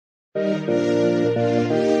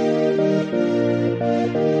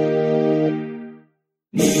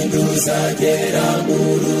Ninduzagera mu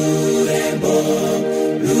rurembo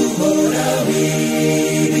ruhoraho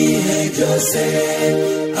ibihe byose,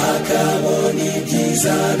 akabona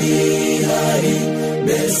ibyiza bihari,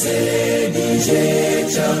 mbese nije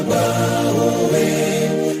cyangwa wowe,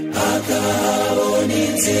 akahabona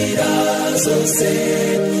inzira zose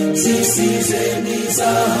zisize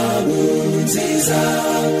n'izahabu nziza,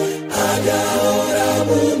 agahora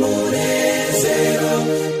mu munezero,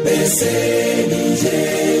 mbese nije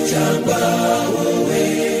cyangwa wowe.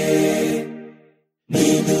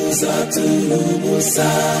 Ninduzatura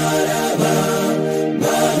umusaraba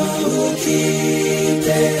maruhuka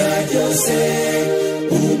iteka ryose,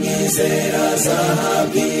 umwizera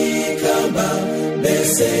azahabwa ikamba,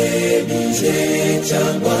 mbese nije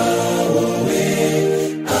cyangwa wowe,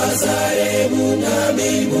 azareba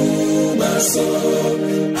umwami mu maso,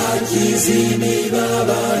 akiza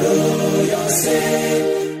imibabaro yose,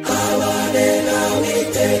 abane nawe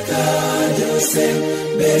iteka ryose,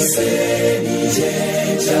 mbese nije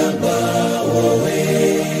cyangwa wowe.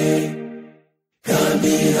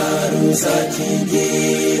 Kandi hari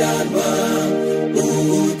uzakingiranwa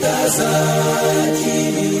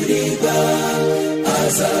utazakirirwa,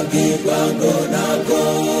 azabwirwa ngo ntabwo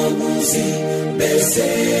muzi, mbese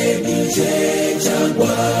nije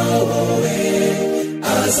cyangwa wowe,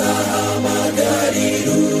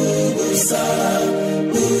 azahamagarira ubusa,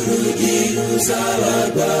 urugi ruzaba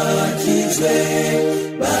rwakijwe,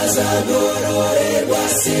 bazagororerwa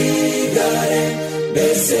sigare,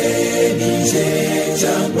 mbese nije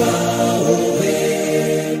cyangwa wowe.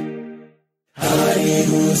 Hari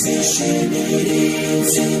uzishimira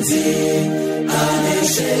intsinzi,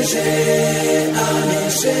 anesheje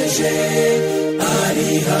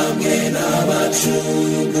ari hamwe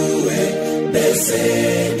n'abacunguwe, mbese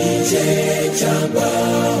nije cyangwa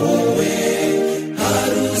wowe.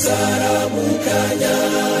 Hari uzaramukanya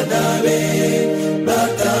nabe,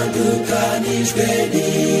 batandukanijwe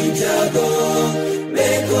n'ibyago,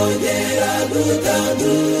 bekongera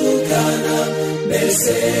gutandukana,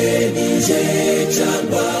 mbese nije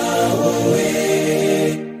cyangwa wowe.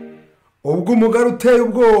 Ubwo umugari uteye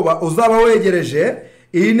ubwoba uzaba wegereje,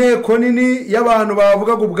 iyi nteko nini y'abantu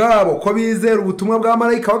bavugaga ubwabo ko bizera ubutumwa bwa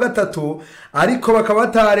marayika wa gatatu, ariko bakaba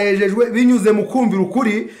batarejejwe binyuze mu kumvira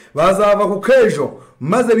ukuri, bazava ku kejo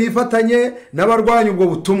maze bifatanye n'abarwanya ubwo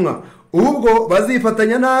butumwa. Ubwo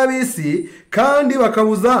bazifatanya n'ab'isi kandi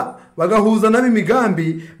bagahuza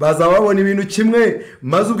n'ab'imigambi, bazaba babona ibintu kimwe,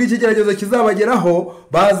 maze ubwo ikigeragezo kizabageraho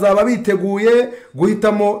bazaba biteguye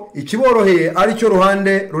guhitamo ikiboroheye, aricyo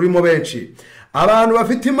ruhande rurimo benshi. Abantu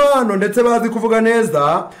bafite impano ndetse bazi kuvuga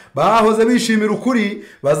neza, bahoze bishimira ukuri,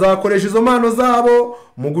 bazakoresha izo mpano zabo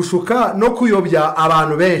mu gushuka no kuyobya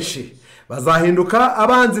abantu benshi. Bazahinduka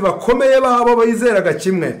abanzi bakomeye babo bizeraga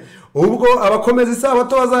kimwe. Ubwo abakomeza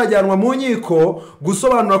isabato bazajyanwa mu nkiko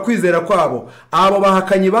gusobanura kwizera kwabo. Abo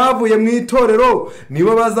bahakanyi bavuye mu itorero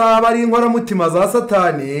nibo bazaba ari inkoramutima za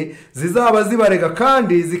Satani, zizaba zibarega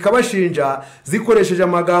kandi zikabashinja zikoresheje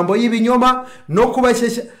amagambo y'ibinyoma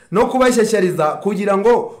no kubashyeshyariza kugira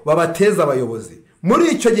ngo babateze abayobozi. Muri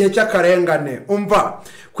icyo gihe cy'akarengane, umva,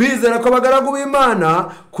 kwizera ko abagaragu b'Imana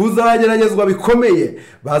kuzageragezwa bikomeye.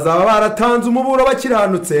 Bazaba baratanze umuburo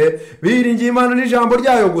bakiranutse, biringiye Imana n'ijambo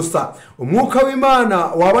ryayo gusa. Umwuka w'Imana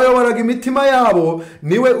wabayoboraga imitima yabo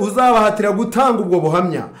niwe uzabahatira gutanga ubwo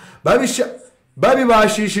buhamya,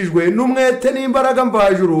 babibashishijwe n'umwete n'imbaraga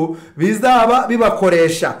mvajuru bizaba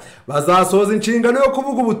bibakoresha. Bazasohoza inshingano yo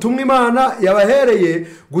kuvuga ubutumwa Imana yabahereye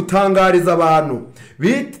gutangariza abantu,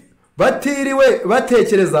 batiriwe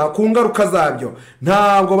batekereza ku ngaruka zabyo.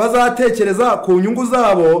 Ntabwo bazatekereza ku nyungu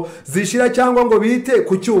zabo zishira, cyangwa ngo bite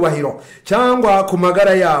ku cyubahiro cyangwa ku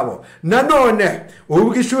magara yabo. Nanone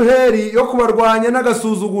ubwo ishuheri yo kubarwanya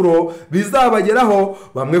n'agasuzuguro bizabageraho,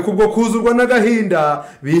 bamwe kubwo kuzurwa n'agahinda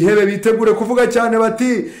bihebe bitegure kuvuga cyane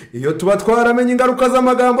bati, iyo tuba twaramenye ingaruka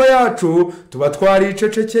z'amagambo yacu tuba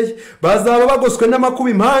twaricecekeye. Bazaba bagoswe n'amakuba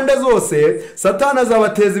impande zose. Satani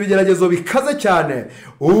azabateza ibigeragezo bikaze cyane.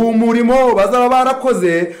 Umurimo bazaba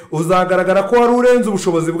barakoze uzagaragara ko wari urenze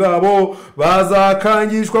ubushobozi bwabo.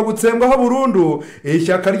 Bazakangishwa gutsembwaho burundu.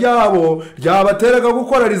 Ishyaka ryabo ryabateraga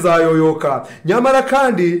gukora rizayoyoka, nyamara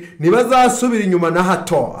kandi ntibazasubira inyuma na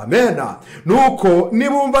hato. Amena. Nuko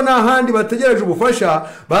nibumva nta handi bategereje ubufasha,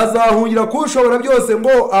 bazahungira ku Ushobora byose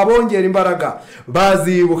ngo abongere imbaraga.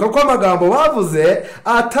 Bazibuka ko amagambo bavuze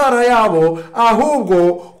atara yabo,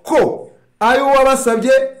 ahubwo ko ayo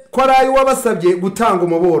wabasabye gutanga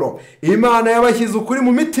umuburo. Imana yabashyize ukuri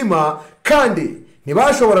mu mitima kandi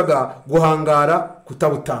ntibashoboraga guhangara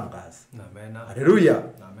kutabutangaza. Amen. Haleluya.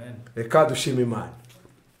 Amen. reka dushime Imana.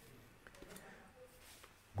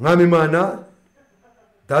 Mwami Imana,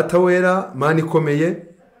 Data wera, Mana ikomeye,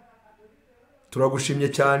 turagushimye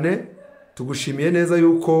cyane, tugushimiye neza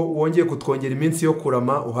yuko wongeye kutwongera iminsi yo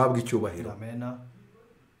kurama, uhabwa icyubahiro. Amen.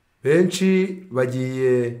 Benshi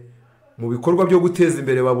bagiye mu bikorwa byo guteza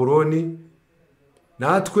imbere Babuloni,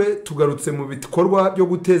 natwe tugarutse mu bikorwa byo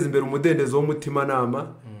guteza imbere umudendezo w'umutimanama.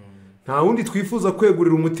 Nta wundi twifuza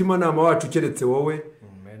kwegurira umutimanama wacu keretse wowe.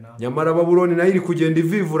 Nyamara Babuloni nayo iri kugenda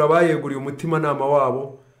ivivura abayeguriye umutimanama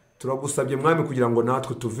wabo. Turagusabye Mwami kugira ngo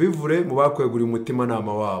natwe tuvivure mu bakweguriye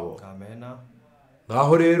umutimanama wabo. Amen.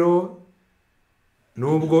 Ngaho rero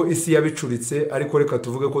nubwo isi yabicuritse, ariko reka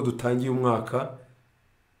tuvuge ko dutangiye umwaka.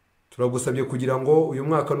 Turagusabye kugira ngo uyu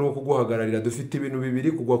mwaka nuko kuguhagararira, dufite ibintu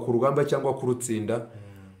bibiri: kugwa ku rugamba cyangwa kurutsinda.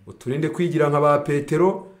 Uturinde kwigira nk'aba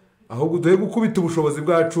Petero, ahubwo duhe gukubita ubushobozi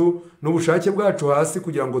bwacu n'ubushake bwacu hasi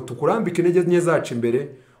kugira ngo tukurambike intege nke zacu imbere,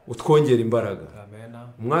 utwongere imbaraga. Amen.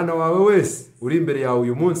 Umwana wawe wese uri imbere yawe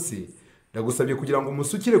uyu munsi, ndagusabye kugira ngo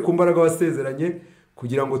umusukire ku mbaraga wasezeranye,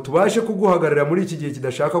 kugira ngo tubashe kuguhagararira muri iki gihe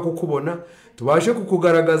kidashaka kukubona, tubashe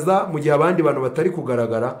kukugaragaza mu gihe abandi bantu batari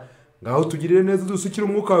kugaragara. Ngaho tugirire neza, dusukire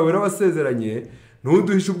umwuka wawe wasezeranye,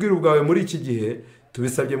 ntuduhishe ubwiru bwawe muri iki gihe,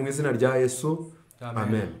 tubisabye mu izina rya Yesu.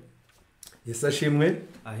 Amen. Yesu ashimwe.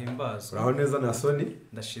 Ahimbazwe. Uraho neza Nasoni?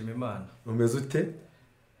 Ndashima Imana. Umeze ute?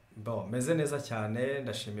 Meze neza cyane,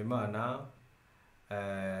 ndashima Imana.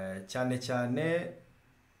 Cyane cyane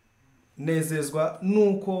nezezwa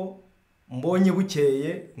nuko mbonye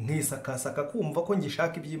bukeye nkisakasaka kumva ko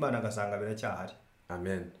ngishaka iby'Imana agasanga biracyahari.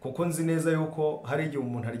 Amen. Kuko nzi neza yuko hari igihe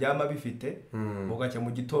umuntu aryama bifite, ugacya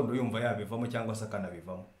mu gitondo yumva yabivamo cyangwa se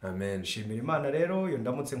akanabivamo. Amen. Shimira Imana rero, iyo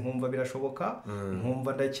ndamutse nkumva birashoboka,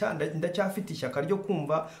 nkumva ndacyafite ishyaka ryo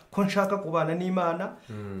kumva ko nshaka kubana n'Imana,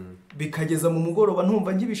 bikageza mu mugoroba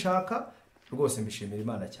ntumva ngibishaka, rwose mbishimira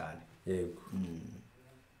Imana cyane. Yego.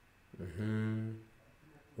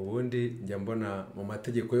 Ubundi njya mbona mu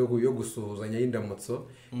mategeko yo gusuhuzanya y'indamutso,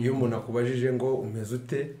 iyo umuntu akubajije ngo umeze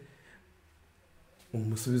ute,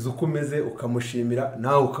 umusubiza uko umeze, ukamushimira,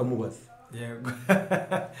 nawe ukamubaza. Yego.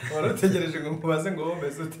 Warategereje ngo mubaze ngo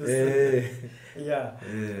umeze ute?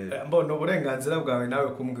 Mbona uburenganzira bwawe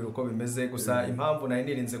nawe kumbwira uko bimeze, gusa impamvu nari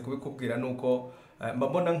nirinze kubikubwira nuko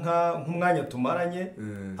mbona nk'umwanya tumaranye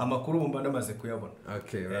amakuru bumba namaze kuyabona.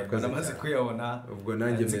 Okay, namaze kuyabona. Ubwo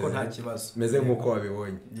nanjye meze ko nta kibazo. Meze nkuko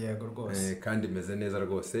wabibonye. Yego rwose. Kandi meze neza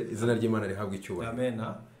rwose. Izina ry'Imana rihabwa icyubahiro. Amen.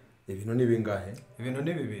 Ibintu ni bingahe? Ibintu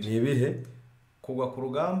ni bibiri. Ni ibihe? Kugwa ku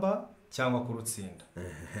rugamba cyangwa kurutsinda.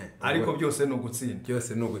 Ariko byose ni ugutsinda.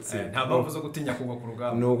 Byose ni ugutsinda. Nta mpamvu zo gutinya kugwa ku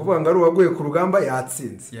rugamba. Ni ukuvuga ngo ari uwaguye ku rugamba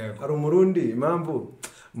yatsinze. Hari umurundi impamvu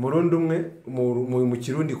umurundi umwe mu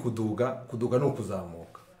kirundi kuduga ni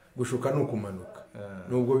ukuzamuka, gushuka ni ukumanuka.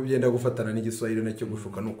 Nubwo bigenda gufatana n'igiswahili nacyo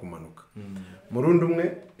gushuka ni ukumanuka. Murundi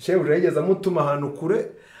umwe shebuja yigeze amutuma ahantu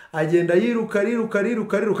kure, agenda yiruka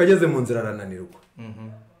ageze mu nzira arananirwa.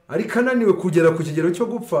 Ariko ananiwe kugera ku kigero cyo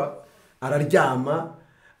gupfa, araryama,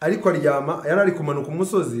 ariko aryama yari ari kumanuka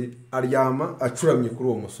umusozi, aryama acuramye kuri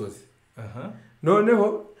uwo musozi.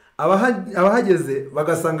 Noneho abahageze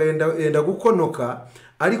bagasanga yenda gukonoka,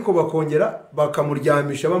 ariko bakongera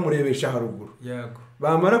bakamuryamisha bamurebesha haruguru.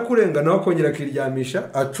 Bamara kurengana bakongera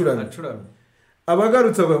akiryamisha acuramye.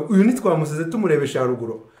 Abagarutse uyu ntitwamusize tumurebesha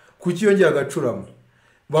haruguru, kuki yongera agacurama,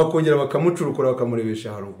 bakongera bakamucurukura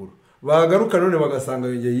bakamurebesha haruguru. Bagaruka none bagasanga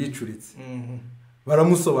yongeye yicuritse.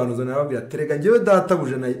 Baramusobanuza narababwira, terega ngewe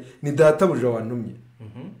databuja ni databuja wantumye.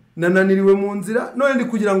 Nananiriwe mu nzira, none ndi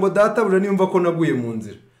kugira ngo databuja niyumva ko naguye mu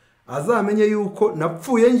nzira, azamenye yuko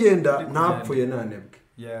napfuye ngenda, ntapfuye nanebwe.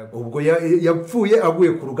 Ubwo yapfuye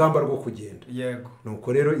aguye ku rugamba rwo kugenda.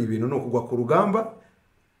 Nuko rero ibintu no kugwa ku rugamba,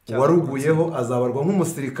 waruguyeho azabarwa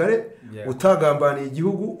nk'umusirikare utagambaniye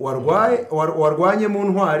igihugu, warwanye mu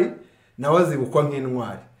ntwari, nawe azibukwa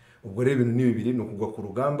nk'intwari. Ubwo rero ibintu ni bibiri, no kugwa ku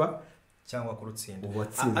rugamba cyangwa kurutsinda.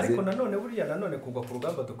 Ariko nanone buriya nanone kugwa ku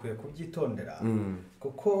rugamba dukwiye kubyitondera,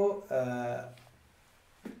 kuko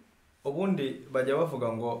ubundi bajya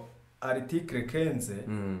bavuga ngo article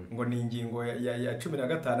 15 ngo ni ingingo ya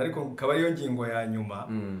 15, ariko kaba ariyo ngingo ya nyuma,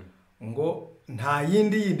 ngo nta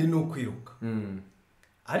yindi ni ukwiruka.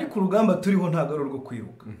 Ariko urugamba turiho ntago ari urwo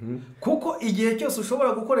kwiruka, kuko igihe cyose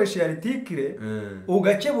ushobora gukoresha article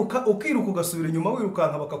ugakebuka ukiruka ugasubira inyuma,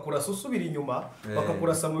 wirukanka bakakurasa usubira inyuma,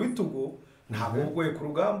 bakakurasa mu bitugu, ntabwo ugoye ku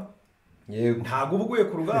rugamba. ntabwo uba uguye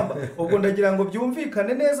ku rugamba ubwo ndagira ngo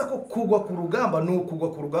byumvikane neza ko kugwa ku rugamba ni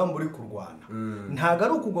ukugwa ku rugamba uri kurwana ntabwo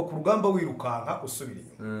ari ukugwa ku rugamba wirukanka usubira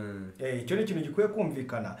inyuma icyo ni ikintu gikwiye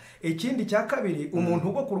kumvikana. Ikindi cya kabiri, umuntu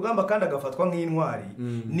ugwa ku rugamba kandi agafatwa nk'intwari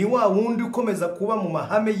ni wa wundi ukomeza kuba mu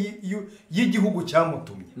mahame y'igihugu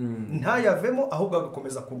cyamutumye ntayavemo, ahubwo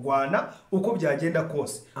agakomeza kurwana uko byagenda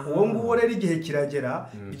kose. uwo nguwo rero igihe kiragera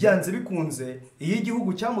byanze bikunze, iyo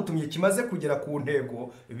igihugu cyamutumye kimaze kugera ku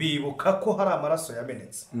ntego bibuka ko hari amaraso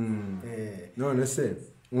yamenetse. None se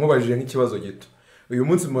mwubajije nk'ikibazo gito, uyu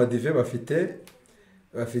munsi mu badive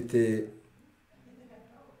bafite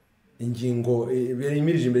ingingo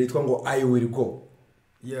imirije imbere yitwa ngo I will go.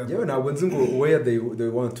 Yewe ntabwo nzi ngo where they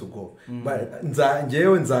want to go,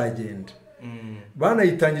 ngewe nzagenda.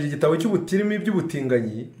 Banayitangije igitabo cy'ubutirimi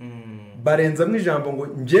by'ubutinganyi, barenzamo ijambo ngo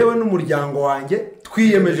ngewe n'umuryango wanjye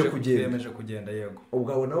twiyemeje kugenda. Yego,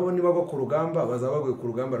 ubwo abo nabo niba bwo ku rugamba bazaba baguye ku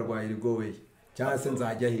rugamba rwa irigoweye cyangwa se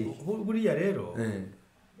nzajya hehe. Buriya rero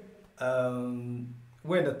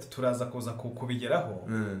wenda turaza kuza kubigeraho.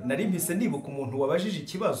 Nari mpise nibuka umuntu wabajije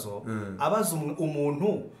ikibazo, abaza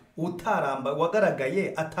umuntu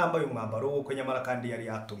wagaragaye atambaye umwambaro w'uko nyamara kandi yari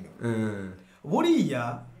yatumiwe.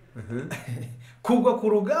 Buriya kugwa ku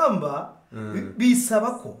rugamba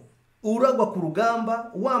bisaba ko uragwa ku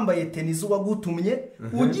rugamba wambaye tenisi wagutumye,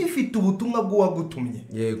 ugifite ubutumwa bw'uwagutumye.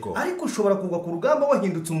 Ariko ushobora kugwa ku rugamba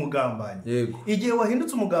wahindutse umugambanyi. Igihe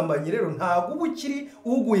wahindutse umugambanyi rero ntabwo uba ukiri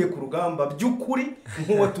uguye ku rugamba by'ukuri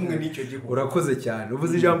nk'uwatumwe n'icyo gihugu. Urakoze cyane,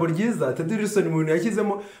 uvuze ijambo ryiza. Teddy mu bintu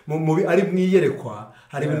yashyizemo ari mwiyerekwa,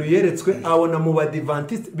 hari ibintu yeretswe abona mu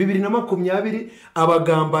badivantiste 2020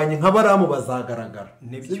 abagambanyi nka Baramu bazagaragara.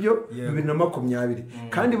 Sibyo? 2020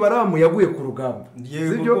 kandi Baramu yaguye ku rugamba.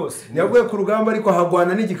 Sibyo? Yaguye ku rugamba ariko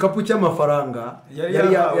hagwana n'igikapu cy'amafaranga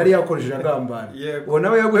yari yakoresheje agambana. Uwo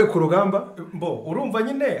nawe yaguye ku rugamba. Urumva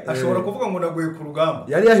nyine ashobora kuvuga ngo naguye ku rugamba,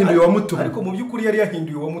 yari yahinduye uwamutumye, ariko mu by'ukuri yari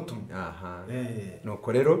yahinduye uwamutumye.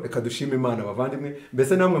 Nuko rero reka dushime Imana bavandimwe.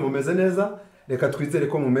 Mbese namwe mumeze neza? Reka twizere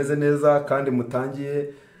ko mumeze neza kandi mutangiye.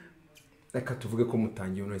 Reka tuvuge ko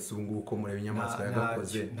mutangiye wese ubu ngubu ko mureba inyamaswa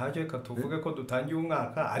yagakoze. Ntacyo, reka tuvuge ko dutangiye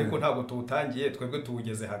umwaka, ariko ntabwo tuwutangiye, twebwe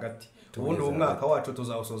tuwugeze hagati. Ubundi umwaka wacu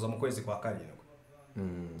tuzawusoza mu kwezi kwa karindwi.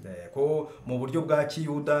 Ko mu buryo bwa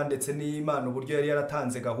Kiyuda ndetse n'Imana uburyo yari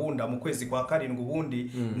yaratanze gahunda mu kwezi kwa karindwi,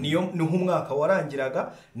 ubundi niho umwaka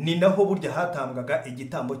warangiraga, ni naho burya hatambwaga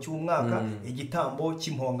igitambo cy'umwaka, igitambo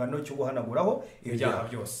cy'impongano cyo guhanaguraho ibyaha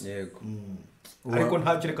byose. Ariko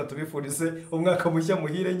ntacyo, reka tubifurize umwaka mushya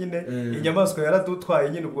muhire. Nyine inyamaswa yaradutwaye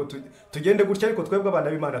nyine, ubwo tugende gutya, ariko twebwe abana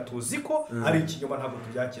b'Imana tuzi ko ari ikinyoma, ntabwo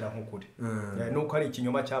tubyakira nk'ukuri. Nuko ari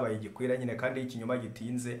ikinyoma cyabaye gikwira nyine, kandi ikinyoma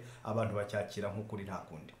gitinze abantu bacyakira nk'ukuri nta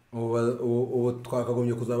kundi. Ubu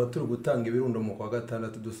twakagombye kuzaba turi gutanga ibirundo mu kwa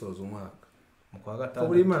gatandatu dusoza umwaka. Mu kwa gatandatu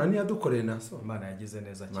buri Imana ntiyadukoreye naso. Imana yagize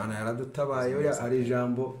neza cyane, Imana yaradutabaye. Ari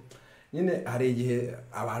ijambo nyine, hari igihe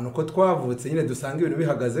abantu ko twavutse nyine dusanga ibintu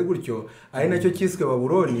bihagaze gutyo, ari nacyo cyiswe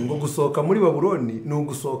Babuloni, ngo gusohoka muri Babuloni ni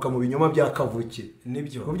ugusohoka mu binyoma bya kavukire.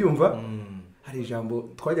 Nibyo kubyumva. Hari ijambo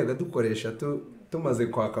twajyaga dukoresha tumaze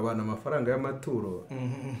kwaka abantu amafaranga y'amaturo.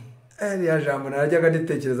 Ya jambo narajyaga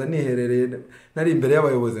nditekereza niherereye nari imbere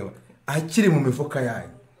y'abayobozi, akiri mu mifuka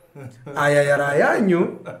yanyu, aya yari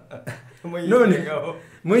ayanyu none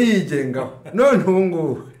muyigengaho. None ubu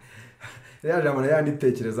ngubu ya jambo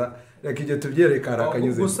naranditekereza, reka ibyo tubyerekana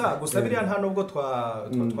akanyuze. Gusa biriya nta nubwo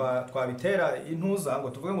twabitera intuza ngo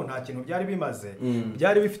tuvuge ngo nta kintu byari bimaze.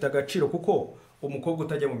 Byari bifite agaciro, kuko umukobwa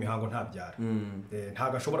utajya mu mihango ntabyara,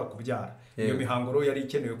 ntago ashobora kubyara. Iyo mihango rero yari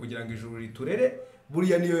ikenewe kugira ngo ijuru riturere.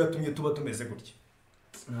 Buriya niyo yatumye tuba tumeze gutya.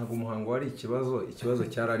 Ntabwo umuhango wari ikibazo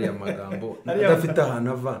cyarari amagambo adafite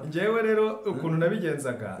ahantu ava. Ngewe rero ukuntu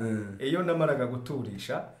nabigenzaga, iyo namaraga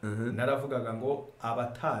guturisha naravugaga ngo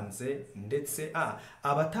abatanze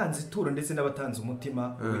ituro ndetse n'abatanze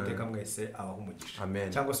umutima, Uwiteka mwese abaha umugisha,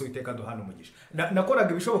 cyangwa se Uwiteka duhana umugisha.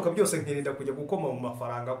 Nakoraga ibishoboka byose nkirinda kujya gukoma mu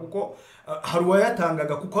mafaranga, kuko hari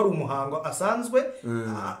uwayatangaga kuko ari umuhango asanzwe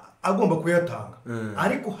agomba kuyatanga.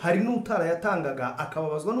 Ariko hari n'utarayatangaga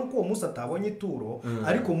akababazwa nuko uwo munsi atabonye ituro,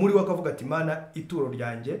 ariko muri we akavuga ati Mana, ituro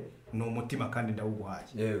ryanjye ni umutima kandi ndawuguhaye.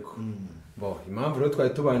 Yego. Impamvu rero twari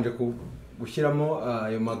tubanje gushyiramo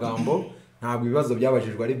ayo magambo, ntabwo ibibazo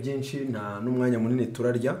byabajijwe ari byinshi, nta n'umwanya munini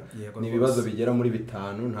turarya. Ni ibibazo bigera muri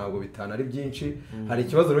 5, ntabwo 5 ari byinshi. Hari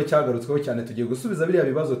ikibazo rero cyagarutsweho cyane, tugiye gusubiza biriya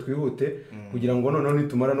bibazo twihute, kugira ngo noneho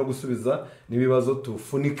nitumara no gusubiza n'ibibazo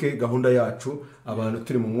tufunike gahunda yacu, abantu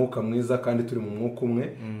turi mu mwuka mwiza kandi turi mu mwuka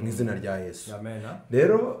umwe, mu izina rya Yesu. Amen.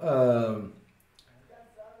 Rero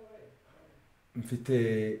mfite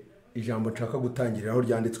ijambo nshaka gutangiriraho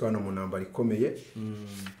ryanditswe hano mu ntambara ikomeye,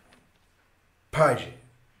 paje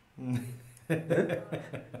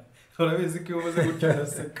urabizi ko iyo uvuze gutyo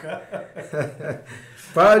uraseka.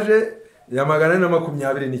 paje ya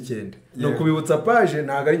 429 ni ukubibutsa paje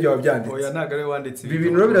ntabwo ari igihe wabyanditse. Oya ntabwo ari wanditse. Ibi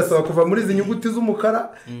bintu birasaba kuva muri izi nyuguti z'umukara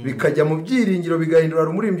bikajya mu byiringiro bigahindura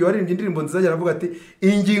umurimbyi waririmbye indirimbo nziza cyane avuga ati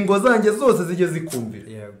ingingo zanjye zose zijye zikumvira,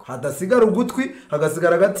 hadasigara ugutwi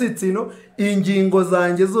hagasigara agatsitsino, ingingo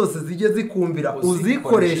zanjye zose zijye zikumvira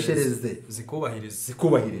uzikoreshereze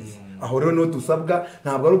zikubahirize. Aho rero no dusabwa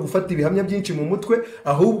ntabwo ari ugufata ibihamya byinshi mu mutwe,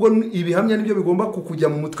 ahubwo ibihamya nibyo bigomba kukujya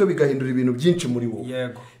mu mutwe bigahindura ibintu byinshi muri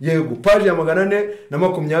wowe. Yego paje ya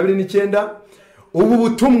 429. Ubu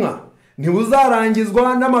butumwa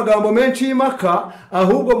ntibuzarangizwa n'amagambo menshi y'imaka,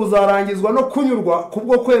 ahubwo buzarangizwa no kunyurwa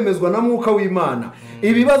kubwo kwemezwa na mwuka w'Imana.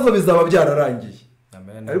 Ibibazo bizaba byararangiye.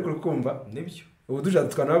 Ariko urukumva nibyo ubu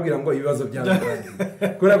dushatse twanababwira ngo ibibazo byararangiye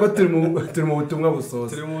kubera ko turi mu butumwa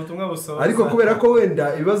busoza. Ariko kubera ko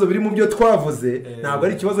wenda ibibazo biri mu byo twavuze ntabwo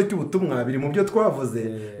ari ikibazo cy'ubutumwa, biri mu byo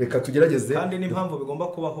twavuze, reka tugerageze. Kandi n'impamvu bigomba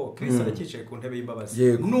kubaho Kristo arakicaye ku ntebe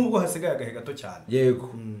y'imbabazi nubwo hasigaye agahe gato cyane. Yego.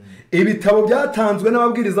 Ibitabo byatanzwe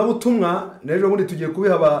n'ababwiriza butumwa n'ejo bundi tugiye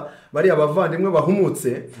kubiha bari abavandimwe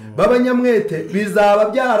bahumutse b'abanyamwete, bizaba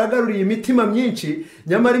byaragaruriye imitima myinshi,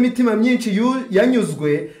 nyamara imitima myinshi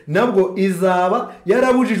yanyuzwe nabwo izaba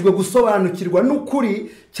yarabujijwe gusobanukirwa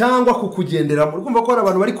n'ukuri cyangwa kukugenderamo. Urumva ko hari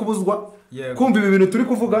abantu bari kubuzwa kumva ibi bintu turi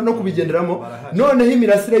kuvuga no kubigenderamo. Noneho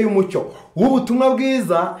imirasire y'umucyo w'ubutumwa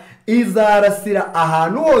bwiza izarasira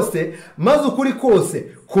ahantu hose, maze ukuri kose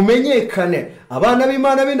kumenyekane. Abana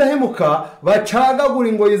b'Imana b'indahemuka bacagagura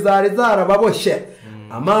ingoyi zari zarababoshye.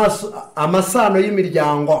 Amasano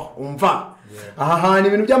y'imiryango, umva aha hantu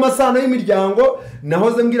ibintu by'amasano y'imiryango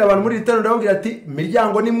nahoze mbwira abantu muri ritano ndababwira ati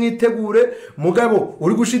miryango nimwitegure, mugabo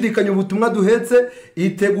uri gushidikanya ubutumwa duhetse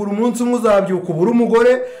itegura umunsi umwe uzabyuka ubura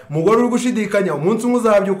umugore uri gushidikanya umunsi umwe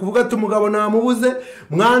uzabyuka uvuga ati umugabo namubuze,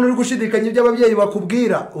 mwana uri gushidikanya ibyo ababyeyi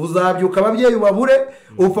bakubwira uzabyuka ababyeyi ubabure,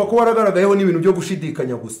 upfa ko waragaragayeho n'ibintu byo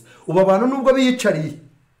gushidikanya gusa. Uba abantu nubwo biyicariye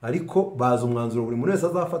ariko bazi umwanzuro buri muntu wese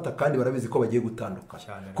azafata, kandi barabizi ko bagiye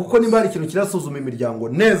gutandukana, kuko nimba hari ikintu kirasuzuma imiryango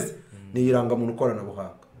neza ni irangamuntu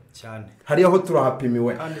koranabuhanga cyane. Hariya ho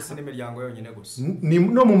turahapimiwe, kandi si n'imiryango yonyine gusa,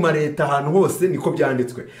 no mu mareta ahantu hose niko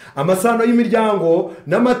byanditswe. Amasano y'imiryango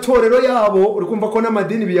n'amatorero yabo uri kumva ko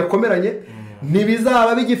n'amadini biyakomeranye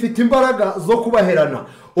ntibizaba bigifite imbaraga zo kubaherana.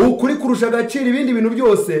 Ukuri kurusha agaciro ibindi bintu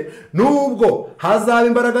byose, nubwo hazaba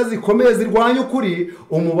imbaraga zikomeye zirwanya ukuri,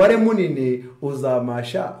 umubare munini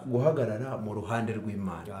uzamasha guhagarara mu ruhande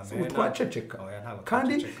rw'Imana. Twaceceka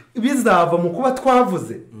kandi bizava mu kuba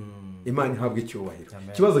twavuze. Imana ihabwa icyubahiro.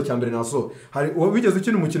 Ikibazo cya mbere naso hari wabigeze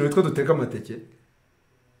ukina umukino witwa duteka amateke.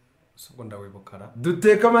 Subwo ndawibukara.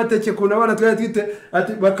 Duteka amateke kuna abana twite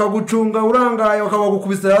ati bakagucunga urangaye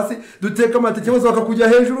bakabagukubisa hasi, duteka amateke bose bakakujya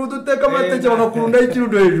hejuru, duteka amateke bakakurunda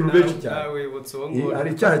ikirundo hejuru benshi cyane.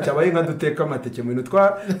 Ari cyaha cyabaye nka duteka amateke mu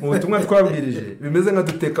butumwa twabwirije bimeze nka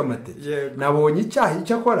duteka amateke. Nabonye icyaha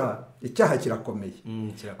cyakora, icyaha kirakomeye.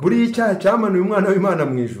 Buri icyaha cyamanuye umwana w'Imana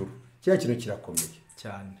mu ijuru, cyaha kintu kirakomeye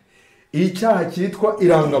cyane. Icyaha cyitwa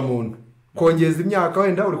irangamuntu, kongeza imyaka.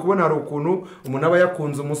 Wenda uri kubona hari ukuntu umuntu aba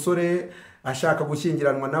yakunze umusore ashaka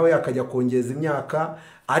gushyingiranwa nawe akajya kongeza imyaka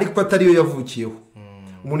ariko atari yo yavukiyeho.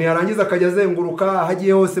 Umuntu yarangiza akajya azenguruka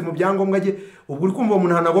ahagiye hose mu byangombwa bye, ubwo uri kumva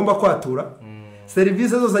umuntu anagomba kwatura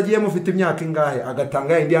serivisi zose agiye mufite imyaka ingahe,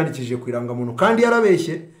 agatanga yindi yandikishije ku irangamuntu kandi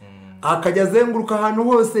yarabeshye, akajya azenguruka ahantu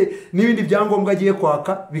hose n'ibindi byangombwa agiye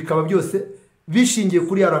kwaka bikaba byose bishingiye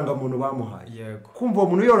kuri irangamuntu bamuhaye. Kumva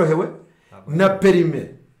umuntu yorohewe na perime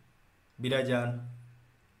birajyana.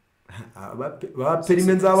 Ba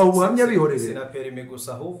perime nzabaha ubuhamya bihorere. Sina perime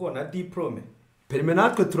gusa ahubwo na diplome. Perime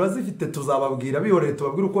natwe turazifite, tuzababwira bihorere,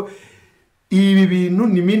 tubabwira uko ibi bintu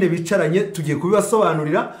ni mine bicaranye tugiye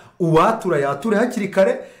kubibasobanurira. Uwatura yature hakiri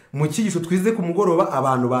kare. Mu cyigisho twize ku mugoroba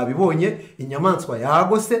abantu babibonye, inyamaswa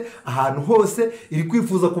yagose ahantu hose iri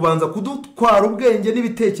kwifuza kubanza kudutwara ubwenge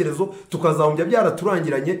n'ibitekerezo, tukazahumbya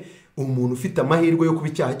byaraturangiranye. Umuntu ufite amahirwe yo kuba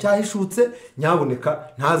icyaha cyahishutse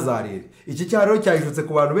nyaboneka ntazarere. Iki cyaha rero cyahishutse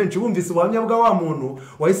ku bantu benshi bumvise ubuhamya bwa wa muntu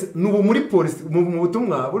wahise n'ubu muri polisi mu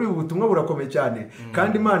butumwa, buri butumwa burakomeye cyane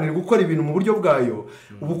kandi Imana iri gukora ibintu mu buryo bwayo.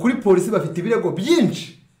 Ubu kuri polisi bafite ibirego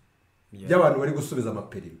byinshi by'abantu bari gusubiza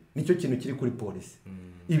amaperime. Nicyo kintu kiri kuri polisi.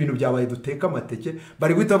 Ibintu byabaye duteka amateke,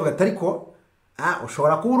 bari guhita bavuga ati ariko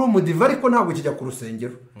ushobora kuba uri umudive ariko ntabwo kijya ku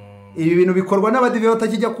rusengero. Ibi bintu bikorwa n'abadive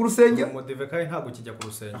batakijya ku rusengero. Umudive kandi ntabwo kijya ku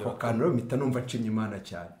rusengero. Ako kantu rero mpita numva nshimye Imana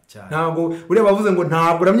cyane. Ntabwo uriya bavuze ngo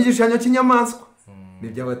ntabwo uramye igishushanyo cy'inyamaswa.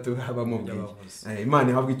 Nibyo abamubwiye. Imana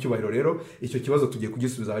ihabwa icyubahiro. Rero icyo kibazo tugiye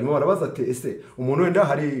kugisubiza. Barimo barabaza ati ese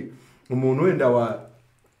umuntu wenda wa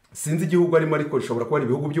sinzi igihugu arimo ariko ishobora kuba ari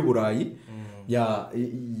ibihugu by'Uburayi,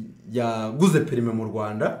 yaguze perime mu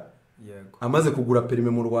Rwanda. Yego. Amaze kugura perime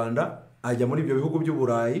mu Rwanda ajya muri ibyo bihugu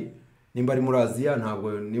by'Uburayi, nimba ari muri Aziya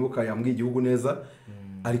ntabwo nibuka yambwiye igihugu neza,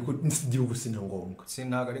 ariko igihugu sinangombwa.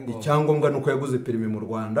 Icyangombwa nuko yaguze perime mu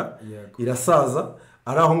Rwanda. Irasaza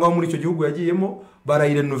ari aho ngaho muri icyo gihugu yagiyemo,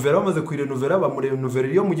 barayirenovera, bamaze kuyirenovera bamurenovera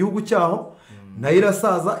iyo mu gihugu cyaho, nayo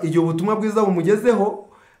irasaza. Igihe ubutumwa bwiza bumugezeho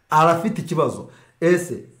arafite ikibazo,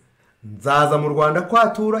 ese nzaza mu Rwanda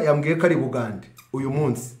kwatura, yambwiye ko ari Bugande uyu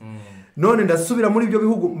munsi. None ndasubira muri ibyo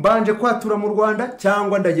bihugu mbanje kwatura mu Rwanda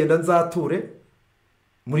cyangwa ndagenda nzature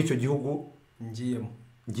muri icyo gihugu ngiyemo.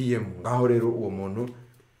 Ngaho rero uwo muntu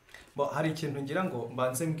hari ikintu ngira ngo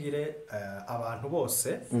mbanze mbwire abantu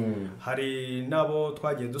bose. Hari nabo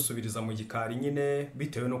twagiye dusubiriza mu gikari nyine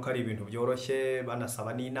bitewe nuko ari ibintu byoroshye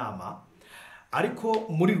banasaba n'inama, ariko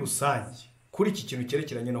muri rusange kuri iki kintu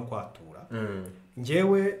cyerekeranye no kwatura,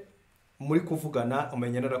 ngewe muri kuvugana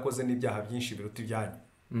umenya narakoze n'ibyaha byinshi biruta ibyanyu.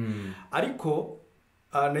 Ariko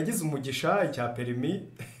nagize umugisha icya perimi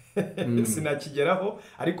sinakigeraho,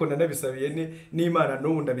 ariko nanabisabiye n'Imana,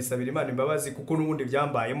 n'ubu ndabisabira Imana imbabazi kuko n'ubundi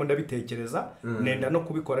byambayemo ndabitekereza nenda no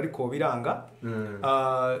kubikora ariko biranga.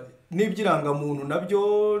 N'ibyiranga muntu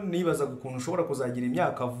nabyo nibazaga ukuntu ushobora kuzagira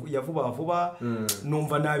imyaka ya vuba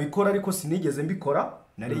numva nabikora, ariko sinigeze mbikora,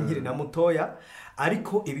 nari nkiri na mutoya,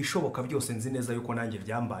 ariko ibishoboka byose nzi neza yuko nanjye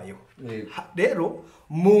byambayeho. Rero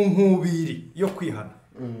mu nkubiri yo kwihana,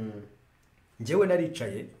 njyewe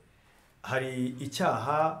naricaye, hari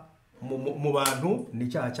icyaha mu bantu ni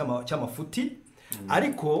icyaha cy'amafuti,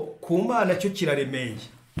 ariko ku Mana cyo kiraremeye.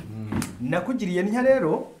 Nakugiriye ntya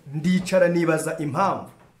rero ndicara nibaza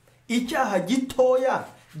impamvu icyaha gitoya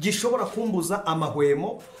gishobora kumbuza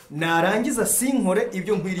amahwemo, narangiza sinkore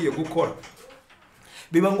ibyo nkwiriye gukora.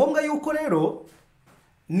 Biba ngombwa yuko rero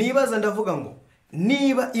nibaza ndavuga ngo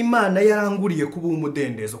niba Imana yaranguriye kuba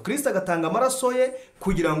umudendezo, Kristo agatanga amaraso ye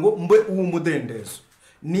kugira ngo mbe uw'umudendezo,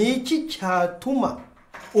 ni iki cyatuma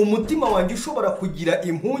umutima wanjye ushobora kugira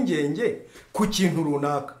impungenge ku kintu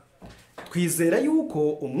runaka? Twizera yuko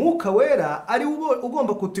umwuka wera ari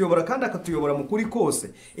ugomba kutuyobora kandi akatuyobora mu kuri kose.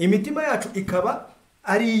 Imitima yacu ikaba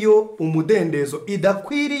ariyo umudendezo,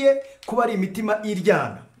 idakwiriye kuba ari imitima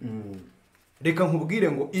iryana. Reka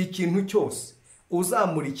nkubwire ngo ikintu cyose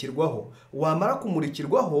uzamurikirwaho, wamara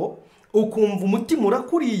kumurikirwaho ukumva umutima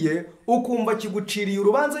urakuriye, ukumva kiguciriye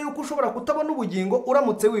urubanza yuko ushobora kutabona ubugingo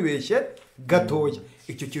uramutse wibeshye gatoya,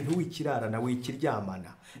 icyo kintu wikirarana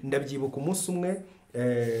wikiryamana. Ndabyibuka umunsi umwe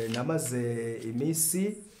nari maze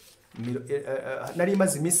iminsi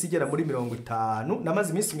igera muri 50,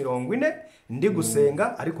 namaze iminsi 40 ndi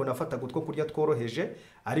gusenga, ariko nafataga utwo kurya tworoheje.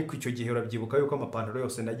 Ariko icyo gihe urabyibuka yuko amapantaro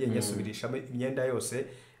yose nagiye nyasubirishamo, imyenda yose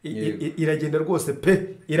iragenda rwose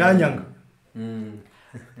pe iranyanga.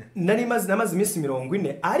 namaze iminsi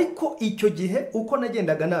 40, ariko icyo gihe uko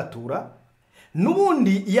nagendaga natura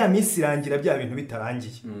nubundi ya minsi irangira bya bintu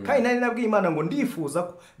bitarangiye. Kandi nari nabwiye Imana ngo ndifuza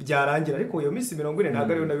ko byarangira, ariko iyo minsi 40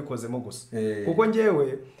 ntabwo ariyo nabikozemo gusa. Kuko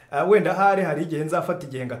ngewe wenda hari igihe nzafata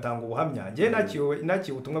igihe ngatanga ubuhamya. Ngewe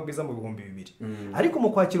nakiye ubutumwa bwiza mu 2000, ariko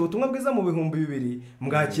mu kwakira ubutumwa bwiza mu 2000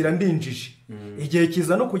 mbwakira ndinjije. Igihe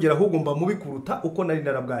kiza no kugera ahubwo mba mubi kuruta uko nari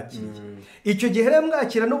narabwakiriye. Icyo gihe rero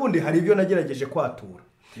mbwakira n'ubundi hari ibyo nagerageje kwatura.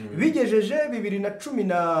 Bigejeje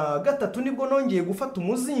 2013 nibwo nongeye gufata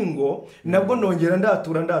umuzingo, nabwo nongera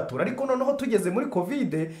ndatura, ariko noneho tugeze muri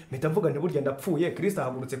covid mpita mvuga nti burya ndapfuye, Kristo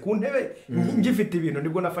ahagurutse ku ntebe ngifite ibintu,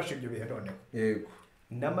 nibwo nafashe ibyo bihe. Noneho yego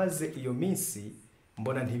namaze iyo minsi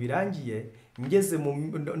mbona ntibirangiye, ngeze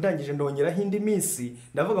ndangije ndongeraho indi minsi,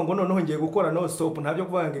 ndavuga ngo noneho ngiye gukora no stop, ntabyo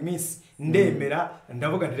kuvuga ngo iminsi ndemera,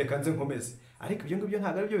 ndavuga nti reka nze nkomeze. Ariko ibyo ngibyo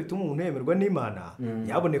ntabwo ari byo bituma umuntu yemerwa n'Imana.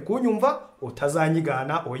 Yabone kunyumva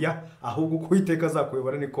utazanyigana, oya, ahubwo uko Uwiteka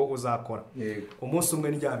azakuyobora niko uzakora. Umunsi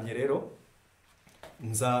umwe ndyamye rero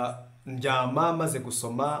ndyama maze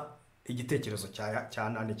gusoma igitekerezo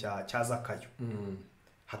cya Zakayo.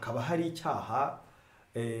 Hakaba hari icyaha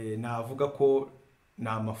navuga ko ni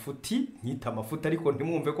amafuti, nyita amafuti, ariko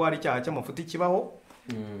ntimwumve ko hari icyaha cy'amafuti kibaho.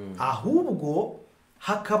 Ahubwo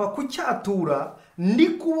hakaba kucyatura, ndi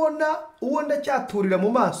kubona uwo ndacyaturira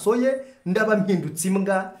mu maso ye ndaba mpindutse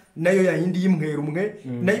imbwa, nayo yayindi y'imweru umwe,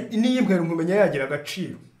 n'iy'imweru umenya yagira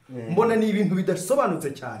agaciro. Mbona ni ibintu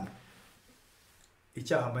bidasobanutse cyane.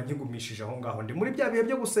 Icyaha mba nkigumishije aho ngaho, ndi muri bya bihe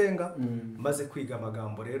byo gusenga, maze kwiga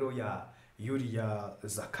amagambo rero ya Yuriya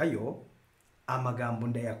Zakayo. Amagambo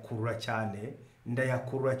ndayakurura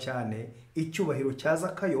cyane, icyubahiro cya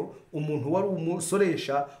Zakayo, umuntu wari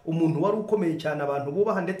umusoresha, umuntu wari ukomeye cyane, abantu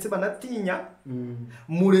bubaha ndetse banatinya.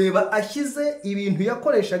 Mureba ashyize ibintu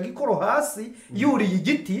yakoreshaga ikoro hasi, yuriye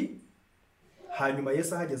igiti, hanyuma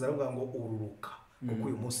Yesu ahageze aravuga ngo ururuka, kuko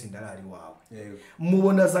uyu munsi ndarari wawe. Yego.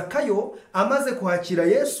 Mubona Zakayo amaze kuhakira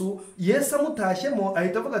Yesu amutashyemo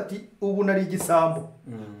ahita avuga ati ubu nari igisambo,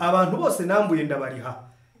 abantu bose nambuye ndabariha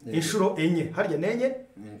inshuro enye, harya nenye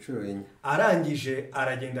inshuro enye. Arangije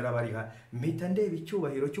aragenda arabariha. Mpita ndeba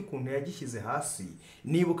icyubahiro cy'ukuntu yagishyize hasi,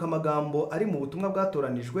 nibuka amagambo ari mu butumwa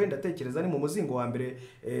bwatoranijwe, ndatekereza ari mu muzingo wa mbere,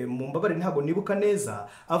 mu mbabare ntabwo nibuka neza,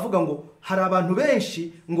 avuga ngo hari abantu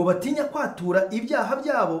benshi ngo batinya kwatura ibyaha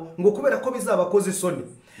byabo ngo kubera ko bizabakoza isoni.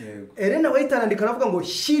 Elena wayitarandika aravuga ngo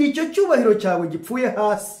shyira icyo cyubahiro cyawe gipfuye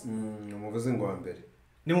hasi. Mu muzingo wa mbere,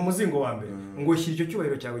 ni mu muzingo wa mbere ngo shyira icyo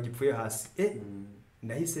cyubahiro cyawe gipfuye hasi.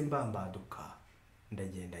 Nahise mbambaduka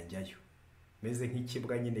ndagenda njyayo meze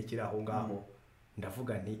nk'ikibwa nyine kiri aho ngaho,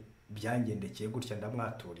 ndavuga nti byangendekeye gutya,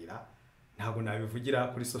 ndamwaturira, ntabwo nabivugira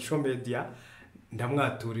kuri social media,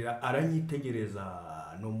 ndamwaturira, aranyitegereza,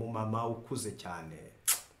 no mumama ukuze cyane,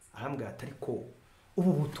 arambwira ati ariko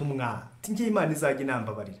ubu butumwa ngiye Imana izajya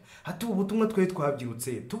inambabarira, ati ubu butumwa twe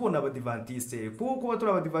twabyirutse tubona abadivantiste, kuko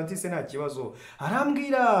turi abadivantiste nta kibazo,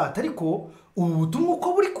 arambwira ati ariko ubu butumwa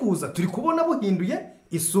uko buri kuza turi kubona buhinduye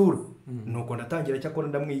isura. Nuko ndatangira cyakora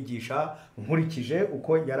ndamwigisha nkurikije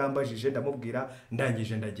uko yarambajije, ndamubwira,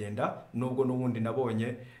 ndangije ndagenda, nubwo n'ubundi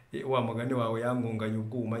nabonye wa mugani wawe yamwunganye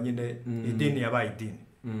ubwuma nyine, idini yabaye idini.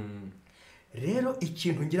 Rero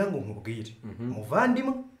ikintu ngira ngo nkubwire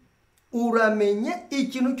muvandimwe, uramenye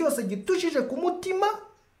ikintu cyose gitushije ku mutima,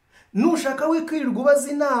 nushaka wikwirirwa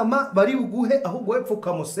ubaza inama bari buguhe, ahubwo wepfa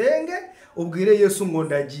ukamusenge ubwire Yesu ngo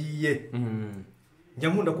ndagiye. Njya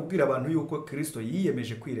nkunda kubwira abantu yuko Kristo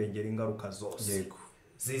yiyemeje kwirengera ingaruka zose. Yego.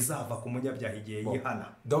 Zizava ku munyabyaha igihe yihana.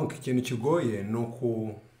 Donc ikintu kigoye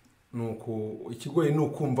ikigoye ni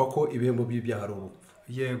ukumva ko ibihembo by'ibyaha ari urupfu.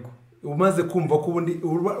 Yego. Umaze kumva ko ubundi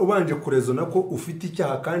ubanje kurezona ko ufite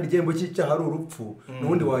icyaha kandi igihembo cy'icyaha ari urupfu,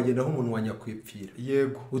 n'ubundi wagenda aho umuntu wanyakwipfira.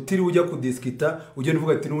 Yego. Utiri ujya kudiskita ugenda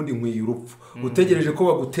uvuga ati n'ubundi nkwiye urupfu, utegereje ko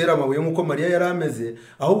bagutera amabuye nk'uko Mariya yari ameze,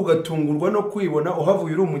 aho ugatungurwa no kwibona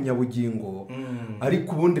uhavuye uri umunyabugingo.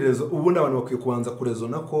 Ariko ubundi ubundi abantu bakwiye kubanza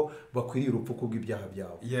kurezona ko bakwiriye urupfu kubw'ibyaha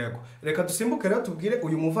byabo. Yego. Reka dusimbuke rero tubwire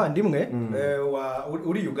uyu muvandimwe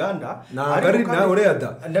uri Uganda, ari na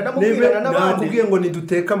Oreda, ndamubwira n'abandi nakubwiye ngo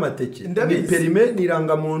niduteka amateke, ni perime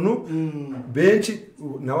nirangamuntu benshi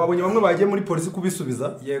nababonye bamwe bagiye muri polisi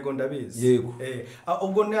kubisubiza. Yego ndabizi. Yego.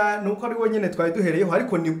 Ubwo nuko ari nyine twari duhereyeho,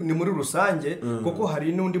 ariko ni muri rusange, kuko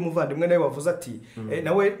hari n'undi muvandimwe nawe wavuze ati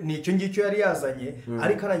nawe ni icyo ngicyo yari yazanye,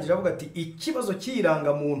 ariko arangije avuga ati ikibazo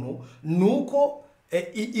cy'irangamuntu nuko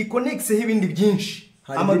ikonexeho ibindi byinshi,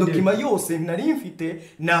 amadokima yose nari mfite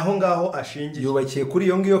naho ngaho ashingiye, yubakiye kuri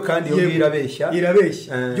iyo ngiyo, kandi iyo irabeshya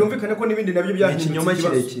byumvikane ko n'ibindi nabyo ikinyoma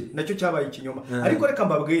kirekire nacyo cyabaye ikinyoma. Ariko reka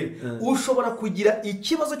mbabwire, ushobora kugira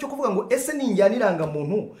ikibazo cyo kuvuga ngo ese ninjyana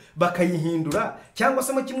irangamuntu bakayihindura, cyangwa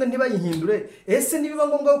se mo kimwe ntibayihindure, ese nibiba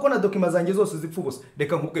ngombwa ko na dokima zanjye zose zipfa ubusa.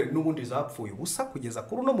 Reka nkubwire, n'ubundi zapfuye ubusa kugeza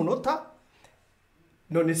kuri uno munota.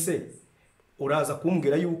 None se uraza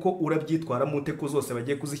kumbwira yuko urabyitwara mu nteko zose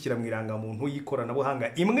bagiye kuzishyira mu irangamuntu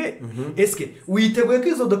y'ikoranabuhanga imwe? Eske witeguye ko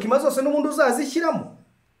izo dokima zose n'ubundi uzazishyiramo?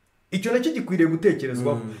 Icyo nacyo gikwiriye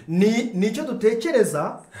gutekerezwaho. Nicyo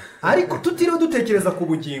dutekereza, ariko tutiriwe dutekereza ku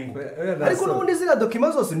bugingo. Ariko n'ubundi ziriya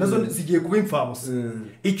dokima zose nazo zigiye kuba imfabusa.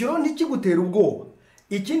 Icyo rero ntikigutera ubwoba.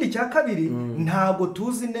 Ikindi cya kabiri, ntabwo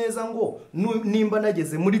tuzi neza ngo nimba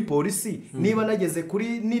nageze muri polisi, niba nageze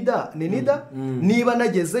kuri nida, niba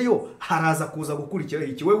nagezeyo haraza kuza gukurikiraho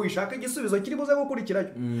iki, we wishaka igisubizo kiri buze gukurikirayo.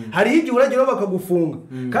 Hariho igihe urageraho bakagufunga,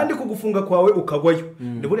 kandi kugufunga kwawe ukagwayo.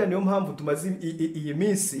 Buriya niyo mpamvu tumaze iyi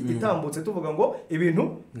minsi itambutse tuvuga ngo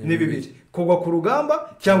ibintu ni bibiri, kugwa ku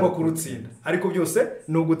rugamba cyangwa kurutsinda, ariko byose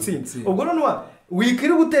ni ugutsinda. Ubwo none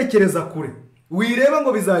wikiri gutekereza kure, wireba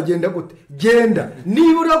ngo bizagenda gute, genda.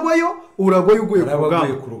 Niba uragwayo uguye ku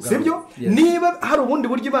rugamba, sibyo? Niba hari ubundi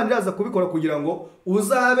buryo Imana iraza kubikora kugira ngo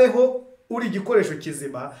uzabeho uri igikoresho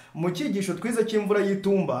kizima. Mu cyigisho twize cy'imvura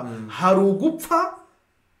y'itumba hari ugupfa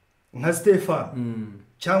nka Stefano,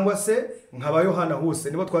 cyangwa se nka Yohana hose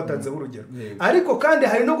nibo twatanzeho urugero. Ariko kandi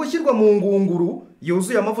hari no gushyirwa mu ngunguru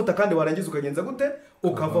yuzuye amavuta, kandi warangiza ukagenza gute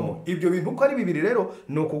ukavamo. Ibyo bintu uko ari bibiri rero,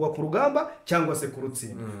 ni ukugwa ku rugamba cyangwa se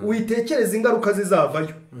kurutsinda. Witekereza ingaruka zizavayo,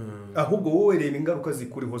 ahubwo wowe reba ingaruka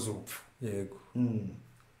zikuriho z'urupfu. Yego.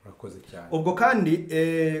 Urakoze cyane. Ubwo kandi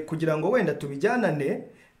kugira ngo wenda tubijyanane,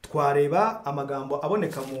 twareba amagambo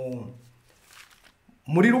aboneka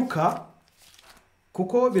muri Luka,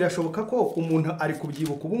 kuko birashoboka ko umuntu ari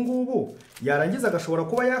kubyibuka ubu ngubu, yarangiza agashobora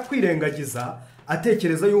kuba yakwirengagiza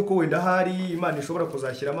atekereza yuko wenda hari Imana ishobora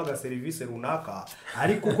kuzashyiramo agaserivisi runaka.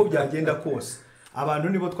 Ariko uko byagenda kose, abantu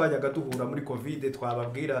nibo twajyaga duhura muri covid,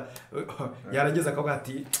 twababwira yarangiza akavuga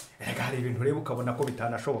ati reka hari ibintu ureba ukabona ko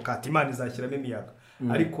bitanashoboka ati Imana izashyiramo imiyaga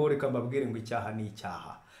ariko reka mbabwire ngo icyaha ni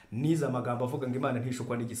icyaha niza amagambo avuga ngo Imana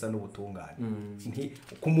ntishukwa n'igisa n'ubutungane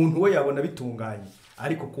ku muntu we yabona bitunganye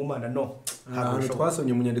ariko ku Mana no. Ahantu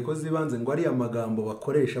twasomye mu nyandiko z'ibanze ngo ari amagambo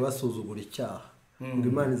bakoresha basuzugura icyaha ngo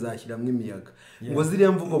Imana izashyiramo imiyaga ngo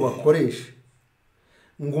ziriya mvugo bakoresha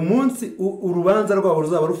ngo umunsi urubanza rwabo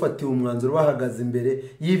ruzaba rufatiwe umwanzuro bahagaze imbere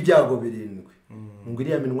y'ibyago 7 ngo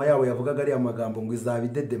iriya minwa yabo yavugaga ari amagambo ngo izaba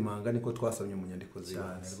idedemanga niko twasomye mu nyandiko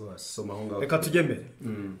z'ibanze. Soma aho ngaho. Reka tujye mbere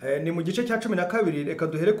ni mu gice cya 12 reka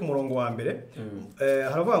duhere ku murongo wa mbere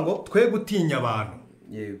haravuga ngo twe gutinya abantu.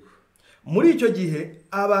 Yego. Muri icyo gihe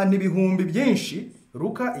abantu ibihumbi byinshi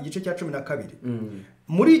Luka igice cya 12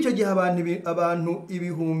 muri icyo gihe abantu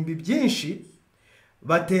ibihumbi byinshi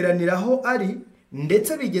bateraniraho ari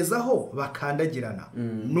ndetse bigezaho bakandagirana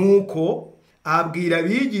nuko abwira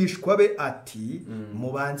abigishwa be ati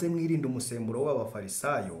mubanze mwirinde umusemburo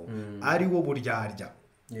w'abafarisayo ari wo buryarya.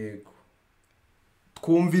 Yego.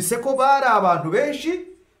 Twumvise ko bari abantu benshi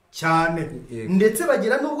cyane ndetse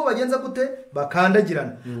bagira nubwo bagenza gute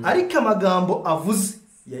bakandagirana ariko amagambo avuze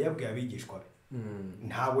yayabwiye abigishwa be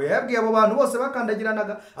ntabwo yayabwiye abo bantu bose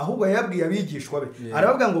bakandagiranaga ahubwo yayabwiye abigishwa be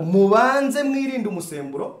aravuga ngo mubanze mwirinde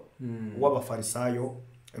umusemburo w'abafarisayo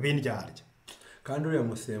b'indyarya. Kandi uriya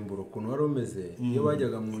musemburo ukuntu wari umeze iyo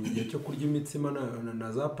bajyaga mu gihe cyo kurya imitsima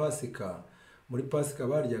na za pasika muri pasika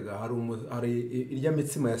baryaga hari irya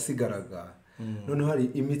mitsima yasigaraga noneho hari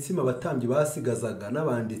imitsima abatambyi basigazaga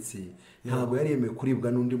n'abanditsi ntabwo yari yemewe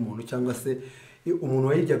kuribwa n'undi muntu cyangwa se umuntu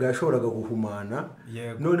wayiryaga yashoboraga guhumana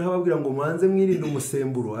noneho ababwira ngo mwanze mwirinde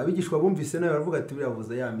umusemburo abigishwa bumvise nawe baravuga ati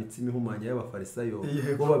biravuze ya mitsima ihumanya y'abafarisayo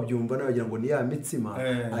bo babyumva nabagira ngo ni ya mitsima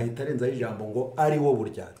ahita arenzaho ijambo ngo ari wo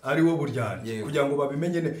buryarya kugira ngo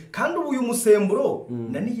babimenye kandi ubu uyu musemburo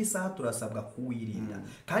na n'iyi saha turasabwa kuwirinda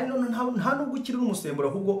kandi none nta nubwo ukiri n'umusemburo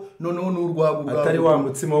ahubwo noneho n'urwagwa atari wa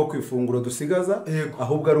mutsima wo kwifunguro dusigaza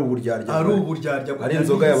ahubwo ari uburyarya ari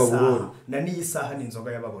inzoga y'ababuroni na n'iyi saha ni inzoga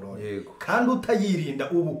y'ababuroni kandi yirinda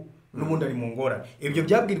ubu n'ubundi ari mu ngorane. Ibyo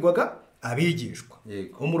byabwirwaga abigishwa.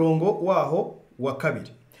 Umurongo waho wa 2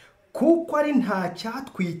 kuko ari nta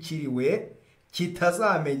cyatwikiriwe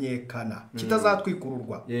kitazamenyekana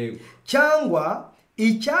kitazatwikururwa cyangwa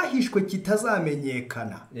icyahishwe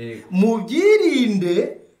kitazamenyekana mu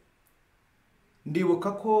byirinde.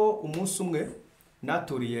 Ndibuka ko umunsi umwe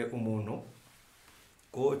naturiye umuntu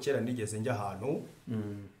ko kera nigeze njya ahantu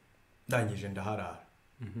ndangije ndaharara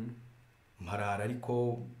mparara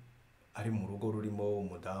ariko ari mu rugo rurimo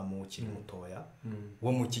umudamu ukiri mutoya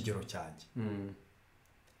wo mu kigero cyanjye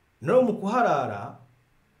no mu kuharara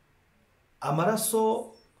amaraso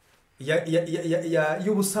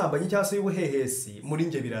y'ubusambanyi cyangwa se y'ubuhehesi muri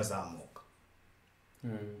nge birazamuka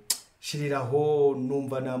shiriraho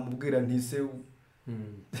numva namubwira ntise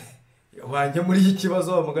wanjye muri iki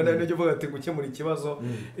kibazo amugana n'icyo uvuga ati gukemura ikibazo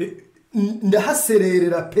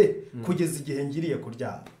ndahasererera pe kugeza igihe ngiriye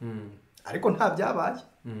kuryama ariko nta byabaye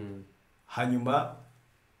hanyuma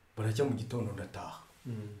buracya mu gitondo ndataha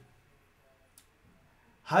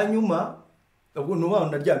hanyuma ubwo n'ubu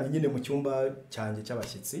ndaryamye nyine mu cyumba cyanjye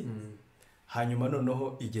cy'abashyitsi hanyuma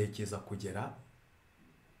noneho igihe kiza kugera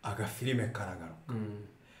agafilime karagaruka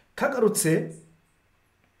kagarutse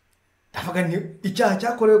ndavuga nti icyaha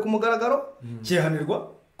cyakorewe ku mugaragaro cyihanirwa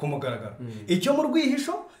ku mugaragaro icyo mu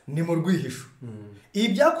rwihisho ni mu rwihisho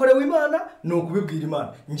ibyakorewe Imana ni ukubibwira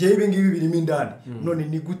Imana ngewe ibi ngibi birimo indani none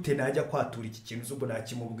ni gute najya kwatura iki kintu z'ubwo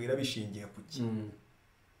nakimubwira bishingiye ku ki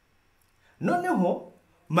noneho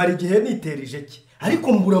mara igihe niterije ki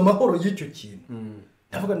ariko mbura amahoro y'icyo kintu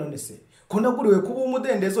ndavuga none se ko naguriwe kuba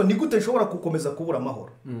umudendezo ni gute nshobora gukomeza kubura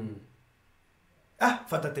amahoro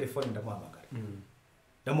fata telefone ndamuhamagara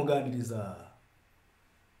ndamuganiriza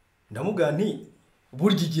ndamubwira nti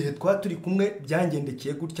burya igihe turi kumwe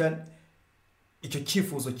byangendekeye gutya icyo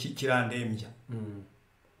cyifuzo kirandembya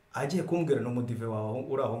agiye kumbwira n'umudive wawe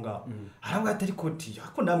uri aho ngaho arambwira ati ariko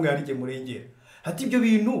ako namwe yarige murengera ati ibyo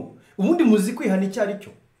bintu ubundi muzi kwihana icyo ari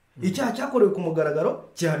cyo icyaha cyakorewe ku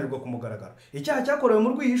mugaragaro cyihanirwa ku mugaragaro icyaha cyakorewe mu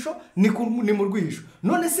rwihisho ni mu rwihisho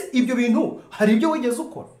none se ibyo bintu hari ibyo wigeze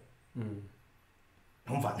ukora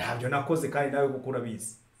numva ntabyo nakoze kandi nawe kuko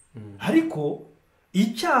urabizi ariko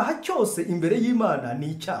icyaha cyose imbere y'Imana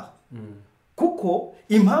ni icyaha kuko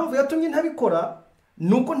impamvu yatumye ntabikora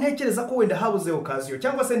nuko ntekereza ko wenda habuze okaziyo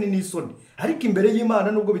cyangwa se ni n'isoni ariko imbere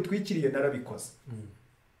y'Imana nubwo bitwikiriye narabikoze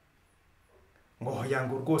ngo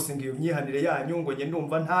yango rwose ngiyo myihanire yanyu ngo nge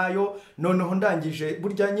ndumva ntayo noneho ndangije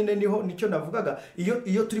burya nyine niho nicyo navugaga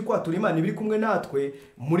iyo turi kwatura Imana ibiri kumwe natwe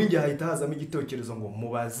muri nge hahita hazamo igitekerezo ngo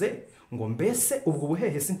mubaze ngo mbese ubwo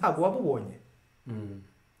buhehesi ntabwo wabubonye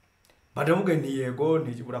baravuga nti yego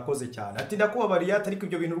urakoze cyane ati ndakubabariye ariko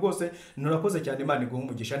ibyo bintu rwose nurakoze cyane Imana iguha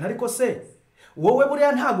umugisha ariko se wowe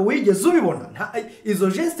buriya ntago wigeze ubibona izo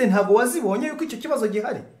geste ntago wazibonye yuko icyo kibazo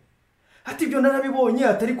gihari ati ibyo narabibonye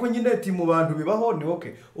ariko nyine ati mu bantu bibaho ni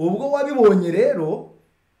okay ubwo wabibonye rero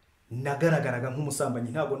nagaragaraga nk'umusambanyi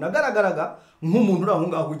ntago nagaragaraga nk'umuntu uri aho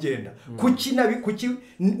ngaho ugenda kuki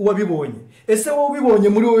wabibonye ese wowe ubibonye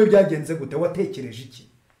muri wowe byagenze gute watekereje iki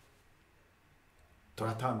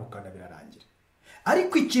turatandukana birarangira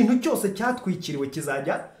ariko ikintu cyose cyatwikiriwe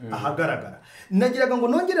kizajya ahagaragara nagiraga ngo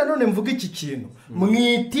nongere none mvuga iki kintu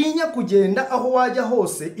mwitinya kugenda aho wajya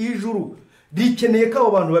hose ijuru rikeneye ko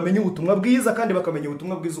abo bantu bamenya ubutumwa bwiza kandi bakamenya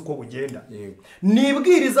ubutumwa bwiza uko bugenda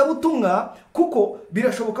nibwiriza butumwa kuko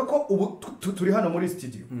birashoboka ko ubu turi hano muri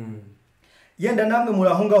studio yenda namwe muri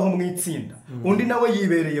aho ngaho mwitsinda undi nawe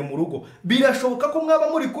yibereye mu rugo birashoboka ko mwaba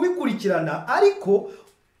muri kubikurikirana ariko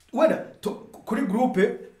wenda kuri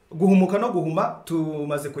groupe guhumuka no guhuma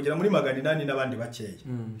tumaze kugera muri 800 n'abandi bakeya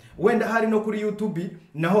wenda hari no kuri YouTube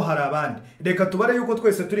naho hari abandi reka tubare yuko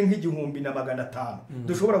twese turi nk'igihumbi na 500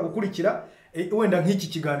 dushobora gukurikira wenda nk'iki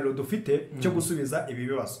kiganiro dufite cyo gusubiza ibi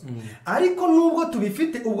bibazo ariko nubwo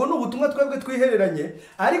tubifite ubwo n'ubutumwa twebwe twihereranye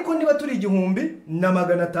ariko niba turi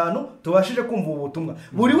 1500 tubashije kumva ubutumwa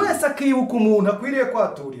buri wese akibuka umuntu akwiriye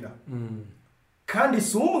kwaturira kandi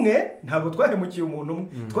si umwe ntabwo twahemukiye umuntu umwe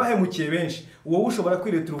twahemukiye benshi wowe ushobora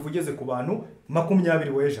kwiretera uvugeze ku bantu 20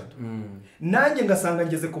 wejatu nanjye ngasanga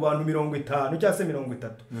ngeze ku bantu 50 cyangwa se 30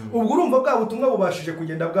 ubwo urumva bwa butumwa bubashije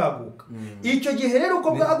kugenda bwaguka icyo gihe rero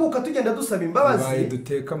uko bwaguka tugenda dusaba imbabazi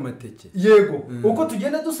duteka amateke yego uko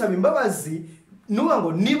tugenda dusaba imbabazi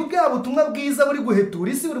nubango ni bwa butumwa bwiza buri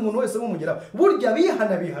guhetura isi buri muntu wese bumugeraho burya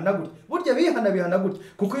bihana gutya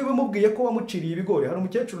kuko iyo bimubwiye ko wamuciriye ibigori hari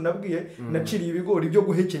umukecuru nabwiye naciriye ibigori byo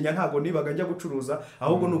guhekenya ntago nibaga njya gucuruza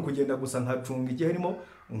ahubwo nukugenda gusa nkacunga igihe harimo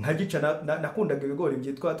nkagica nakundaga ibigori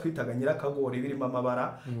byitwa twitaga nyirakagori birimo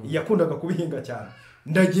amabara yakundaga kubihinga cyane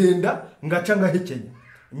ndagenda ngaca ngahekenya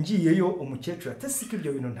ngiyeyo umukecuru atese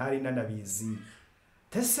ibyo bintu ntari nanabizi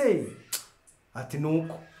tese ati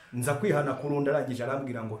nuko nza kwihana kurunda arangije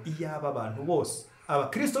arambwira ngo iyaba abantu bose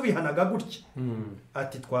abakristo bihanaga gutya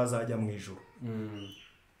ati twazajya mu ijuru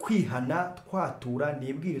kwihana twatura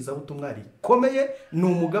nibwiriza butumwa rikomeye ni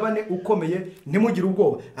umugabane ukomeye ntimugire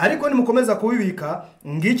ubwoba ariko nimukomeza kubibika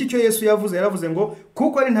ngiki cyo Yesu yaravuze ngo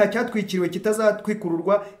kuko ari nta cyatwikiriwe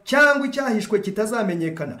kitazatwikururwa cyangwa icyahishwe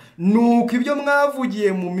kitazamenyekana nuko ibyo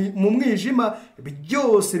mwavugiye mu mwijima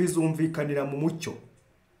byose bizumvikanira mu mucyo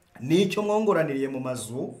nicyo mwongoraniriye mu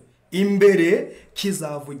mazu imbere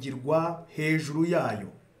kizavugirwa hejuru yayo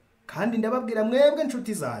kandi ndababwira mwebwe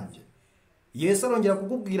inshuti zanjye Yesu arongera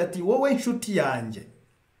kukubwira ati wowe inshuti yanjye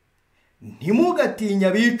ntimugatinya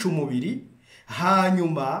abica umubiri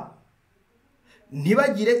hanyuma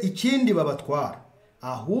ntibagire ikindi babatwara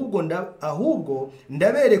ahubwo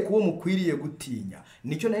ndabereka uwo mukwiriye gutinya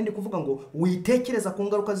nicyo nari kuvuga ngo witekereza ku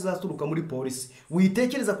ngaruka zizaturuka muri polisi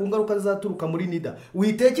witekereza ku ngaruka zizaturuka muri NIDA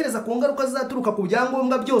witekereza ku ngaruka zizaturuka ku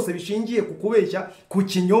byangombwa byose bishingiye ku kubeshya ku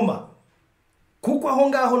kinyoma kuko aho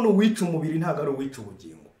ngaho n'uwica umubiri ntago ari uwica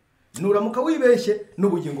ubugingo nuramuka wibeshye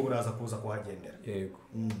n'ubugingo buraza kuza kuhagendera yego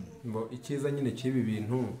ngo ikiza nyine kibi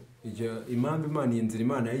bintu impamvu Imana inzira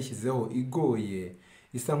Imana yayishyizeho igoye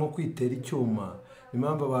isa nko kwitera icyuma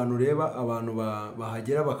impamvu abantu reba abantu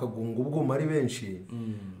bahagera bakagunga ubwuma ari benshi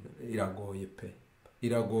iragoye pe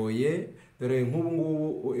iragoye dore nk'ubu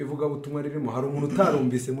ngubu ivuga butumwa ririmo hari umuntu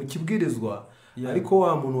utarumbise mu kibwirizwa ariko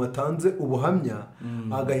wa muntu watanze ubuhamya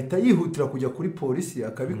agahita yihutira kujya kuri polisi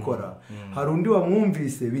akabikora hari undi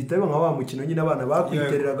wamwumvise bihita biba nka wa mukino nyine abana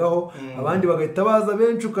bakwitereragaho abandi bagahita baza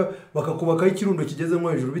benshi bakakubakaho ikirundo kigeze nko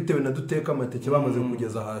hejuru bitewe na duteka amateke bamaze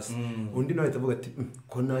kugeza hasi undi nawe avuga ati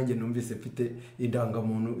ko nanjye numvise mfite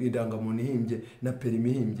indangamuntu ihimbye na perimi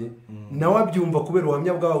ihimbye nawe abyumva kubera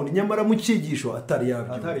ubuhamya bwawe nyamara mu cyigisho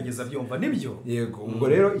atarigeze abyumva nibyo yego ubwo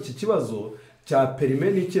rero iki kibazo cya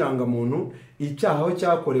perime n'ikirangamuntu icyaha aho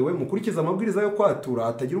cyakorewe mukurikiza amabwiriza yo kwatura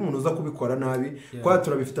hatagira umuntu uza kubikora nabi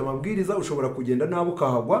kwatura bifite amabwiriza ushobora kugenda nabi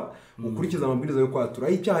ukahagwa ukurikiza amabwiriza yo kwatura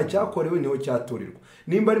aho icyaha cyakorewe niho cyaturirwa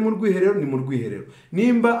nimba ari mu rwiherero ni mu rwiherero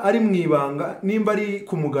nimba ari mu ibanga nimba ari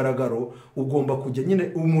ku mugaragaro ugomba kujya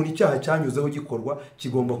nyine umuntu icyaha cyanyuzeho gikorwa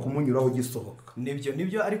kigomba kumunyuraho gisohoka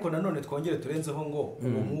nibyo ariko nanone twongere turenzeho ngo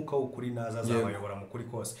uwo mwuka w'ukuri naza azabayobora mu kuri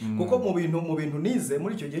kose kuko mu bintu nize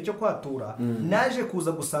muri icyo gihe cyo kwatura naje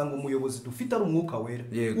kuza gusanga umuyobozi dufite ari umwuka wera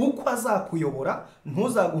uko azakuyobora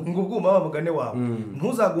ntuzagunga ubwuma babugane wawe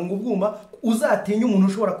ntuzagunga ubwuma uzatinya umuntu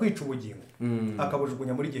ushobora kwica ubugingo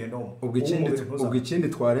akabujugunya muri gehinomu ubwo ikindi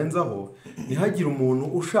twarenzaho ntihagire umuntu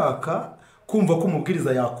ushaka kumva ko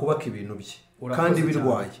umubwiriza yakubaka ibintu bye kandi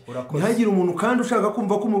birwaye. Ntihagire umuntu kandi ushaka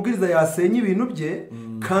kumva ko umubwiriza yasenya ibintu bye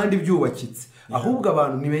kandi byubakitse. Ahubwo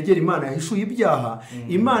abantu ntibegera Imana yahishuye ibyaha.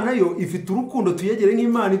 Imana yo ifite urukundo, tuyegere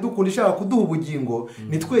nk'Imana idukunda ishaka kuduha ubugingo.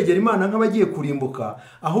 Nitwegera Imana nk'abagiye kurimbuka.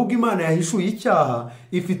 Ahubwo Imana yahishuye icyaha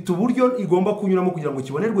ifite uburyo igomba kunyuramo kugira ngo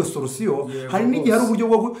kibonerwe solution. Hari n'igihe hari uburyo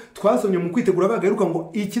bwo twasomye mu kwitegura bagaheruka ngo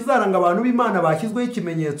ikizaranga abantu b'Imana bashyizweho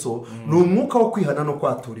ikimenyetso ni umwuka wo kwihana no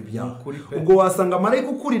kwatura ibyaha. Ubwo wasanga marayika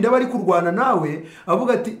ukurinda bari kurwana nawe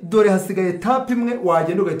avuga ati dore hasigaye etape imwe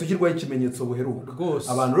wagenda ugahita ushyirwaho ikimenyetso buheruka.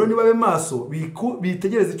 Abantu rero nibabe maso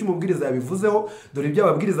bitegereza icyo umubwiriza yabivuzeho. Dore ibyo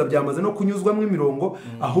ababwiriza byamaze no kunyuzwamo imirongo,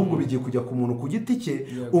 ahubwo bigiye kujya ku muntu ku giti cye.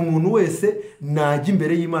 Umuntu wese najya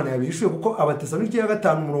imbere y'Imana yabihishuye, kuko Abatesalonike ya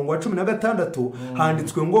 5:16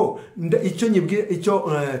 handitswe ngo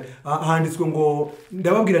handitswe ngo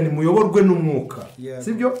ndababwira ni muyoborwe n'umwuka.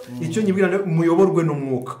 Sibyo? Icyo nyibwira muyoborwe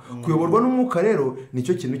n'umwuka. Kuyoborwa n'umwuka rero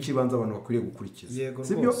nicyo kintu kibanza abantu bakwiriye gukurikiza.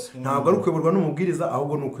 Sibyo? Ntabwo ari ukuyoborwa n'umubwiriza,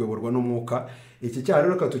 ahubwo ni ukuyoborwa n'umwuka. Iki cyaha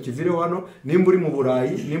rero katukivireho hano. Nimba uri mu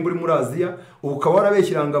Burayi, nimba uri muri Aziya, ukaba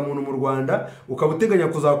warabeshyiranga muntu mu Rwanda, ukaba uteganya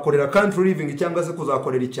kuzakorera country living cyangwa se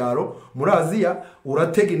kuzakorera icyaro muri Aziya,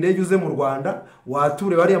 uratega indege uze mu Rwanda,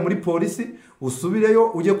 wature bariya muri polisi,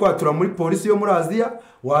 usubireyo ujye kwatura muri polisi yo muri Aziya,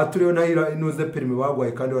 watureyo nayo inuze perime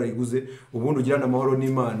bagwaye kandi warayiguze, ubundi ugirana amahoro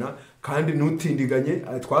n'Imana kandi ntutindiganye.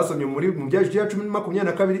 Twasomye mu byacu ya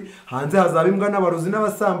 10:22 hanze hazaba imbwa n'abarozi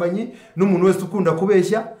n'abasambanyi n'umuntu wese ukunda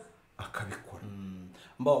kubeshya akabikora.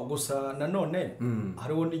 Gusa nanone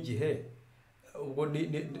hariho n'igihe ubwo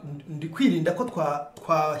ndi kwirinda ko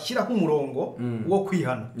twashyiraho umurongo wo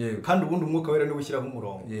kwihana, kandi ubundi umwuka wera niwe ushyiraho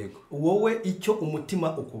umurongo. Wowe icyo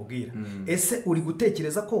umutima ukubwira, ese uri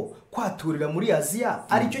gutekereza ko kwaturira muri Aziya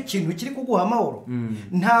ari cyo kintu kiri kuguha amahoro?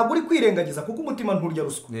 Ntabwo uri kwirengagiza, kuko umutima nturya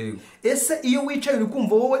ruswa. Ese iyo wicaye uri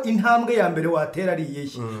kumva wowe intambwe ya mbere watera ari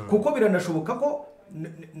iyihe? Kuko biranashoboka ko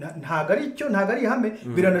ntabwo ari ihame,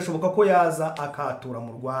 biranashoboka ko yaza akatura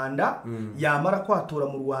mu Rwanda, yamara kwatura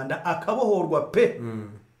mu Rwanda akabohorwa pe,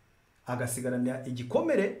 agasigarana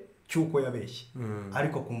igikomere cy'uko yabeshye.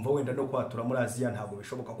 Ariko kumva wenda no kwatura muri Aziya ntabwo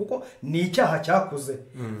bishoboka, kuko ni icyaha cyakuze.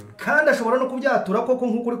 Kandi ashobora no kubyatura koko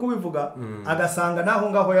nk'uko uri kubivuga, agasanga naho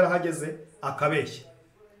ngaho yarahageze akabeshya.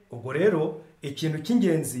 Ubwo rero ikintu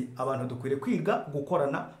cy'ingenzi abantu dukwiriye kwiga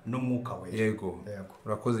gukorana n'umwuka we. Yego.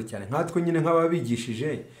 Urakoze cyane. Nkatwe nyine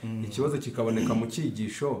nk'ababigishije, ikibazo kikaboneka mu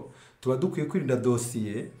cyigisho, tuba dukwiye kwirinda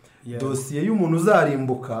dosiye y'umuntu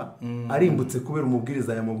uzarimbuka arimbutse kubera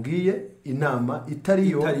umubwiriza yamubwiye inama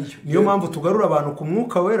itariyo. Niyo mpamvu tugarura abantu ku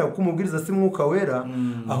mwuka wera, kuko umubwiriza si mwuka wera,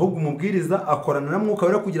 ahubwo umubwiriza akorana na mwuka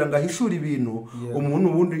wera kugira ngo ahishure ibintu. Umuntu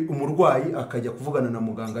ubundi umurwayi akajya kuvugana na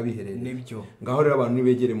muganga biherereye. Ngaho rero abantu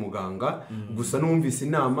nibegere muganga. Gusa numvise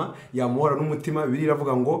inama yamuhora n'umutima. Bibiliya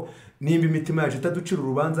iravuga ngo nimba imitima yacu itaducira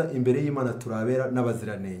urubanza imbere y'Imana turabera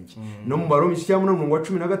n'abaziranenge. No mu Baroma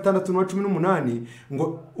 16:18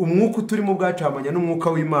 ngo umwuka uturimo bwacahamanya n'umwuka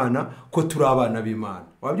w'Imana ko turi abana b'Imana.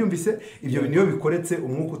 Wabyumvise? Ibyo niyo bikoretse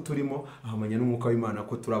umwuka uturimo ahamanya n'umwuka w'Imana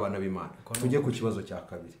ko turi abana b'Imana. Tujye ku kibazo cya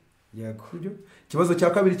kabiri. Yego. Ikibazo cya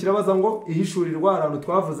kabiri kirabaza ngo ihishurirwa ahantu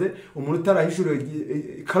twavuze umuntu utarahishuriwe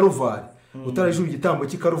Karuvari, utarahishura igitambo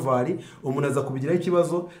cy'Ikaruvari, umuntu aza kubigiraho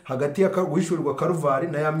ikibazo hagati ya guhishurirwa Karuvari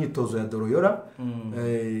na ya myitozo ya Doroyora.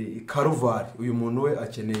 Karuvari uyu muntu we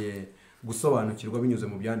akeneye gusobanukirwa binyuze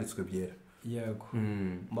mu byanditswe byera. Yego.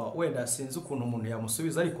 Wenda sinzi ukuntu umuntu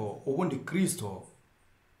yamusubiza, ariko ubundi Kristo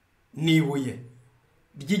nibuye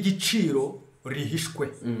ry'igiciro rihishwe.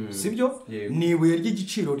 Sibyo? Nibuye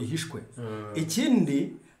ry'igiciro rihishwe.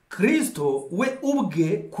 Ikindi, Kristo we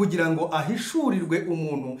ubwe kugira ngo ahishurirwe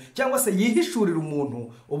umuntu cyangwa se yihishurire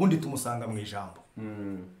umuntu, ubundi tumusanga mu ijambo.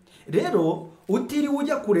 Rero utiriwe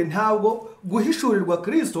ujya kure, ntabwo guhishurirwa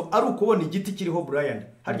Kristo ari ukubona igiti kiriho Brian.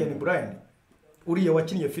 Harya ni Brian uriya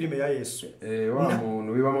wakinnye filime ya Yesu, wa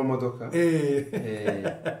muntu wiba mu modoka.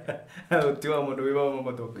 Wa muntu wiba mu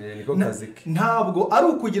modoka. Niko kazi ke. Ntabwo ari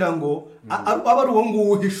ukugira ngo aba ari uwo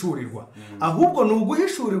nguwo uhishurirwa, ahubwo ni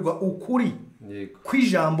uguhishurirwa ukuri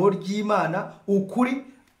kw'ijambo ry'Imana, ukuri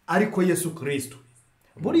ariko Yesu Kristo.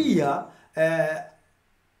 Buriya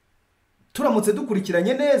turamutse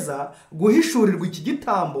dukurikiranye neza, guhishurirwa iki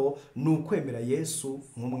gitambo ni ukwemera Yesu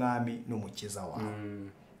nk'umwami n'umukiza wawe.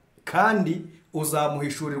 Kandi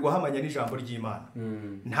uzamuhishurirwa hamanya n'ijambo ry'Imana.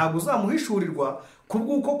 Ntabwo uzamuhishurirwa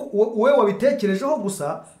kubw'uko wowe wabitekerejeho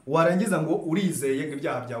gusa warangiza ngo urizeye ngo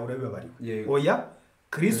ibyaha byawe urabibabariwe. Oya,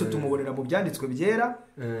 Kristo tumubonera mu byanditswe byera,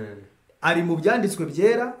 ari mu byanditswe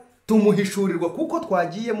byera, tumuhishurirwa kuko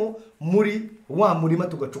twagiyemo muri wa murima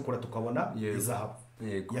tugacukura tukabona izahabu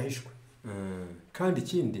yahishwe. Kandi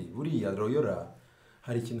ikindi buriya Royora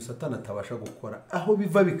hari ikintu satani atabasha gukora aho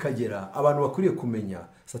biva bikagera abantu bakwiriye kumenya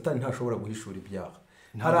satani ntashobora guhishura ibyaha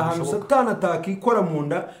hari ahantu satani atakikora mu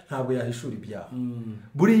nda ntabwo yahishura ibyaha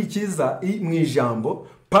buriya ikiza mu ijambo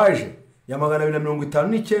paje ya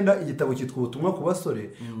 259 igitabo cyitwa ubutumwa ku basore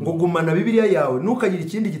ngo gumana bibiliya yawe ntukagire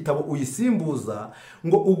ikindi gitabo uyisimbuza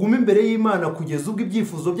ngo ugume imbere y'Imana kugeza ubwo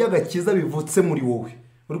ibyifuzo by'agakiza bivutse muri wowe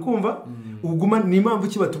uri kumva uguma ni impamvu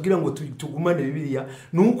ki batubwira ngo tugumane bibiliya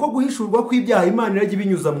nuko guhishurwa kw'ibyaha Imana irajya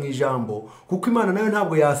ibinyuza mu ijambo kuko Imana nayo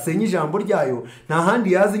ntabwo yasenya ijambo ryayo nta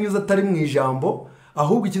handi yazinyuza atari mu ijambo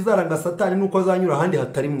ahubwo ikizaranga satani nuko azanyura ahandi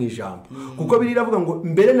hatari mu ijambo kuko biri iravuga ngo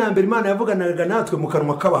mbere na mbere Imana yavuganaga natwe mu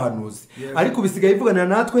kanwa k'abahanuzi ariko bisigaye ivugana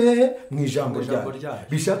natwe hehe mu ijambo ryayo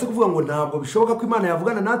bishatse kuvuga ngo ntabwo bishoboka ko Imana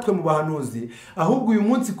yavugana natwe mu bahanuzi ahubwo uyu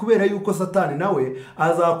munsi kubera yuko satani nawe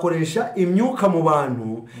azakoresha imyuka mu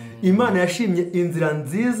bantu Imana yashimye inzira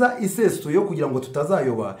nziza isesuye yo kugira ngo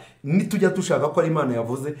tutazayoba nitujya dushaka ko ari Imana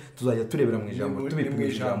yavuze tuzajya turebera mu ijambo tubipima mu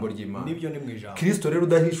ijambo ry'Imana nibyo ni mu ijambo Kristo rero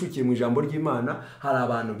udahishukiye mu ijambo ry'Imana hari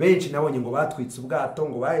abantu benshi nabonye ngo batwitse ubwato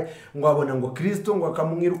ngo babona ngo Kristo ngo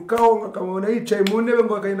akamwirukaho ngo akamubona yicaye mu ntebe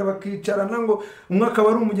ngo akagenda bakicarana ngo umwe akaba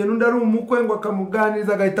ari umugeni undi ari umukwe ngo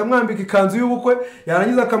akamuganiriza agahita amwambika ikanzu y'ubukwe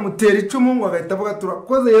yarangiza akamutera icumu ngo agahita avuga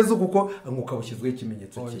turakoze Yesu kuko ngo ukabushyizweho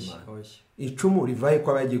ikimenyetso cy'Imana icumu rivaye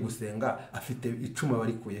ko abagiye gusenga afite icumu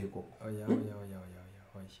abarikuye koko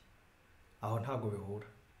aho ntabwo bihura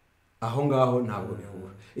aho ngaho ntabwo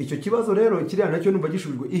bihura icyo kibazo rero kiriya nacyo numva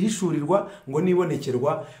gishurirwa ihishurirwa ngo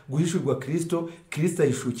nibonekerwa guhishurwa Kristo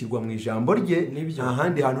ahishukirwa mu ijambo rye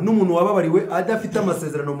ahandi hantu n'umuntu wababariwe adafite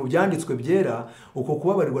amasezerano mu byanditswe byera uko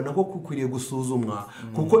kubabarirwa nako kukwiriye gusuzumwa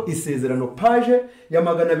kuko isezerano paje ya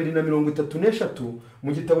 233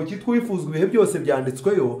 mu gitabo cyitwa wifuzwa ibihe byose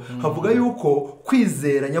byanditsweyo havuga yuko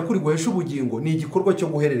kwizera nyakuri guhesha ubugingo ni igikorwa cyo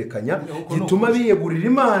guhererekanya gituma biyegurira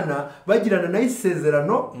Imana bagirana na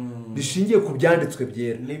isezerano bishingiye ku byanditswe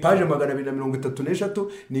byera paje 233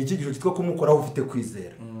 ni ikigisho cyitwa kumukoraho ufite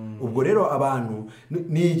kwizera ubwo rero abantu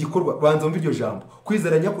ni igikorwa banza mva iryo jambo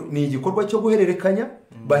kwizera nyakuri ni igikorwa cyo guhererekanya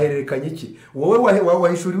bahererekanya iki wowe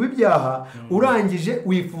wahishuriwe ibyaha urangije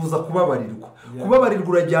wifuza kubabarirwa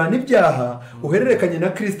urajyana ibyaha uhererekanye na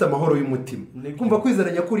Kristo amahoro y'umutima kumva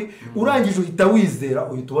kwizera nyakuri urangije uhita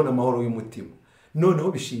wizera uhita ubona amahoro y'umutima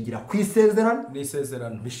noneho bishingira ku isezerano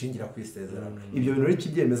bishingira ku isezerano ibyo bintu rero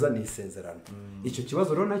kibyemeza ni isezerano icyo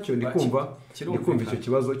kibazo rero nacyo ndikumva icyo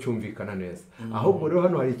kibazo cyumvikana neza ahubwo rero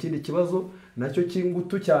hano hari ikindi kibazo nacyo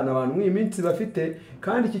kingutu cyane abantu mu iminsi bafite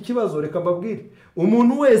kandi iki kibazo reka mbabwire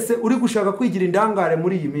umuntu wese uri gushaka kwigira indangare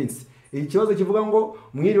muri iyi minsi iki kibazo kivuga ngo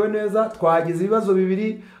mwiriwe neza twagize ibibazo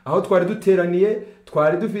bibiri aho twari duteraniye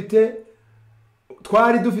twari dufite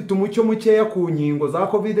umucyo mukeya ku nkingo za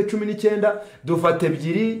COVID-19 dufata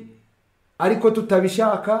ebyiri ariko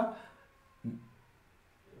tutabishaka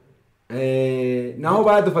naho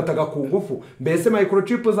badufataga ku ngufu mbese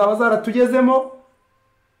microchip zaba zaratugezemo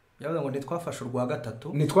yavuga ngo ntitwafashe urwa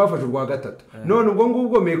gatatu none ubwo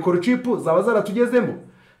ngubwo microchip zaba zaratugezemo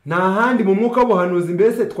nta handi mu mwuka w'ubuhanuzi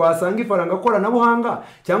mbese twasanga ifaranga koranabuhanga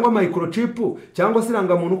cyangwa microchip cyangwa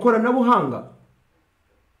sirangamuntu koranabuhanga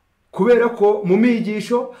kubera ko mu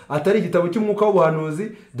migisho atari igitabo cy'umwuka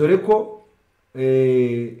w'ubuhanuzi dore ko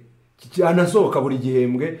anasohoka buri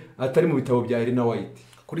gihembwe atari mu bitabo bya Elena White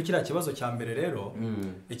kuri kiriya kibazo cya mbere rero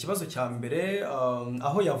ikibazo cya mbere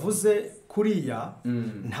aho yavuze kuriya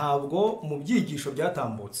ntabwo mu byigisho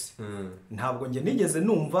byatambutse ntabwo nge nigeze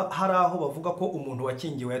numva hari aho bavuga ko umuntu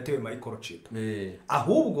wakingiwe yatewe microchip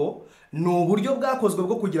ahubwo ni uburyo bwakozwe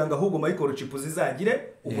bwo kugira ngo ahubwo microchip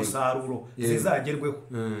zizagire umusaruro zizagerweho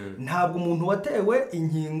ntabwo umuntu watewe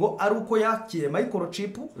inkingo ari uko yakiye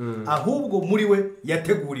microchip ahubwo muri we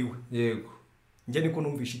yateguriwe yego njye niko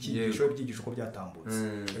numvisha ikigisho byigisho ko byatambutse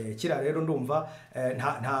kira rero ndumva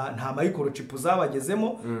nta microchip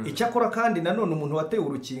zabagezemo icyakora kandi nanone umuntu watewe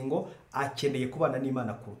urukingo akeneye kubana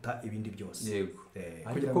n'Imana kuruta ibindi byose yego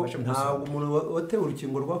ariko ntabwo umuntu watewe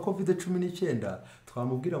urukingo rwa COVID-19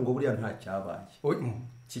 twamubwira ngo buriya nta cyabaye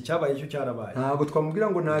cyabaye cyo cyarabaye ntabwo twamubwira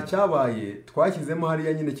ngo nta cyabaye twashyizemo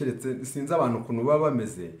hariya nyine keretse sinzi abantu ukuntu baba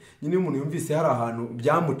bameze nyine umuntu yumvise hari ahantu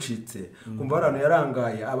byamucitse kumva hari ahantu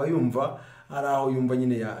yarangaye aba yumva hari aho yumva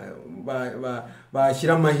nyine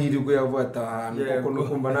bashyira amahirwe yavuga ati ahantu kuko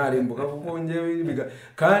nukumva narimbuka kuko ngewe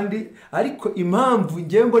kandi ariko impamvu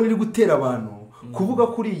ngewe mbona iri gutera abantu kuvuga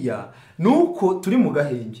kuriya nuko turi mu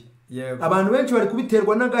gahenge abantu benshi bari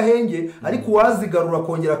kubiterwa n'agahenge ariko uwazigarura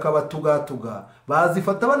kongera akabatugatuga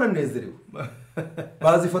bazifata bananezerewe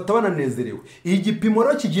bazifata bananezerewe. igipimo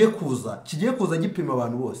rero kigiye kuza gipima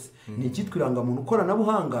abantu bose ni icyitwa irangamuntu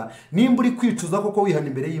koranabuhanga. nimba uri kwicuza koko wihana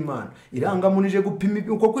imbere y'Imana, irangamuntu ije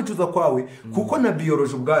gupima uko kwicuza kwawe, kuko na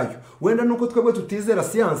biology ubwayo wenda nuko twebwe tutizera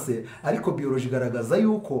siyanse, ariko biology igaragaza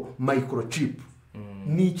yuko microchip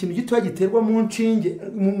ni ikintu gitoya giterwa mu nshinge,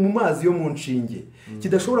 mu mazi yo mu nshinge,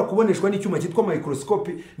 kidashobora kuboneshwa n'icyuma cyitwa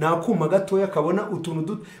microscope. ni akuma gatoya kabona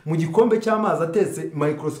utuntu mu gikombe cy'amazi atetse.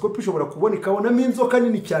 microscope ishobora kubona ikabonamo inzoka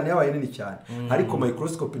nini cyane, yabaye nini cyane, ariko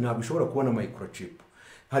microscope ntabwo ishobora kubona microchip.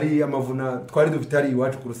 hari amavuna twari dufite hari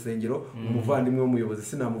iwacu ku rusengero, umuvandimwe w'umuyobozi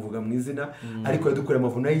sinamuvuga mu izina, ariko yadukoreye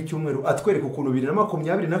amavuna y'icyumweru atwereka ukuntu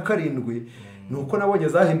 2027 nuko nabonye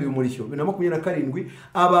zahinduye umurishyo. 2027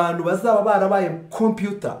 abantu bazaba barabaye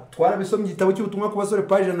computer, twarabisomye igitabo cy'ubutumwa ku basore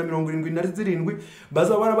page 177,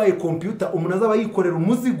 bazaba barabaye computer. umuntu azaba yikorera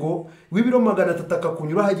umuzigo w'ibiro 300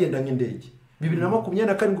 akakunyura hagenda nk'indege.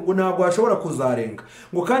 2027 ngo ntabwo hashobora kuzarenga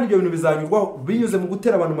ngo, kandi ibyo bintu bizanyurwaho binyuze mu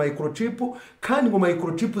gutera abantu microchip, kandi ngo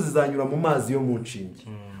microchip zizanyura mu mazi yo mu nshinge.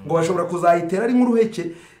 ngo bashobora kuzayitera ari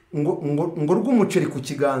nk'uruheke ngo rw'umuceri ku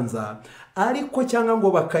kiganza, ariko cyangwa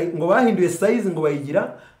ngo bahinduye size ngo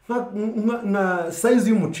bayigira nka size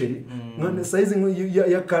y'umuceri, nka size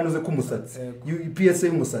y'akanuze k'umusatsi, PSA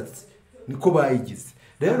y'umusatsi, niko bayigize.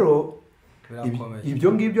 rero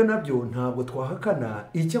ibyo ngibyo nabyo ntabwo twahakana.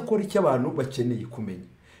 icyakora icyo abantu bakeneye kumenya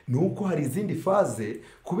ni uko hari izindi faze,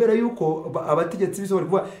 kubera yuko abategetsi b'isi bari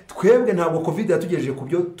kuvuga twebwe ntabwo covid yatugejeje ku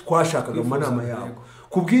byo twashakaga mu manama yabo.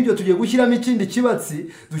 ku bw'ibyo tugiye gushyiramo ikindi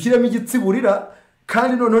kibatsi, dushyiremo igitsiburira,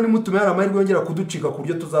 kandi noneho nimutume hari amahirwe yongera kuducika ku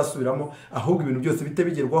buryo tuzasubiramo, ahubwo ibintu byose bite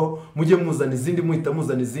bigerwaho. mujye muzana izindi, muhita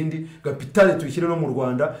muzana izindi gapitale tuyishyire no mu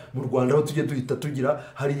Rwanda aho tujye duhita tugira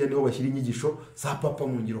hariya niho bashyira inyigisho za papa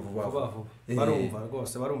mu ngiro vuba vuba. barumva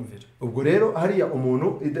rwose, barumvira. ubwo rero hariya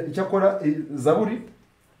umuntu icyakora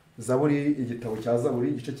zaburi igitabo cya zaburi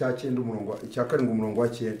igice cya 9 umurongo cya 7 umurongo wa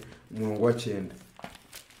 9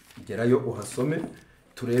 gerayo uhasome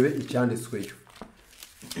turebe icyanditsweyo.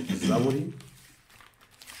 zaburi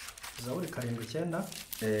 7:9.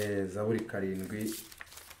 zaburi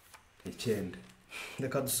 7:9.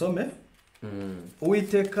 reka dusome.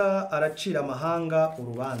 Uwiteka aracira amahanga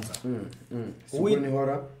urubanza.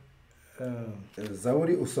 Uwiteka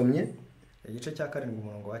zaburi usomye igice cya 7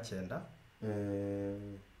 umurongo wa 9.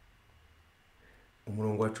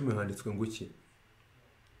 umurongo wa 10 handitswe ngo iki?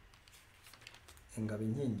 ingabo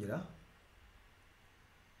inkingira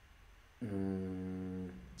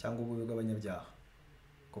cyangwa ububi bw'abanyabyaha,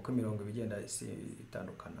 kuko imirongo bigenda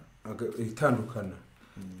itandukana.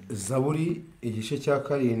 zaburi igice cya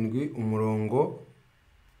 7 umurongo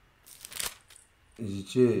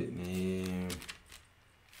igice ni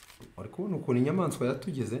ari kubona ukuntu inyamaswa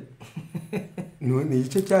yatugeze ni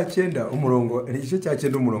igice cya 9 umurongo wa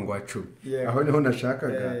 10. aho niho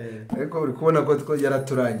nashakaga, ariko uri kubona ko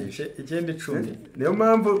yaraturangije ikindi 10. niyo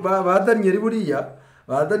mpamvu ba Daniel buriya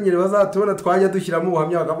bazatubona twajya dushyiramo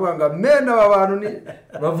ubuhamya bakavuga ngo mena aba bantu ni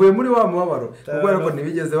bavuye muri wa mubabaro, kubera ko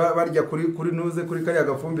ntibigeze barya kuri nuze kuri kariya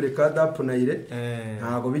gafumbire ka dapunayire,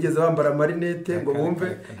 ntabwo bigeze bambara marinete ngo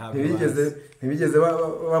bumve, ntibigeze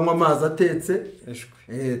banywa amazi atetse.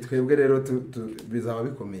 twebwe rero bizaba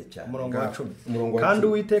bikomeye cyane. umurongo wa 10. kandi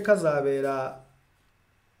Uwiteka azabera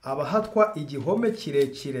abahatwa igihome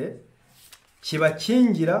kirekire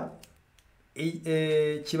kibakingira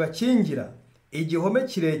igihome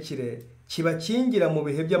kirekire kibakingira mu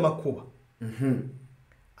bihe by'amakuba.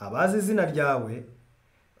 abazi izina ryawe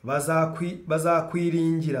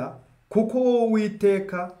bazakwiringira, kuko wowe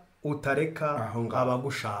Uwiteka utareka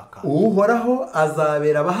abagushaka. uhoraho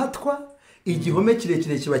azabera abahatwa igihome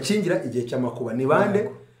kirekire kibakingira igihe cy'amakuba. ni bande?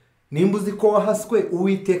 nimba uzi ko wahaswe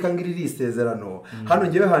Uwiteka ngirira isezerano. hano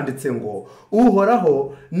ngewe handitse ngo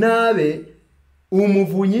uhoraho nabe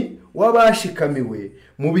umuvunyi w'abashikamiwe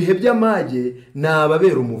mu bihe by'amage,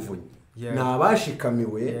 nababera umuvunyi.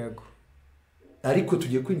 nabashikamiwe. ariko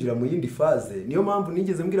tugiye kwinjira mu yindi faze. niyo mpamvu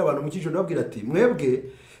nigeze mbwira abantu mu cyiciro nababwira ati mwebwe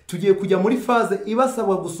tugiye kujya muri faze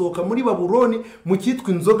ibasabwa gusohoka muri Babuloni mu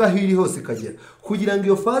cyitwa inzoga hiri hose ikagera. kugira ngo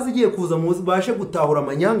iyo faze igiye kuza mubashe gutahura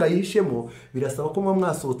amanyanga yihishemo, birasaba ko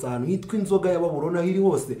mwasohotse ahantu hitwa inzoga ya Babuloni hiri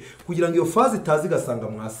hose, kugira ngo iyo faze itazi igasanga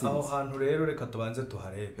mwasinze. aho hantu rero reka tubanze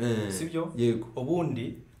tuharebe, sibyo? yego.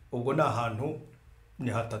 ubundi ubwo ni ahantu ni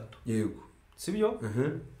hatatu. yego. sibyo?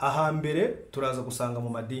 ahambere turaza gusanga mu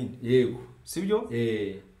madini. yego. sibyo?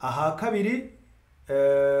 aha kabiri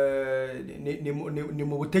ni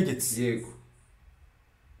mu butegetsi. yego.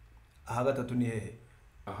 aha gatatu ni hehe?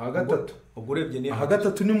 aha gatatu ubwo urebye ni aha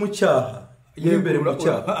gatatu ni mu cyaha. imbere mu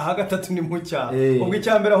cyaha, aha gatatu ni mu cyaha, ubwo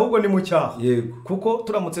icyambere ahubwo ni mu cyaha, kuko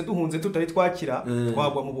turamutse duhunze tutari twakira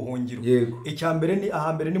twagwa mu buhungiro. Icyambere ni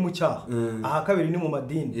ahambere ni mu cyaha, aha kabiri ni mu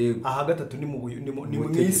madini, aha gatatu ni mu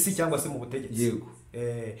isi cyangwa se mu butegetsi.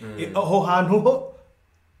 Aho hantu ho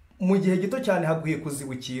mu gihe gito cyane hagwiye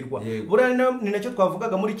kuzibukirwa. Buriya ni nacyo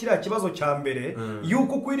twavugaga muri kiriya kibazo cya mbere,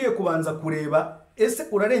 yuko ukwiriye kubanza kureba ese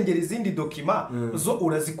urarengera izindi dokima zo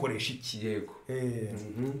urazikoresha iki.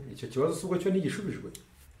 Icyo kibazo subwo cyo nigishubijwe,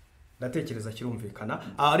 ndatekereza kirumvikana,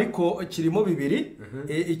 ariko kirimo bibiri.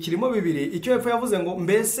 Kirimo bibiri. Icyo hepfo yavuze ngo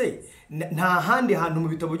mbese nta handi hantu mu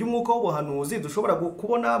bitabo by'umwuka w'ubuhanuzi dushobora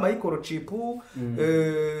kubona microchip,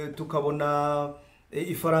 tukabona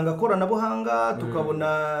ifaranga koranabuhanga,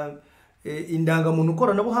 tukabona indangamuntu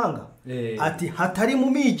koranabuhanga. Ati hatari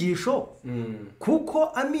mu migisho, kuko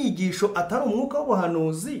amigisho atari umwuka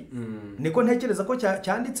w'ubuhanuzi. Niko ntekereza ko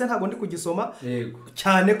cyanditse, ntabwo ndi kugisoma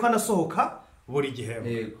cyane ko anasohoka buri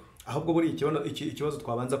gihembwe. Ahubwo buri ikibazo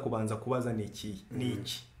twabanza kubaza ni iki?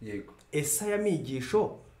 Ese aya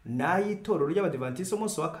migisho n'ayitorero ry'abadivantiste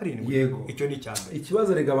umunsi wa karindwi? Icyo ni cyambere.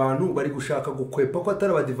 Ikibazo rega abantu bari gushaka gukwepa ko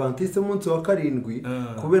atari abadivantiste umunsi wa karindwi,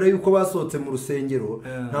 kubera yuko basohotse mu rusengero,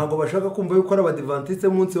 ntabwo bashaka kumva yuko ari abadivantiste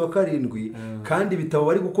umunsi wa karindwi, kandi ibitabo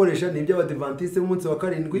bari gukoresha ni iby'abadivantiste umunsi wa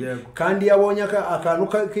karindwi. Kandi yabonye akantu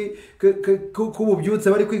k'ububyutse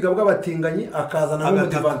bari kwiga bw'abatinganyi, akazana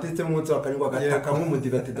n'umudivantiste umunsi wa karindwi, agataka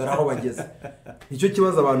nk'umudivantiste dore aho bageze. Nicyo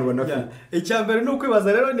kibazo abantu banafite. Icyambere ni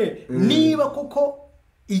ukwibaza rero niba kuko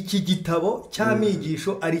iki gitabo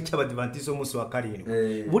cy'amigisho ari icy'abadivantiste umunsi wa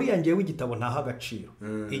karindwi. Buriya ngewe igitabo ntaha agaciro.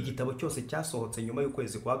 Igitabo cyose cyasohotse nyuma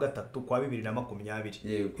y'ukwezi kwa gatatu kwa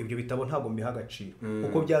 2020, ibyo bitabo ntabwo mbiha agaciro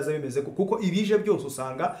uko byaza bimeze, kuko ibije byose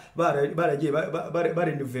usanga baragiye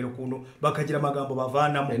barenuvera ukuntu bakagira amagambo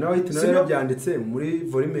bavanamo. Nawe byanditse muri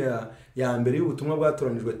volume ya mbere y'ubutumwa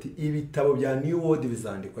bwatoranijwe ati ibitabo bya New World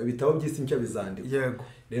bizandikwa, ibitabo by'isi nshya bizandikwa.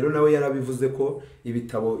 Rero nawe yarabivuze ko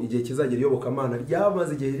ibitabo igihe kizagera iyobokamana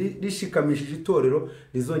ryamaze igihe rishikamishije itorero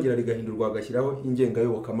rizongera rigahindurwa, agashyiraho ingenga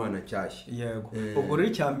yobokamana nshyashya. Ubwo rero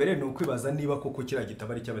icyambere ni ukwibaza niba koko kiriya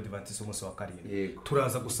gitabo ari icy'abadivantiste umunsi wa karindwi.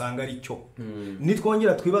 Turaza gusanga ari cyo.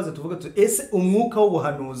 Nitwongera twibaze tuvuga ese umwuka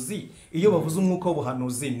w'ubuhanuzi, iyo bavuze umwuka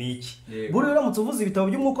w'ubuhanuzi ni iki? Buriya uramutse uvuze ibitabo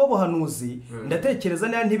by'umwuka w'ubuhanuzi, ndatekereza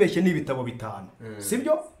niba ntibeshye n'ibitabo 5,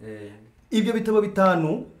 sibyo? Ibyo bitabo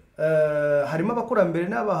 5 harimo abakurambere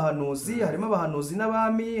n'abahanuzi, harimo abahanuzi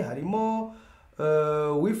n'abami, harimo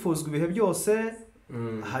wifuzwa ibihe byose,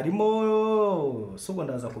 harimo subwo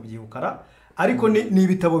ndaza kubyihukara, ariko ni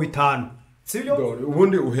ibitabo 5, sibyo?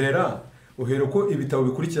 Ubundi uhera uko ibitabo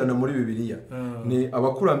bikurikirana muri Bibiliya ni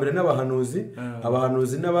abakurambere n'abahanuzi,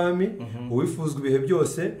 abahanuzi n'abami, uwifuzwa ibihe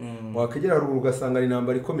byose, wakagera ruguru ugasanga ari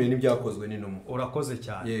intambara ikomeye n'ibyakozwe n'intumwa. Urakoze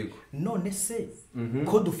cyane. None se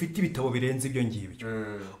ko dufite ibitabo birenze ibyo ngibyo,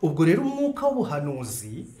 ubwo rero umwuka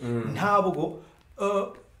w'ubuhanuzi ntabwo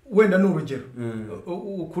wenda n'urugero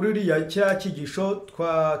kuri uriya cya kigisho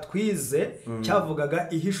twize cyavugaga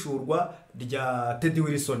ihishurwa rya Teddy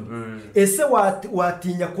Wilson. Ese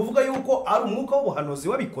watinya kuvuga yuko ari umwuka w'ubuhanuzi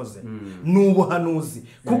wabikoze? Ni ubuhanuzi,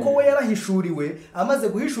 kuko we yarahishuriwe, amaze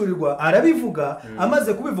guhishurirwa arabivuga,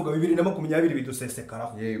 amaze kubivuga 2020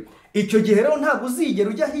 bidusesekaraho. Icyo gihe rero ntabwo uzigera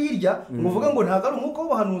ujya hirya ngo uvuge ngo ntabwo ari umwuka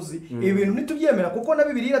w'ubuhanuzi. Ibintu ntitubyemera, kuko na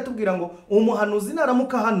Bibiliya iratubwira ngo umuhanuzi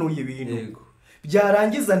naramuka hanuye ibintu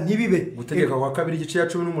byarangiza ntibibe. Gutegeka kwa 2 igice ya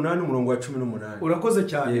 18 umurongo wa 18. Urakoze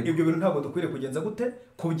cyane. Ibyo bintu ntabwo dukwiriye kugenza gute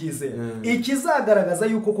kubyizera. Ikizagaragaza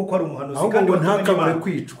yuko koko ari umuhanuzi kandi ntakamure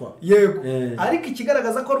kwicwa. Ariko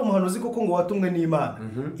ikigaragaza ko ari umuhanuzi koko ngo watumwe n'Imana,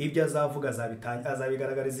 ibyo azavuga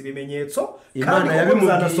azabigaragariza ibimenyetso, kandi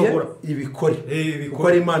yabimubwiye ibikore, kuko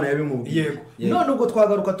ari Imana yabimubwiye. None ubwo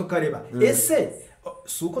twagaruka tukareba ese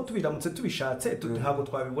suko tubiramutse tubishatse ntabwo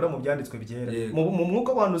twabibura mu byanditswe byera. Mu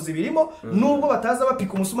mwuka w'ubuhanuzi birimo, nubwo bataza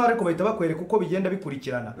bapika umusumari ariko bahita bakwereka uko bigenda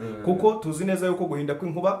bikurikirana, kuko tuzi neza yuko guhinda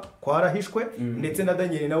kw'inkuba kwarahishwe, ndetse na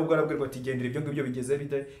Daniel nawe ubwo arabwirwa ati gendera ibyo ngibyo bigeze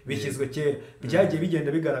bishyizwe kera, byagiye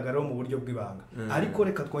bigenda bigaragaraho mu buryo bw'ibanga. Ariko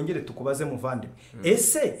reka twongere tukubaze muvandimwe,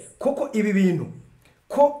 ese koko ibi bintu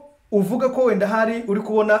ko uvuga ko wenda hari uri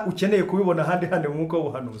kubona ukeneye kubibona handi mu mwuka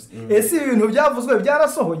w'ubuhanuzi, ese ibi bintu byavuzwe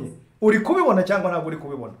byarasohoye? Uri kubibona cyangwa ntabwo uri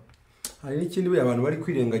kubibona? Hari n'ikindi abantu bari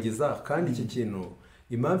kwirengagiza, kandi iki kintu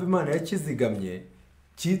impamvu Imana yakizigamye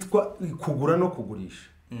cyitwa kugura no kugurisha.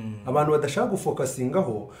 Abantu badashaka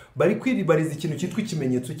gufokasingaho bari kwiribariza ikintu cyitwa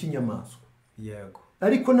ikimenyetso cy'inyamaswa.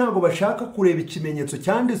 ariko ntabwo bashaka kureba ikimenyetso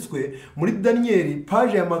cyanditswe muri Daniyeli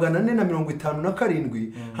paje ya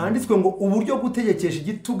 457 handitswe ngo uburyo gutegekesha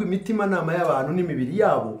igitugu imitimanama y'abantu n'imibiri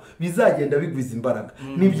yabo bizagenda bigwiza imbaraga.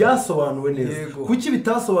 Ntibyasobanuwe neza. Kuki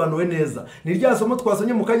bitasobanuwe neza? Ni rya somo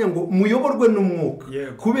twasomye mu kanya ngo muyoborwe n'umwuka.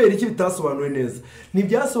 Kubera iki bitasobanuwe neza?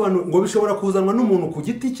 Ntibyasobanuwe ngo bishobora kuzanwa n'umuntu ku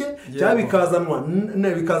giti cye cyangwa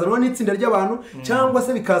bikazanwa n'itsinda ry'abantu cyangwa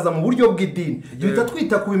se bikaza mu buryo bw'idini. Duhita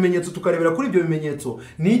twita ku bimenyetso tukarebera kuri ibyo bimenyetso.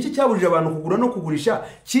 Ni iki cyabujije abantu kugura no kugurisha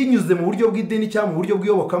kinyuze mu buryo bw'idini cyangwa mu buryo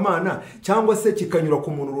bw'iyobokamana cyangwa se kikanyura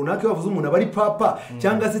ku muntu runaka bavuze umuntu aba ari papa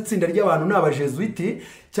cyangwa se itsinda ry'abantu n'abajesuiti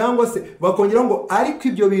cyangwa se bakongera ngo ariko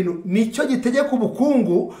ibyo bintu nicyo gitegeka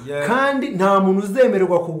ubukungu kandi nta muntu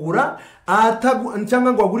uzemererwa kugura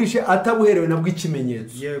cyangwa ngo agurishe atabuherewe nabwo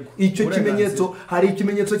ikimenyetso. Icyo kimenyetso hari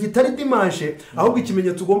ikimenyetso kitari dimanche ahubwo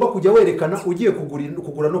ikimenyetso ugomba kujya werekana ugiye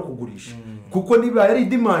kugura no kugurisha. Kuko niba ari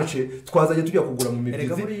dimanche twazajya tujya kugura mu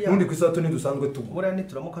mibyizi n'undi ku isato ntidusanzwe tugura. Buriya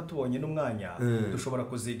nituramuka tubonye n'umwanya dushobora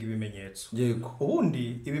kuziga ibimenyetso.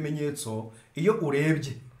 Ubundi ibimenyetso iyo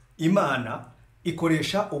urebye Imana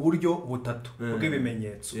ikoresha uburyo butatu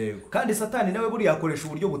bw'ibimenyetso. Kandi Satani nawe buriya akoresha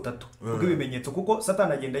uburyo butatu bw'ibimenyetso kuko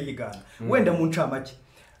Satani agenda yigana. Wenda mu ncamake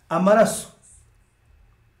amaraso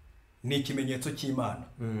ni ikimenyetso cy'Imana.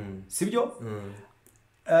 Sibyo?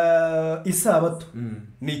 Isabato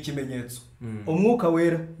ni ikimenyetso. Umwuka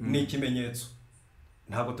wera ni ikimenyetso.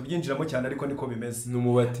 Ntabwo tubyinjiramo cyane ariko niko bimeze.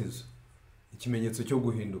 N'umubatizo ikimenyetso cyo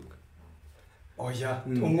guhinduka. Oya,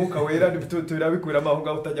 umwuka wera tubirabikuramo aho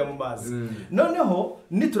ngaho utajya mu mazi. Noneho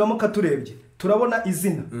nituramuka turebye turabona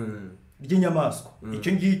izina ry'inyamaswa.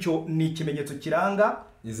 Icyo ngicyo ni ikimenyetso kiranga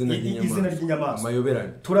izina ry'inyamaswa. Amayoberane.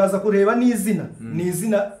 Turaza kureba n'izina, ni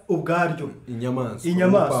izina ubwaryo.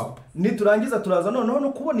 Inyamaswa. Niturangiza turaza noneho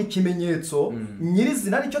no kubona ikimenyetso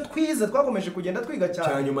nyirizina aricyo twize twakomeje kugenda twiga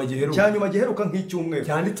cyane. Cyanyuma giheruka nk'icyumweru.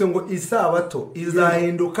 Cyanditse ngo isabato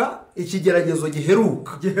izahinduka ikigeragezo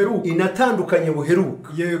giheruka. Inatandukanye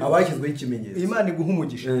buheruka. Abashyizweho ikimenyetso. Imana iguha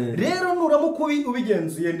umugisha. Rero nuramuka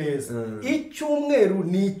ubigenzuye neza. Icyumweru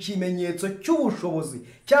ni ikimenyetso cy'ubushobozi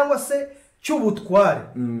cyangwa se cy'ubutware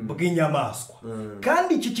bw'inyamaswa.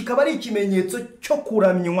 Kandi iki kikaba ari ikimenyetso cyo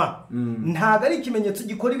kuramywa. Ntabwo ari ikimenyetso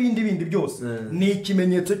gikora ibindi byose. Ni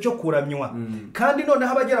ikimenyetso cyo kuramywa. Kandi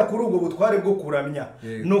noneho abagera kuri ubwo butware bwo kuramya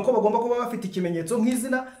nuko bagomba kuba bafite ikimenyetso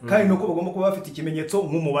nk'izina kandi nuko bagomba kuba bafite ikimenyetso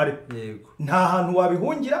nk'umubare. Nta hantu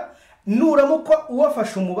wabihungira. Nuramuka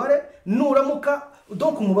uwafashe umubare nuramuka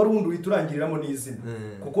donc umubare wundi uhiturangiriramo n'izina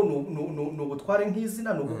kuko n'ubutware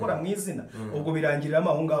nk'izina no gukora mu izina ubwo birangiriramo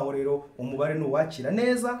aho ngaho. Rero umubare n'uwakira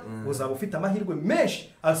neza uzaba ufite amahirwe menshi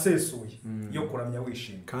asesuye yo kuramya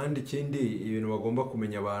wishimye. Kandi ikindi ibintu bagomba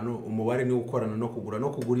kumenya abantu umubare ni ukorana no kugura no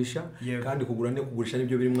kugurisha kandi kugura no kugurisha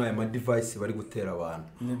nibyo biri mu aya ma device bari gutera abantu.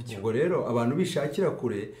 Ubwo rero abantu bishakira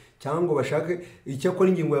kure cyangwa bashaka icyo akora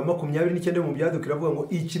ingingo ya 29 mu byadukira avuga ngo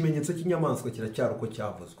ikimenyetso cy'inyamaswa kiracyari uko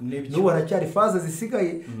cyavuzwe. N'ubu haracyari faze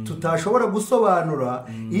zisigaye tutashobora gusobanura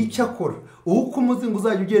icyo akora. Uko umuzingo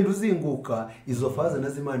uzajya ugenda uzinguka izo faze na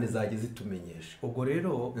zimane zagiye zitumenyesha. Ubwo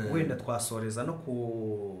rero wenda twasoreza no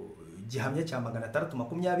ku gihamya cya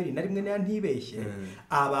 621 ntibeshye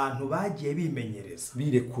abantu bagiye bimenyereza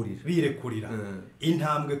birekurira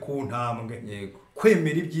intambwe ku ntambwe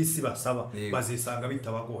kwemera iby'isi basaba bazisanga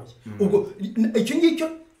bitabagoye. Ubwo icyo ngicyo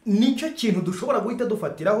nicyo kintu dushobora guhita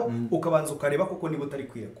dufatiraho ukabanza ukareba kuko niba utari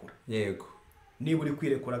kwirekura. Niba uri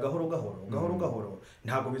kwirekura gahoro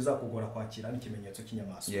ntabwo bizakugora kwakira n'ikimenyetso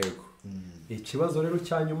cy'inyamaswa. Ikibazo rero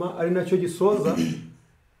cya nyuma ari nacyo gisoza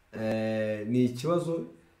ni ikibazo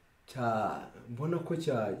mbona ko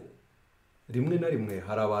cya rimwe na rimwe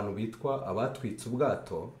hari abantu bitwa abatwitse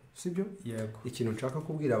ubwato. Sibyo? Ikintu nshaka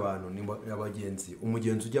kubwira abantu ni abagenzi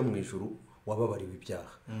umugenzi ujya mu ijuru wababariwe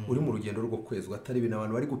ibyaha uri mu rugendo rwo kwezwa atari ibintu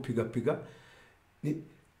abantu bari gupiga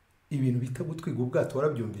ibintu bita gutwiga ubwato.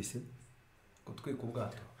 Warabyumvise? Gutwika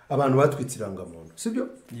ubwato abantu batwitse irangamuntu. Sibyo?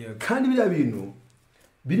 Kandi biriya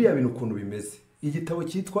bintu ukuntu bimeze. Igitabo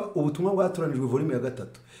cyitwa ubutumwa bwatoranijwe volume ya 3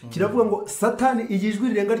 kiravuga ngo Satani igijwi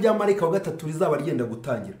rirenga rya marika wa 3 rizaba rigenda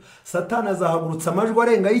gutangira. Satani azahagurutsa amajwi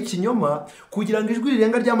arenga y'ikinyoma kugira ngo ijwi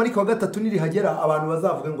rirenga rya marika wa 3 nirihagera abantu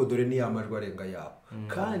bazavuga ngo dore ni amajwi arenga yabo.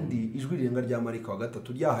 Kandi ijwi rirenga rya marika wa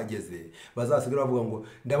 3 ryahageze bazasigara bavuga ngo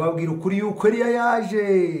ndababwira ukuri yuko Eliya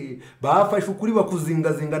yaje. Bafashe ukuri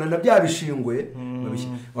bakuzingazingana na bya bishingwe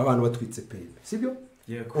abantu batwitse pe. Sibyo?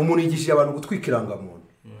 Umuntu yigishije abantu gutwika irangamuntu.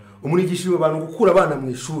 Umuntu yigishije abantu gukura abana mu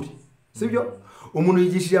ishuri. Sibyo? Umuntu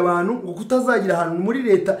yigishije abantu ngo kutazagira ahantu muri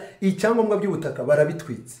leta icyangombwa by'ubutaka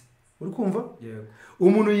barabitwitse. Uri kumva?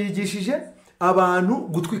 Umuntu yigishije abantu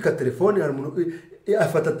gutwika telefone.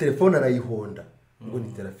 Afata telefone arayihonda. ngo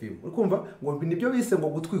ni terafimu uri kumva ngo nibyo bise ngo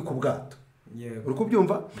gutwika ubwato uri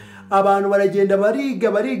kubyumva. Abantu baragenda bariga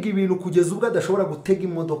ibintu kugeza ubwo adashobora gutega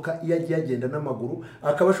imodoka iyo agiye agenda n'amaguru,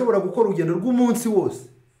 akaba ashobora gukora urugendo rw'umunsi wose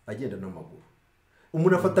agenda n'amaguru.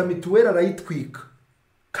 Umuntu afata mituweli arayitwika,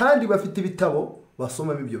 kandi bafite ibitabo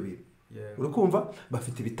basomamo ibyo bintu. Uri kumva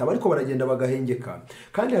bafite ibitabo ariko baragenda bagahengeka.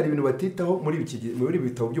 Kandi hari ibintu batitaho muri ibi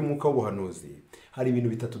bitabo by'umwuka w'ubuhanuzi. Hari ibintu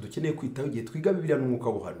bitatu dukeneye kwitaho igihe twiga Bibiliya n'umwuka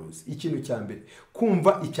w'ubuhanuzi. Ikintu cya mbere,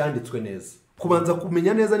 kumva icyanditswe neza, kubanza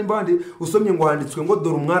kumenya neza nimba handi usomye ngo handitswe ngo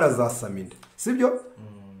dore umwari azasaminda, sibyo?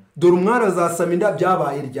 Dore umwari azasaminda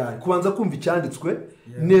byabaye ryari, kubanza kumva icyanditswe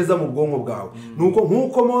neza mu bwonko bwawe.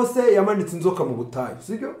 Nkuko Mose yamanitse inzoka mu butayu,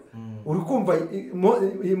 sibyo? Uri kumva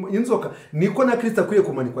inzoka niko na Kristo akwiye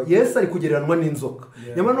kumanikwa. Yesu ari kugereranwa n'inzoka,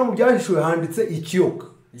 nyamara no mu byahishuwe handitse ikiyoka,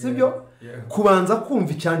 sibyo? Kubanza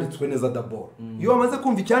kumva icyanditswe neza d'abord. Iyo wamaze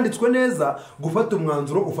kumva icyanditswe neza, gufata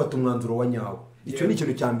umwanzuro ufata umwanzuro wa nyawo. Icyo ni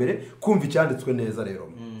ikintu cya mbere, kumva icyanditswe neza rero.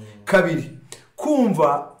 Kabiri,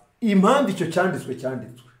 kumva impamvu icyo cyanditswe.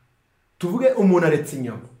 Tuvuge umuntu aretse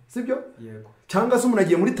inyama, sibyo? Cyangwa se umuntu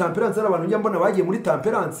agiye muri temperance, hari abantu njya mbona bagiye muri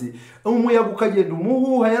temperance, umuyaga ukagenda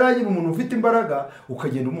umuhuha, yaragiye umuntu ufite imbaraga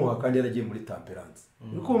ukagenda umuhuha kandi yaragiye muri temperance.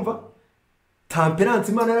 Uri kumva?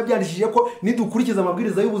 Temperance Imana yarabyandishije ko nidukurikiza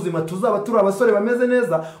amabwiriza y'ubuzima tuzaba turi abasore bameze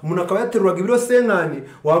neza. Umuntu akaba yateruraga ibiro 50,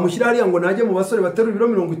 wamushyira hariya ngo najye mu basore baterura ibiro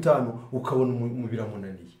 50, ukabona umubiri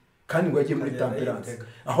amunaniye, kandi ngo yagiye muri temperance.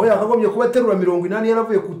 Aho yakagombye kuba aterura 40,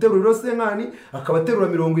 yaravuye guterura ibiro 50 akaba aterura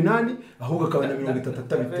 80, ahubwo akaba na 30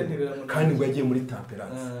 atabiterura, kandi ngo yagiye muri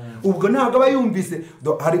temperance. Ubwo ntabwo aba yumvise.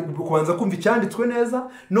 Hari kubanza kumva icyanditswe neza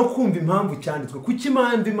no kumva impamvu icyanditswe, kuki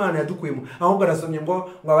impamvu Imana yadukuyemo. Ahubwo arasomye ngo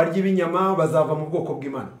abarya ibinyama bazava mu bwoko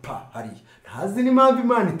bw'Imana. Hariya ntazi n'impamvu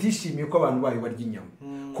Imana itishimiye ko abantu bayo barya inyama.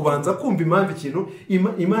 Kubanza kumva impamvu ikintu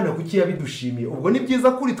Imana kuki yabidushimiye. Ubwo ni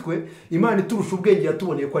byiza kuri twe, Imana iturusha ubwenge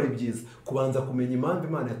yatuboneye ko ari byiza. Kubanza kumenya impamvu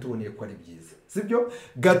Imana yatuboneye ko ari byiza, sibyo?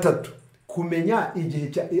 Gatatu, kumenya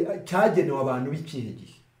igihe cyagenewe abantu b'ikihe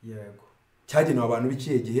gihe. Cyagenewe abantu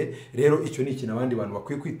b'ikihe gihe. Rero icyo ni ikintu abandi bantu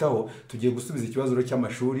bakwiye kwitaho. Tugiye gusubiza ikibazo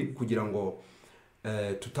cy'amashuri kugira ngo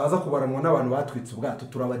tutaza kubaranwa n'abantu batwitse ubwato.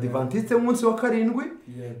 Turabadivantiste umunsi wa 7,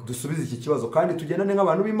 dusubize iki kibazo kandi tugendane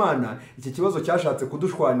nk'abantu b'Imana. Iki kibazo cyashatse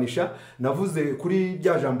kudushwanisha. Navuze kuri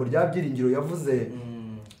bya jambo rya byiringiro, yavuze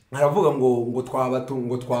aravuga ngo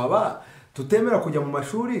twaba tutemera kujya mu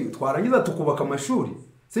mashuri, twarangiza tukubaka amashuri,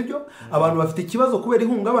 sibyo? Abantu bafite ikibazo kubera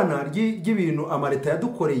ihungabana ry'ibintu amareta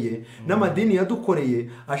yadukoreye n'amadini yadukoreye,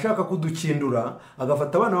 ashaka kudukindura,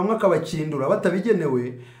 agafata abana bamwe akabakindura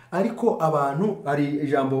batabigenewe. Ariko abantu, ari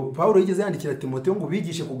ijambo Paulo yigeze yandikira Timoteyo ngo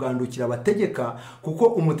bigishe kugandukira abategeka, kuko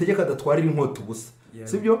umutegeka adatwarira inkota gusa,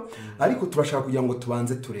 sibyo? Ariko turashaka kugira ngo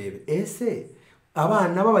tubanze turebe, ese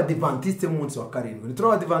abana b'abadivantiste munsi wa 7,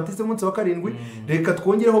 niturabadivantiste munsi wa 7, reka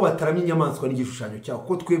twongereho bataramya inyamaswa n'igishushanyo cyaho,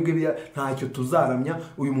 ko twebwe ntacyo tuzaramya.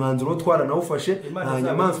 Uyu mwanzuro twaranawufashe, nta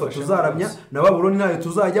nyamaswa tuzaramya, na Babuloni ntayo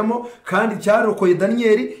tuzajyamo. Kandi cyarokoye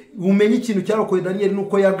Danieli, umenye ikintu cyarokoye Danieli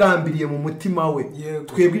nuko yagambiriye mu mutima we.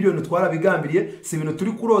 Twebwe ibyo bintu twarabigambiriye, si ibintu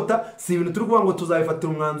turi kurota, si ibintu turi kuvuga ngo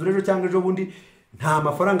tuzabifatira umwanzuro ejo cyangwa ejo bundi. Nta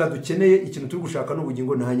mafaranga dukeneye, ikintu turi gushaka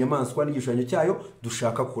n'ubugingo, nta nyamaswa n'igishushanyo cyayo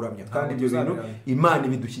dushaka kuramya. Kandi ibyo bintu Imana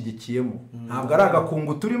ibidushyigikiyemo, ntabwo ari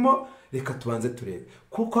agakungu turimo. Reka tubanze turebe,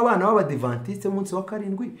 kuko abana b'abadivantiste munsi wa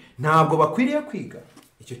 7 ntabwo bakwiriye kwiga.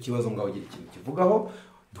 Icyo kibazo ngaho gira ikintu kivugaho.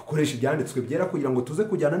 Dukoresha ibyanditswe byera kugira ngo tuze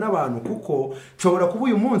kujyana n'abantu, kuko nshobora kuba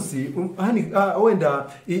uyu munsi wenda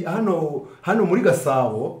hano muri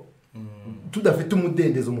Gasabo tudafite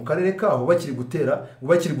umudendezo mu karere kaho,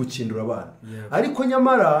 bakiri gukindura abana. Ariko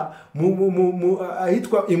nyamara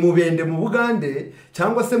ahitwa Imubende mu Bugande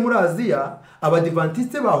cyangwa se muri Aziya,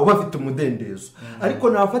 abadivantiste baho bafite umudendezo. Ariko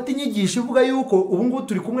nafata inyigisho ivuga yuko ubu ngubu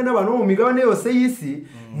turi kumwe n'abantu bo mu migabane yose y'isi,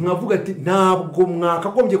 mwavuga ati ntabwo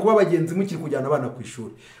mwakagombye kuba abagenzi mukiri kujyana abana ku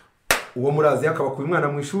ishuri. Uwo muri Aziya akabakuye umwana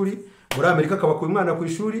mu ishuri, muri Amerika akabakuye umwana ku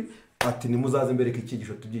ishuri, ati nimuzaze mbere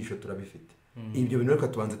k'ikigisho tubyigisho turabifite. Ibyo bintu reka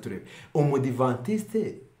tubanze turebe.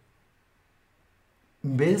 Umudivantiste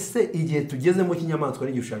mbese igihe tugezemo cy'inyamaswa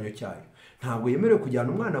n'igishushanyo cyayo, ntabwo yemerewe kujyana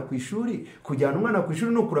umwana ku ishuri. Kujyana umwana ku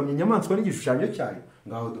ishuri no kuramya inyamaswa n'igishushanyo cyayo.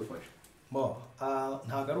 Ngaho dufashe.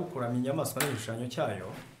 Ntabwo ari ukuramya inyamaswa n'igishushanyo cyayo.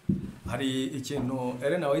 Hari ikintu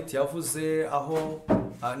Ellen White yavuze, aho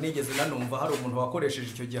nigeze nanumva hari umuntu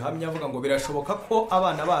wakoresheje icyo gihamya avuga ngo birashoboka ko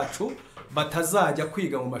abana bacu batazajya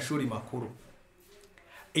kwiga mu mashuri makuru.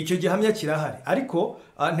 Icyo gihamya kirahari, ariko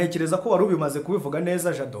ntekereza ko wari ubimaze kubivuga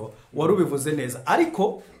neza Jado, wari ubivuze neza.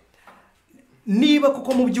 Ariko niba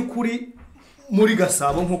kuko mu by'ukuri muri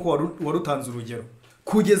Gasabo nk'uko wari utanze urugero,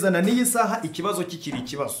 kugezana n'iyi saha ikibazo kikiri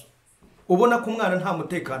ikibazo, ubona ko umwana nta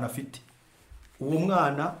mutekano afite, uwo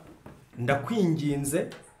mwana ndakwinginze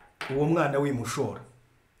uwo mwana wimushora,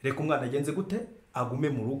 reka umwana agenze gute agume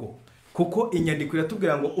mu rugo, kuko inyandiko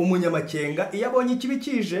iratubwira ngo umunyamakenga iyo abonye ikibi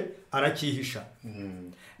kije arakihisha.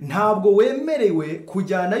 Ntabwo wemerewe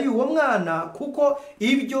kujyana y'uwo mwana, kuko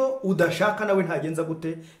ibyo udashaka nawe ntagenza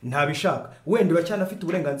gute ntabishaka, wenda uracyana afite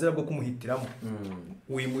uburenganzira bwo kumuhitiramo.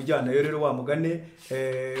 Wimujyana rero wa mugane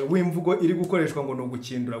w'imvugo iri gukoreshwa ngo no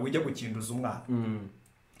gukindura, wijya gukinduza umwana.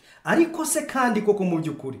 Ariko se kandi koko mu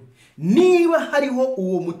by'ukuri niba hariho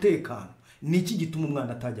uwo mutekano, niki gituma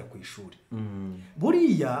umwana atajya ku ishuri?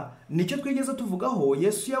 Buriya nicyo twigeze tuvugaho.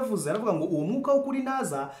 Yesu yavuze aravuga ngo uwo mwuka w'ukuri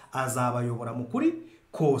naza azabayobora mu kuri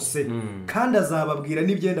kose, kandi azababwira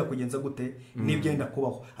n'ibyenda kugenza gute n'ibyenda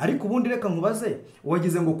kubaho. Ariko ubundi reka nkubaze,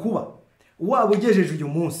 wagize ngo kuba waba ugejeje uyu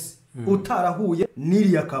munsi utarahuye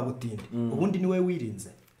n'iriya kabutindi, ubundi niwe wirinze?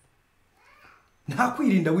 Nta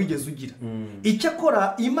kwirinda wigeze ugira.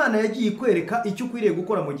 Icyakora Imana yagiye kwereka icyo ukwiriye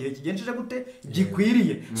gukora mu gihe kigenjeje gute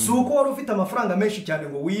gikwiriye. Si uko wari ufite amafaranga menshi cyane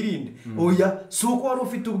ngo wirinde, oya, si uko wari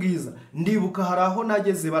ufite ubwiza. Ndibuka hari aho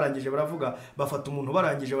nageze barangije baravuga, bafata umuntu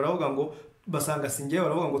barangije baravuga ngo basanga singiye,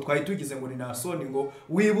 baravuga ngo twari tugize ngo ni nasoni ngo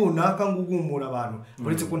wibunaka ngo ugumura abantu,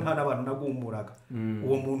 uretse ko nta n'abantu nagumuraga.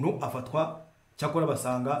 Uwo muntu afatwa, cyakora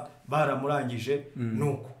basanga baramurangije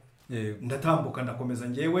nuko ndatambuka ndakomeza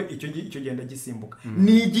ngewe icyo genda gisimbuka.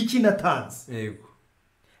 Ni igiki natanze?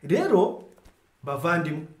 Rero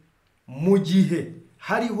bavandimwe, mu gihe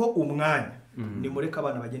hariho umwanya, nimureka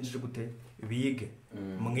abana bagenjeje gute bige,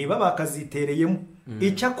 mwiba bakazitereyemo.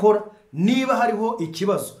 Icyakora niba hariho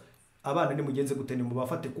ikibazo, abana nimugenze gute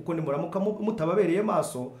nimubafate, kuko nimuramuka mutababereye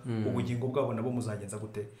maso, ubugingo bwabo nabo muzagenza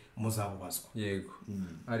gute muzabubazwa. Yego.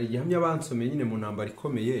 Hari igihamya bansomeye nyine mu ntambara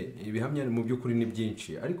ikomeye. Ibihamya mu by'ukuri ni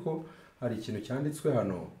byinshi, ariko hari ikintu cyanditswe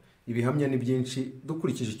hano. Ibihamya ni byinshi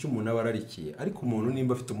dukurikije icyo umuntu aba ararikiye, ariko umuntu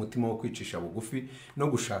nimba afite umutima wo kwicisha bugufi no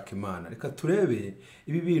gushaka Imana, reka turebe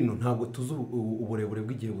ibi bintu. Ntabwo tuzi uburebure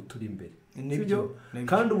bw'igihe buturi imbere, nibyo,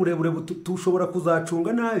 kandi uburebure tushobora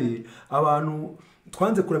kuzacunga nabi. Abantu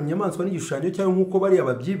twanze kuramya inyamaswa n'igishushanyo cyangwa nk'uko bariya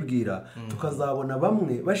babyibwira, tukazabona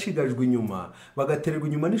bamwe bashigajwe inyuma, bagatererwa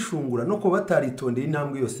inyuma n'ishungura no kuba bataritondeye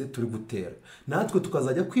intambwe yose turi gutera. Natwe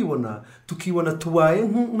tukazajya tukibona tubaye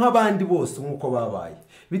nk'abandi bose nk'uko babaye,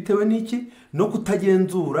 bitewe n'iki? No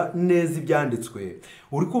kutagenzura neza ibyanditswe.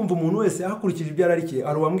 Uri kumva umuntu wese ahakurikije ibyo yararikiye.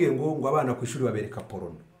 Ari uwambwiye ngo abana ku ishuri babereka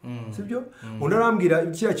porono, sibyo? Undi arambwira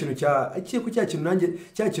cya kintu nanjye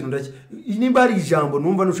cya kintu ndaki, nimba ari ijambo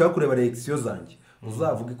numva nushaka kureba reaction zanjye,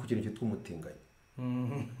 uzavuga ku kintu cyitwa umutinganyi.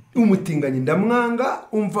 Umutinganyi ndamwanga,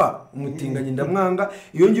 umva, umutinganyi ndamwanga.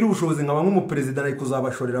 Iyo ngira ubushobozi nkaba nk'umuperezida nari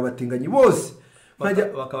kuzabashorera abatinganyi bose,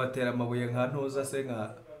 bakabatera amabuye nka ntuza se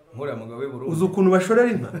nka nkura mugabo w'Uburundi. Uzi ukuntu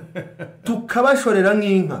bashorera inka? Tukabashorera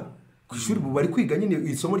nk'inka. Ku ishuri ubu bari kwiga nyine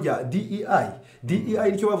isomo rya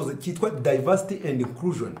DEI nicyo bavuze, cyitwa diversity and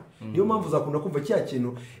inclusion. Niyo mpamvu uzakunda kumva cya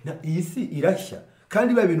kintu, iyi si irashya,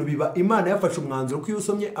 kandi biba bintu biba Imana yafashe umwanzuro ko iyo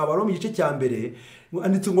usomye Abaroma igice cya mbere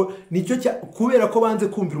anditse ngo nicyo kubera ko banze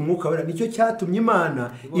kumvira umwuka wera, nicyo cyatumye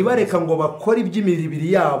Imana ibareka ngo bakore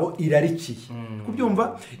iby'imibiri yabo irarikiye.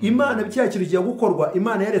 Kubyumva? Imana cya kintu kigiye gukorwa,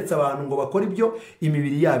 Imana yaretse abantu ngo bakore ibyo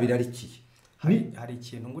imibiri yabo irarikiye. Hari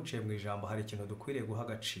ikintu nguciye mu ijambo, hari ikintu dukwiriye guha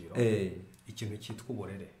agaciro, ikintu cyitwa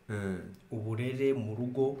uburere. Uburere mu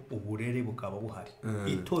rugo, uburere bukaba buhari.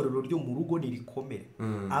 Itorero ryo mu rugo nirikomere,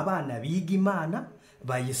 abana biga Imana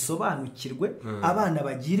bayisobanukirwe, abana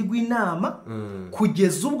bagirwa inama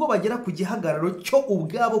kugeza ubwo bagera ku gihagararo cyo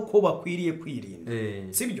ubwabo ko bakwiriye kwirinda,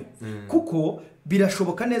 sibyo? Kuko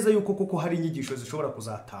birashoboka neza yuko koko hari inyigisho zishobora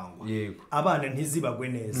kuzatangwa, abana ntizibagwe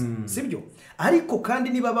neza, sibyo? Ariko kandi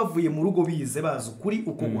niba bavuye mu rugo bize bazi ukuri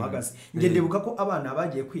uko guhagaze. Ngendebuka ko abana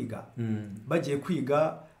bagiye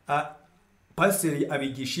kwiga pasiteri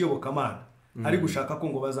abigisha iyobokamana, ari gushaka ko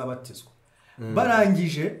ngo bazabatizwa.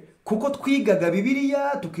 Barangije, kuko twigaga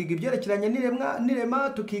Bibiliya, tukiga ibyerekeranye n'irema,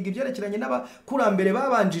 tukiga ibyerekeranye n'abakurambere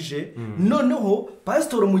babanjije, noneho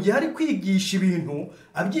pastor mu gihe ari kwigisha ibintu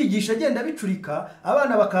abyigisha agenda bicurika,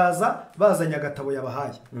 abana bakaza bazanye agatabo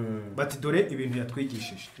yabahaye, bati dore ibintu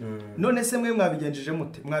yatwigishije. None se mwe mwabigenjeje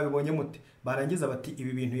mute? Mwabibonye mute? Barangiza bati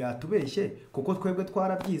ibi bintu yatubeshye, kuko twebwe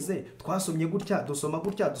twarabyize, twasomye gutya, dusoma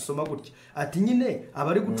gutya. Ati nyine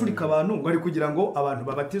abari gucurika abantu ngo ari kugira ngo abantu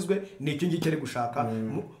babatizwe, nicyo ngicyo ari gushaka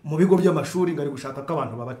mu bigo by'amashuri, ngo ari gushaka ko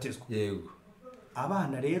abantu babatizwa. Yego.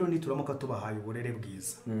 Abana rero nituramuka tubahaye uburere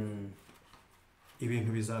bwiza,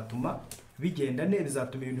 ibintu bizatuma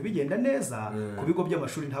ibintu bigenda neza. Ku bigo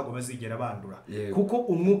by'amashuri ntabwo bazigera bandura, kuko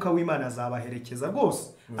umwuka w'Imana azabaherekeza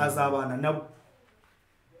rwose, azabana nabo.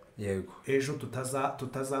 yego ejo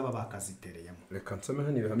tutazaba bakazitereyemo. reka nsome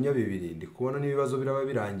hano ibihamya bibiri ndi kubona n'ibibazo biraba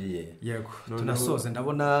birangiye. Yego tunasoze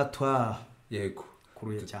ndabona yego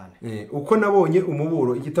kuruye cyane. Uko nabonye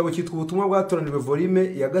umuburo, igitabo cyitwa ubutumwa bwatoranijwe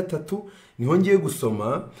volume ya 3 niho ngiye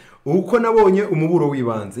gusoma. Uko nabonye umuburo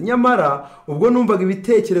w'ibanze, nyamara ubwo numvaga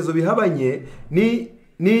ibitekerezo bihabanye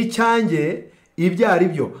n'icyange ibyari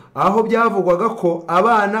byo, aho byavugwaga ko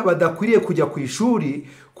abana badakwiriye kujya ku ishuri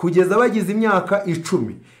kugeza bagize imyaka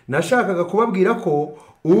 10. Nashakaga kubabwira ko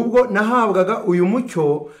ubwo nahabwaga uyu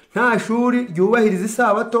mucyo nta shuri ryubahiriza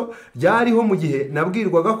isabato ryariho mu gihe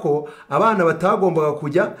nabwirwaga ko abana batagombaga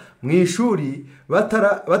kujya mu ishuri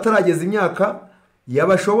batarageza imyaka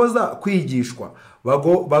yabashoboza kwigishwa.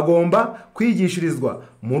 Bagomba kwigishirizwa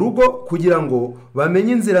mu rugo kugira ngo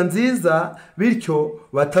bamenye inzira nziza, bityo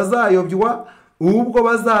batazayobywa ubwo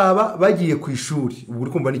bazaba bagiye ku ishuri. Ubu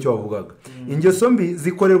uri kumva nicyo bavugaga. Ingeso mbi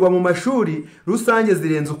zikorerwa mu mashuri rusange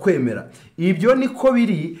zirenze ukwemera. Ibyo niko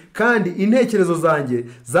biri, kandi intekerezo zanjye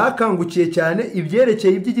zakangukiye cyane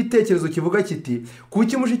ibyerekeye iby'igitekerezo kivuga kiti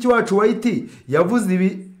kuki mushiki wacu White yavuze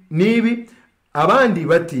ibi n'ibi, abandi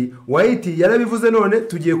bati White yarabivuze none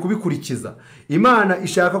tugiye kubikurikiza. Imana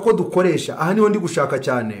ishaka ko dukoresha, aha niho ndi gushaka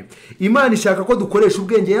cyane, Imana ishaka ko dukoresha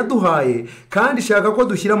ubwenge yaduhaye kandi ishaka ko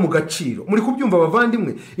dushyira mu gaciro. Muri kubyumva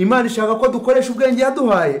bavandimwe? Imana ishaka ko dukoresha ubwenge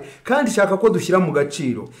yaduhaye kandi ishaka ko dushyira mu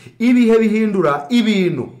gaciro. Ibihe bihindura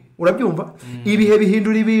ibintu, urabyumva? Ibihe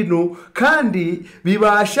bihindura ibintu kandi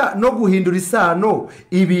bibasha no guhindura isano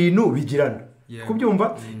ibintu bigirana.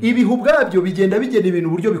 Kubyumva? Ibihe ubwabyo bigenda bigena ibintu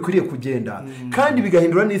uburyo bikwiriye kugenda kandi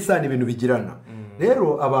bigahindura n'isano ibintu bigirana.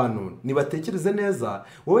 Rero abantu nibatekereze neza,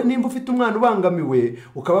 wowe nimba ufite umwana ubangamiwe,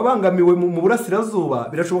 ukaba bangamiwe mu burasirazuba,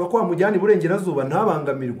 birashoboka ko wamujyana iburengerazuba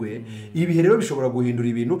ntabangamirwe. Ibihe rero bishobora guhindura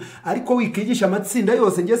ibintu, ariko wikigisha amatsinda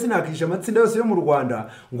yose, ngiye sinakigisha amatsinda yose yo mu Rwanda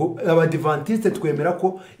ngo abadivantiste twemera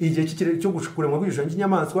ko igihe cy'ikirere cyo kuremwa kw'igishushanyo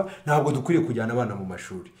cy'inyamaswa ntabwo dukwiriye kujyana abana mu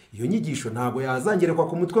mashuri. Iyo nyigisho ntabwo yazangerekwa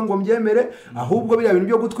ku mutwe ngo mbyemere, ahubwo biriya bintu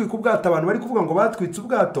byo gutwika ubwato abantu bari kuvuga ngo batwitse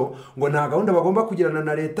ubwato, ngo nta gahunda bagomba kugirana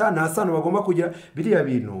na leta, nta sano bagomba kugira, biriya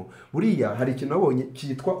bintu buriya hari ikintu nabonye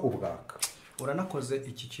cyitwa ubwaka. Uranakoze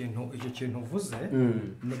icyo kintu uvuze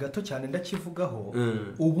ni gato cyane ndakivugaho.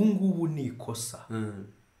 Ubu ngubu ni ikosa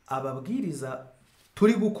ababwiriza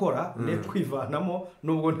turi gukora, ne kwivanamo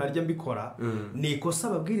nubwo ntarya mbikora, ni ikosa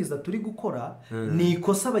ababwiriza turi gukora, ni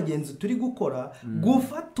ikosa abagenzi turi gukora,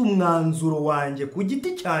 gufata umwanzuro wanjye ku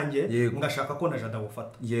giti cyanjye ngashaka ko na jada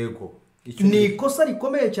gufata. Yego, ni ikosa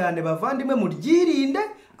rikomeye cyane bavandimwe, muryirinde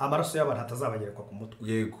amaraso y'abantu atazabagerekwa ku mutwe.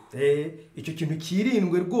 Yego, icyo kintu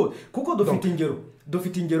kirindwe rwose, kuko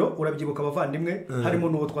dufite ingero urabyibuka abavandimwe, harimo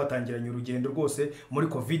n'uwo twatangiranye urugendo rwose muri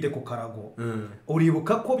covid ku Karago.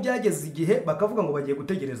 Uribuka ko byageze igihe bakavuga ngo bagiye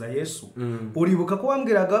gutegereza Yesu. Uribuka ko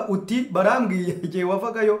wambwiraga uti barambwiye igihe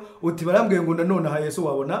wavagayo uti barambwiye ngo nanone aha Yesu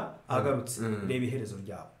wabona agarutse. Reba iherezo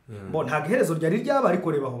ryabo. Bo nta iherezo ryari ryaba,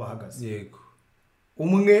 ariko reba aho bahagaze. Yego,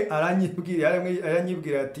 umwe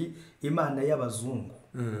aranyibwira ati Imana y'abazungu.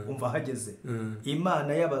 Umva hageze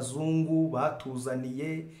Imana y'abazungu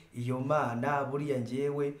batuzaniye iyo mana, buriya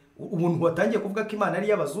ngewe umuntu watangiye kuvuga ko Imana ari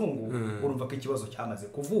y'abazungu, urumva ko ikibazo cyamaze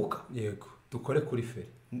kuvuka. Yego, dukore kuri feri,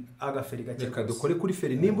 agaferi gake. Reka dukore kuri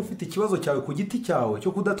feri. Nimba ufite ikibazo cyawe ku giti cyawe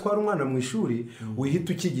cyo kudatwara umwana mu ishuri,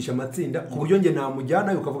 wihita ukigisha amatsinda ku buryo nge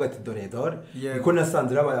namujyana ukavuga ati dore niko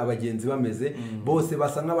nasanze abagenzi bameze bose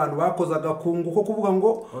basa nk'abantu bakoze agakungu ko kuvuga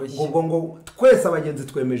ngo twese abagenzi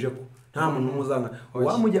twemeje ko nta muntu umuzanga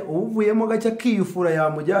wamujya uvuyemo gake akiyufura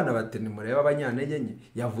yamujyana bati nimureba abanyantege nke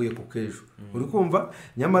yavuye ku kejo. Uri kumva?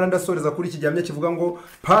 Nyamara ndasoreza kuri iki gihamya kivuga ngo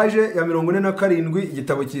page ya 47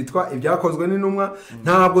 igitabo cyitwa ibyakozwe n'intumwa,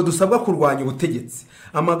 ntabwo dusabwa kurwanya ubutegetsi.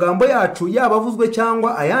 Amagambo yacu yabavuzwe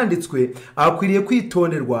cyangwa ayanditswe akwiriye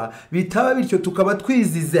kwitonderwa, bitaba bityo tukaba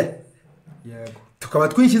twizize, tukaba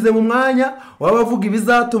twishyize mu mwanya w'abavuga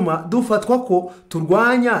ibizatuma dufatwa ko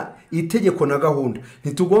turwanya itegeko na gahunda.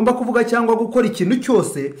 Ntitugomba kuvuga cyangwa gukora ikintu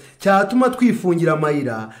cyose cyatuma twifungira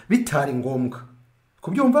amayira bitari ngombwa.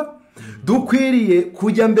 Kubyumva? Dukwiriye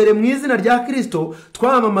kujya mbere mu izina rya Kristo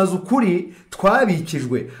twamamaza ukuri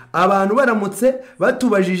twabikijwe. Abantu baramutse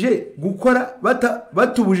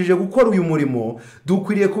batubujije gukora uyu murimo,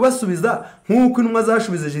 dukwiriye kubasubiza nk'uko intumwa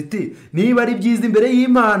zashubije ziti niba ari byiza imbere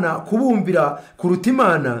y'Imana kubumvira kuruta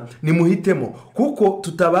Imana, nimuhitemo, kuko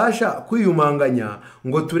tutabasha kwiyumanganya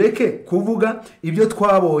ngo tureke kuvuga ibyo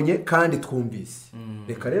twabonye kandi twumvise.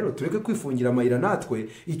 Reka rero tureke kwifungira amayira natwe.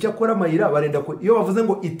 Icyo akora amayira barenda ko iyo bavuze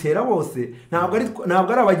ngo itera bose, ntabwo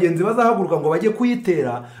ari abagenzi bazahaguruka ngo bajye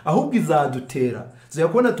kuyitera, ahubwo izadutera.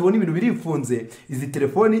 Kubona tubona ibintu birifunze, izi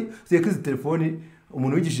telefoni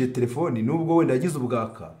umuntu wigishije telefoni nubwo wenda yagize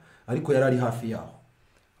ubwaka ariko yari ari hafi yaho,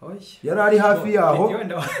 yari ari hafi yaho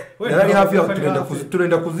yari ari hafi yaho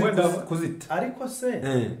turenda kuzita ariko se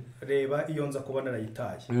reba iyo nza kuba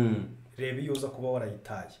narayitaye reba iyo uza kuba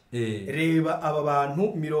warayitaye reba aba bantu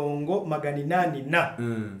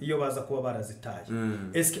 800 iyo baza kuba barazitaye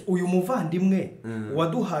eske uyu muvandimwe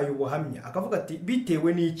waduhaye ubuhamya akavuga ati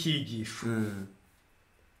bitewe n'icyigisho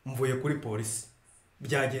mvuye kuri polisi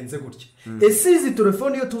byagenze gutya ese izi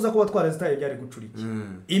telefone iyo tuza kuba twarazitaye byari gucurika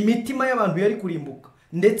imitima y'abantu yari kurimbuka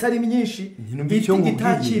ndetse ari myinshi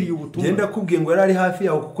itakiriye ubutumwa genda kubwiye ngo yari ari hafi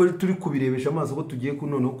yaho kuko turi kubirebesha amaso ko tugiye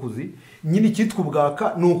kunono kuzi nyine cyitwa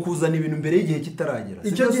ubwaka no kuzana ibintu mbere y'igihe kitaragera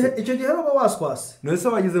icyo gihe baba waswase nose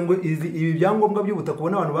bagize ngo ibi byangombwa by'ubutaka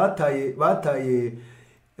ubona abantu bataye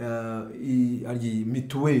ari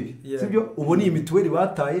mituweli sibyo ubona iyi mituweli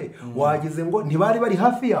bataye wagize ngo ntibari bari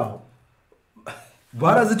hafi yaho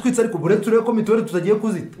barazitwitse ariko buretse urebe ko mituweli tutagiye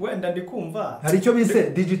kuzita wenda ndikumva hari icyo bise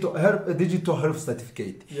digital health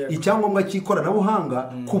certificate icyangombwa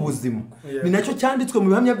cy'ikoranabuhanga ku buzima ni nacyo cyanditswe mu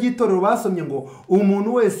bihamya by'itorero basomye ngo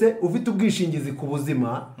umuntu wese ufite ubwishingizi ku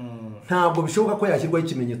buzima ntabwo bishoboka ko yashyirwaho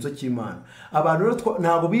ikimenyetso cy'Imana abantu rero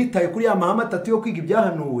ntabwo bitaye kuri ya mahame 3 yo kwiga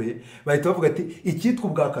ibyahanuwe bahita bavuga ati icyitwa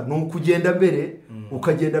ubwaka ni ukugenda mbere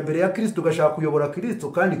ukagenda mbere ya Kristo ugashaka kuyobora Kristo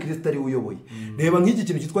kandi Kristo ari uyoboye reba nk'iki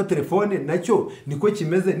kintu cyitwa telefone nacyo niko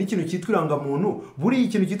kimeze n'ikintu cyitwa irangamuntu buri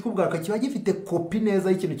ikintu cyitwa ubwaka kiba gifite kopi neza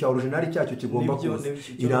y'ikintu cya original cyacyo kigomba kuza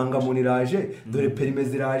irangamuntu iraje dore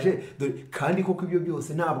perimezi iraje kandi koko ibyo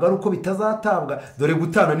byose ntabwo ari uko bitazatabwa dore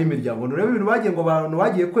gutana n'imiryango reba ibintu bagiye ngo abantu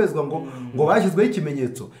bagiye kwezwa ngo bashyizweho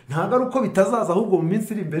ikimenyetso ntabwo ari uko bitazaza ahubwo mu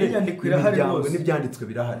minsi iri imbere imiryango n'ibyanditswe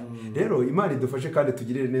birahari rero Imana idufashe kandi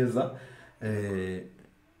tugirire neza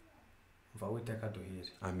mva Uwiteka duhire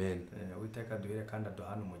amen Uwiteka duhire kandi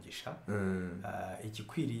aduhana umugisha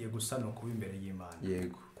igikwiriye gusa no kuba imbere y'Imana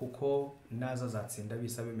yego kuko naza zatsinda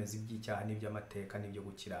bisa bimeze iby'icyaha n'iby'amateka n'ibyo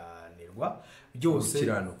gukiranirwa byose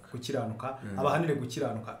gukiranuka abahanire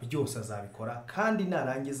gukiranuka byose azabikora kandi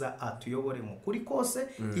narangiza atuyobore mu kuri kose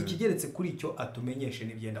ikigeretse kuri icyo atumenyeshe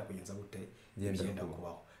n'ibyenda kugenza gute byenda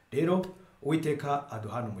kubaho rero Uwiteka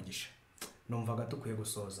aduhana umugisha numvaga dukwiye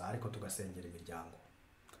gusoza ariko tugasengera imiryango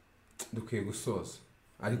dukwiye gusoza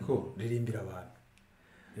ariko ririmbira abantu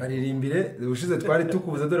baririmbire ubushize twari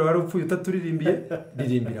tukubuza dore wari upfuye utaturimbiye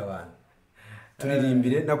ririmbira abantu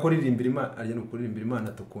turirimbire nako ririmbira Imana arya no kuririmbira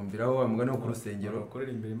Imana tukumviraho wamugana no ku rusengero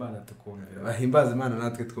kuririmbira Imana tukumviraho bahimbaza Imana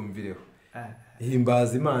natwe twumvireho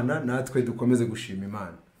himbaza Imana natwe dukomeze gushima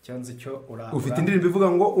Imana cyanze cyo ufite indirimbo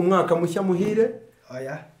ivuga ngo umwaka mushya muhire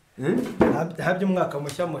oya habye umwaka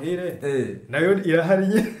mushya muhire nayo irahari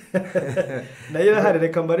nayo irahari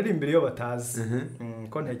reka mbaririmbire iyo batazi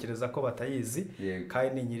ko ntekereza ko batayizi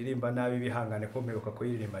kandi nyiririmba nabi bihangane ko mperuka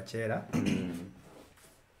kuyiririmba kera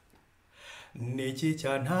niki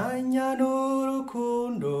cyantanya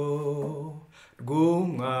n'urukundo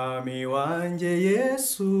rw'umwami wanjye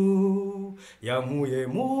Yesu yankuye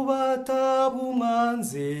mu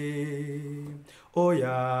batabumwanzi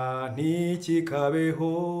oya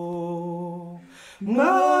ntikikabeho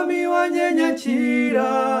mwami wanjye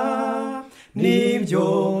nyakira nibyo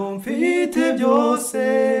mfite byose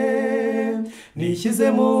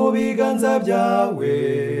nishyize mu biganza byawe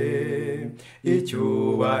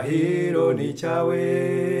icyubahiro ni cyawe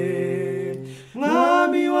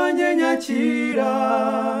mwami wanjye nyakira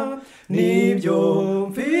nibyo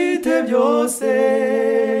mfite byose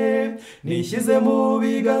nishyize mu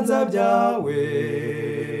biganza byawe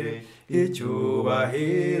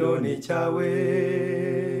icyubahiro ni cyawe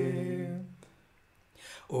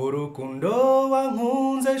urukundo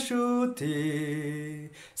wankunze shuti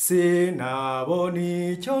sinabona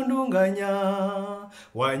icyo ndunganya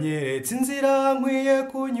wanyeretse inzira nkwiye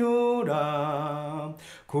kunyura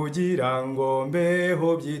kugira ngo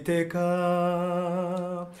mbeho byiteka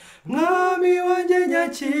mwami wanjye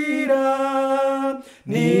nyakira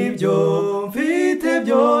nibyo mfite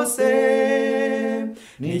byose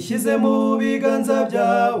nishyize mu biganza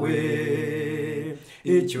byawe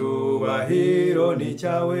icyubahiro ni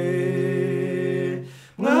cyawe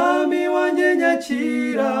mwami wanjye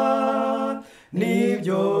nyakira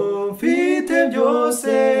nibyo mfite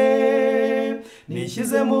byose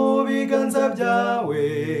nishyize mu biganza byawe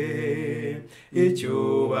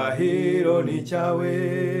icyubahiro ni cyawe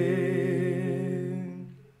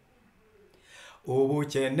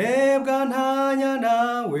ubukene bwantanya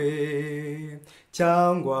nawe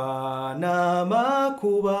cyangwa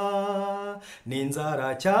n'amakuba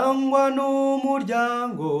n'inzara cyangwa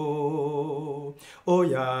n'umuryango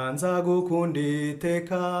oya nzagukunda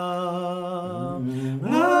iteka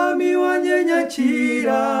mwami wanjye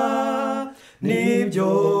nyakira nibyo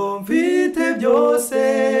mfite byose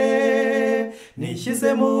nishyize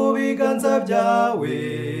mu biganza byawe,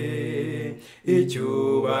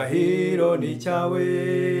 icyubahiro ni cyawe.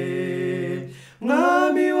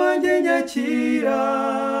 Mwami wanjye nyakira,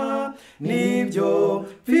 nibyo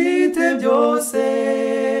mfite byose,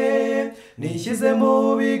 nishyize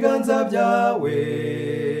mu biganza byawe,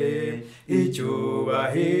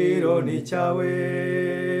 icyubahiro ni cyawe.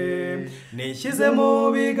 Nishyize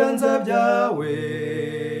mu biganza byawe,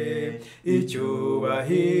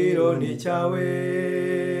 icyubahiro ni cyawe.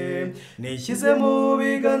 Nishyize mu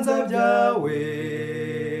biganza byawe,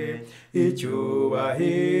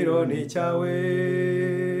 icyubahiro ni cyawe.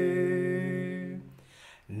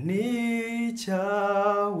 Ni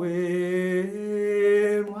cyawe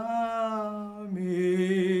mwami.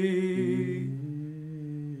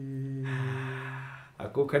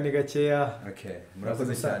 Akuka ni gakeya.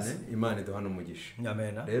 Murakoze cyane, Imana iduha n'umugisha.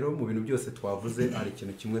 Amena. Rero mu bintu byose twavuze hari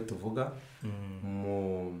ikintu kimwe tuvuga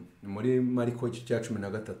muri Mariko cya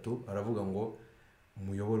 13 aravuga ngo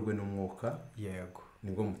muyoborwe n'umwuka, yego,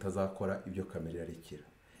 nibwo mutazakora ibyo kamere yarikira.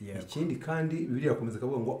 Yego. Ikindi kandi Bibiliya yakomeza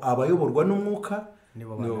kuvuga ngo abayoborwa n'umwuka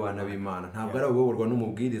nibo bana b'Imana. Ntabwo ari abayoborwa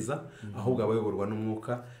n'umubwiriza, ahubwo abayoborwa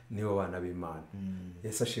n'umwuka nibo bana b'Imana.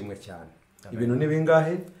 Yesu ashimwe cyane. Ibintu ni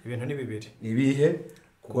bingahe? Ibintu ni bibiri. Ibihe?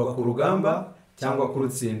 Kuba ku rugamba cyangwa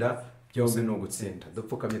kurutsinda, byombi ni ugutsinda.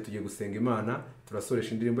 Dupfukamye tugiye gusenga Imana,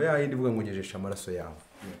 turasoresha indirimbo yayo indi ivuga ngo ngejesha amaraso yawe.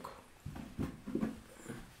 Yego.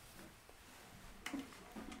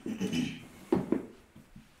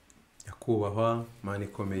 Nyakubahwa Mana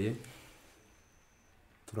ikomeye,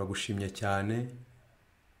 turagushimye cyane,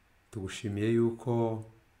 tugushimiye yuko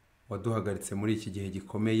waduhagaritse muri iki gihe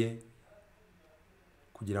gikomeye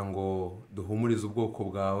kugira ngo duhumurize ubwoko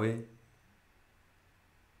bwawe.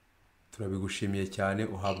 Turabigushimiye cyane,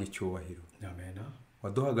 uhabwe icyubahiro. Amena.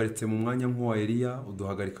 Waduhagaritse mu mwanya nk'uwa Eliya,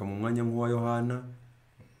 uduhagarika mu mwanya nk'uwa Yohana.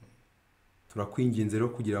 Turakwinginze rero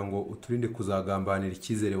kugira ngo uturinde kuzagambanira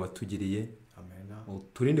icyizere watugiriye. Amena.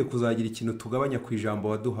 Uturinde kuzagira ikintu tugabanya ku ijambo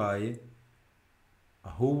waduhaye,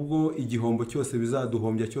 ahubwo igihombo cyose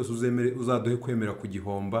bizaduhombya cyose uzaduhe kwemera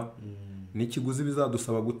kugihomba. N'ikiguzi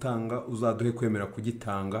bizadusaba gutanga uzaduhe kwemera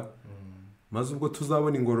kugitanga. Maze ubwo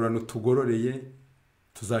tuzabona ingororano tugororeye,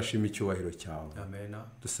 tuzashima icyubahiro cyawe. Amena.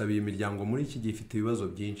 Dusabiye imiryango muri iki gihe ifite ibibazo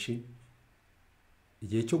byinshi.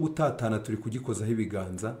 Igihe cyo gutatana turi kugikozaho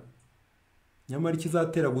ibiganza. Nyamara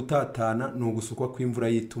ikizatera gutatana ni ugusukwa kw'imvura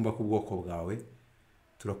y'itumba ku bwoko bwawe.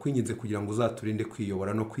 Turakwinginze kugira ngo uzaturinde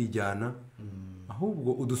kwiyobora no kwijyana,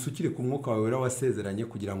 ahubwo udusukire ku mwuka wawe wera wasezeranye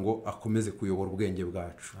kugira ngo akomeze kuyobora ubwenge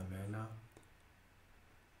bwacu. Amena.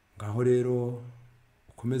 Ngaho rero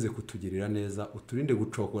ukomeze kutugirira neza, uturinde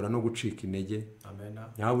gucokora no gucika intege. Amena.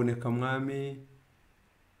 Nyaboneka mwami,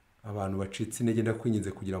 abantu bacitse intege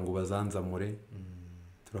ndakwinginze kugira ngo bazanzamure.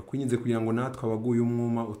 Turakwinginze kugira ngo natwe abaguye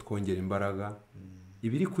umwuma utwongere imbaraga.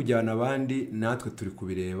 Ibiri kujyana abandi natwe turi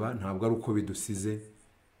kubireba, ntabwo ari uko bidusize.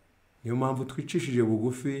 Niyo mpamvu twicishije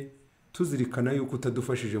bugufi, tuzirikana yuko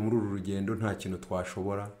utadufashije muri uru rugendo nta kintu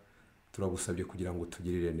twashobora. Turagusabye kugira ngo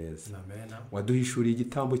tugirire neza. Amena. Waduhishuriye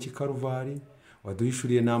igitambo cy'Ikaruvari,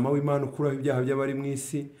 waduhishuriye nama w'Imana ukuraho ibyaha by'abari mu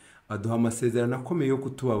isi, aduha amasezerano akomeye yo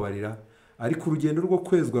kutubabarira. Ariko urugendo rwo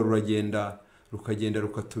kwezwa rukagenda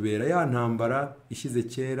rukatubera ya ntambara ishyize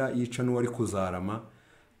kera yica n'uwari kuzarama.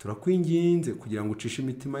 Turakwinginze kugira ngo ucishe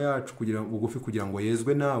imitima yacu kugira bugufi kugira ngo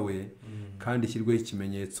yezwe nawe, kandi ishyirweho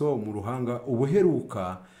ikimenyetso mu ruhanga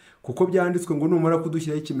ubuheruka, kuko byanditswe ngo numara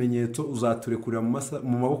kudushyiraho ikimenyetso uzaturekurira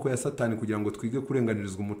mu maboko ya Satani kugira ngo twige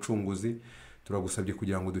kurenganirizwa umucunguzi. Turagusabye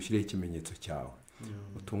kugira ngo dushyireho ikimenyetso cyawe.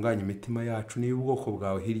 Utunganye imitima yacu niba ubwoko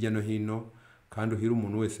bwawe hirya no hino, kandi uhire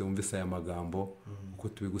umuntu wese wumvise aya magambo uko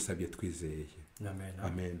tubigusabye twizeye. Amena.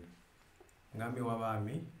 Amen. Mwami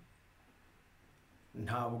w'abami,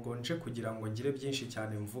 ntabwo nje kugira ngo ngire byinshi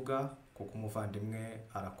cyane mvuga, kuko umuvandimwe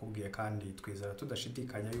arakubwiye kandi twizera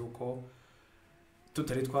tudashidikanya yuko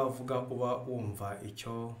tutari twavuga uba wumva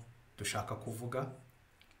icyo dushaka kuvuga.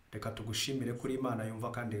 Reka tugushimire kuri Imana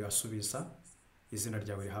yumva kandi igasubiza. Izina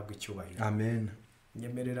ryawe rihabwe icyubahiro. Amen.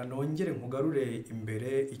 Nyemerera nongere nkugarure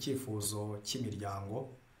imbere icyifuzo cy'imiryango.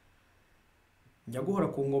 Nyaguhora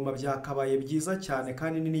ku ngoma byakabaye byiza cyane,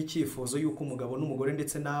 kandi ni n'icyifuzo yuko umugabo n'umugore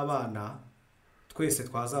ndetse n'abana twese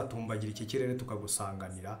twazatumbagira iki kirere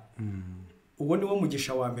tukagusanganira. Uwo ni wo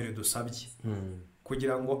mugisha wa mbere dusabye,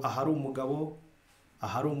 kugira ngo ahari umugabo,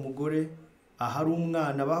 ahari umugore, ahari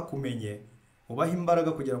umwana bakumenye, ubaha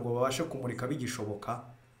imbaraga kugira ngo babashe kumurika bigishoboka,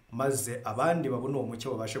 maze abandi babone uwo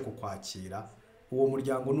mucyo babashe kukwakira. Uwo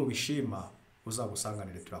muryango nubishima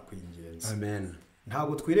uzagusanganire, turakwinginze. Amen.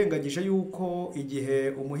 Ntabwo twirengagije yuko igihe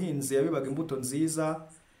umuhinzi yabibaga imbuto nziza,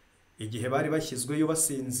 igihe bari bashyizweyo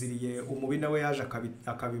basinziriye, umubi nawe yaje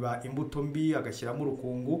akabiba imbuto mbi agashyiramo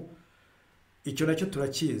urukungu. Icyo nacyo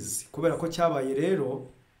turakizi kubera ko cyabaye. Rero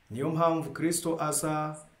niyo mpamvu Kristo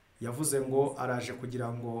aza yavuze ngo araje kugira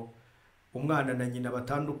ngo umwana na nyina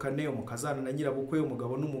batandukane, umukazana na nyirabukwe,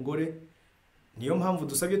 umugabo n'umugore. Niyo mpamvu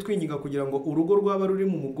dusabye twinginga kugira ngo urugo rwaba ruri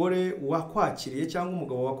mu mugore wakwakiriye cyangwa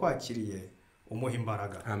umugabo wakwakiriye umuha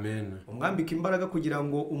imbaraga. Amen. Umwambika imbaraga kugira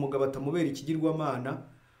ngo umugabo atamubera ikigirwamana,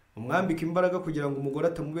 umwambika imbaraga kugira ngo umugore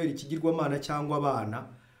atamubera ikigirwamana cyangwa abana,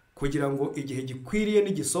 kugira ngo igihe gikwiriye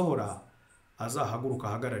n'igisohora azahaguruka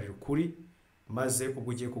ahagararira ukuri, maze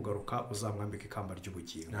ubwo ugiye kugaruka uzamwambika ikamba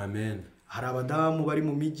ry'ubugingo. Amen. Hari abadamu bari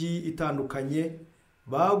mu mijyi itandukanye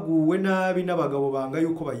baguwe nabi n'abagabo banga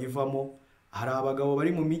yuko bayivamo. Hari abagabo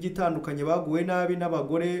bari mu mijyi itandukanye baguwe nabi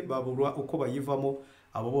n'abagore babura uko bayivamo.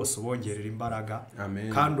 Abo bose ubongerera imbaraga.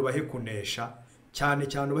 Amen. Kandi ubahe kunesha, cyane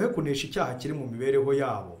cyane ubahe kunesha icyaha kiri mu mibereho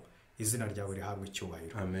yabo. Izina ryawe rihabwe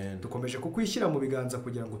icyubahiro. Amen. Dukomeje kukwishyira mu biganza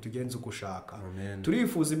kugira ngo tugenze uko ushaka. Amen.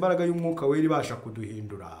 Turifuza imbaraga y'umwuka wera ibasha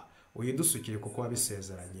kuduhindura, uyidusukire kuko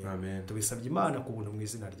wabisezeranye. Amen. Tubisabye Imana ku buntu mu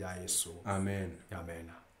izina rya Yesu. Amen.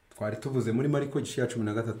 Amen. Twari tuvuze muri Mariko igice cya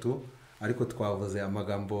 13, ariko twavuze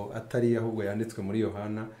amagambo atari ahubwo yanditswe muri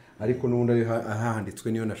Yohana, ariko n'ubundi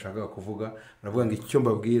ahanditswe niyo nashakaga kuvuga. Aravuga ngo icyo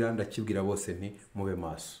mbabwira ndakibwira bose nti mube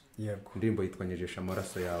maso. Yego. Indirimbo yitwa Nyejesha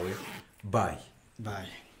amaraso yawe. Bye. Bye.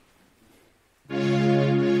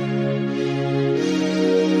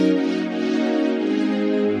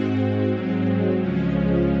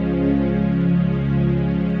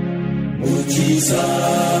 Mukiza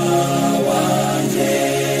wanjye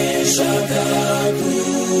shaka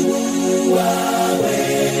kuwawe,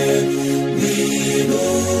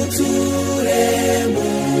 winuture mu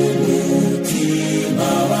mutima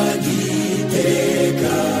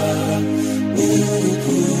wagiteka,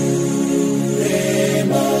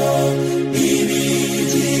 ukuremo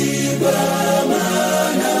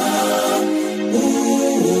ibigirwamana,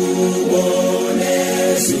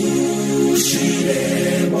 uboneze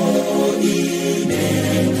ushiremo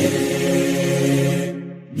inenge.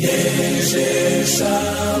 Nyejesha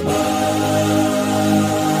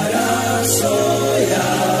amaraso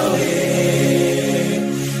yawe,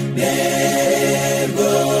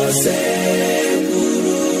 nerwose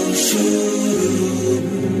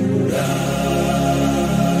kurushurura.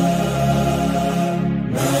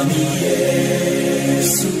 Mwami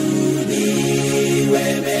Yesu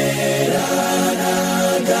niwemera na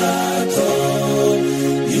gato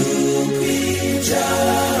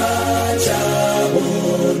y'ukwicara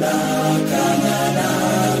cyabona kanana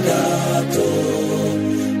gato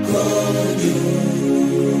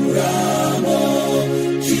konyuramo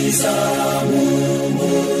kiza mu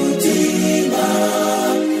mutima,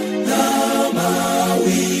 ntama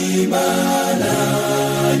w'Imana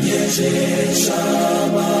nyejesha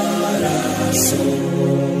amaraso,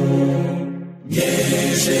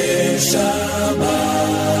 nyejesha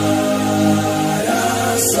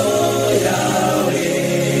amaraso yawe,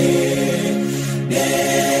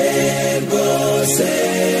 nerwose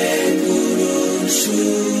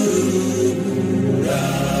kurushurura.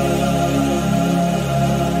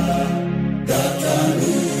 Data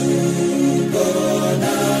nubwo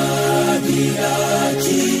nagira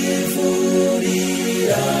kivurira,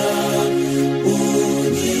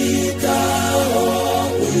 unyitaho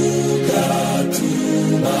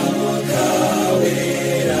ugatuma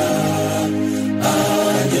kawera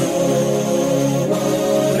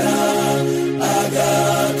anyobora,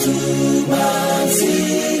 agatuma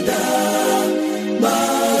nsinda,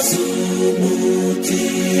 maze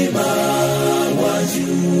umutima wanjye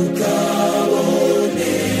ukabonera.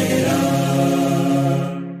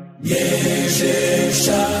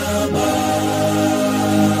 Nyejesha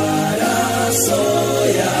amaraso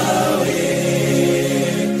yawe,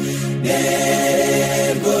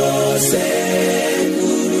 nerwose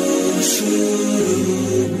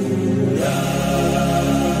kurushurura.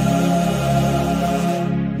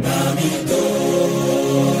 Mwami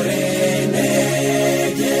dore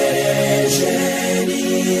negereje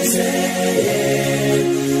nizeye,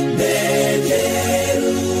 ndegera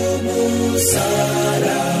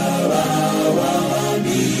umusaraba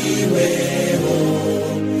wambiweho,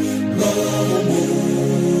 ngo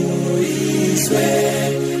murizwe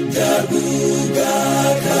ndaguga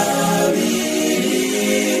kabiri,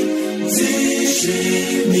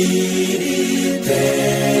 nzishimira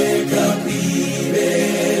iteka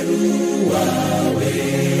kwibera uwawe.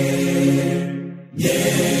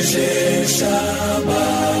 Nyejesha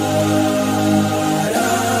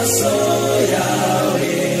amaraso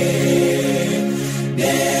yawe,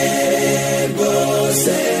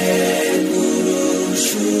 nerwose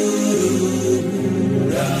kurushurura.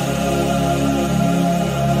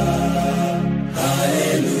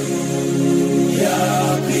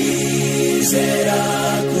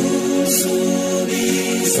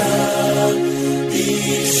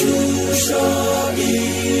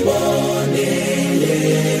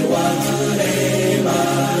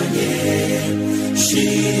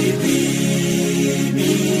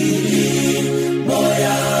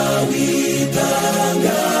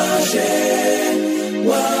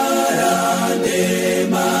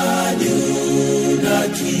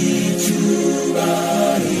 kicyubahiro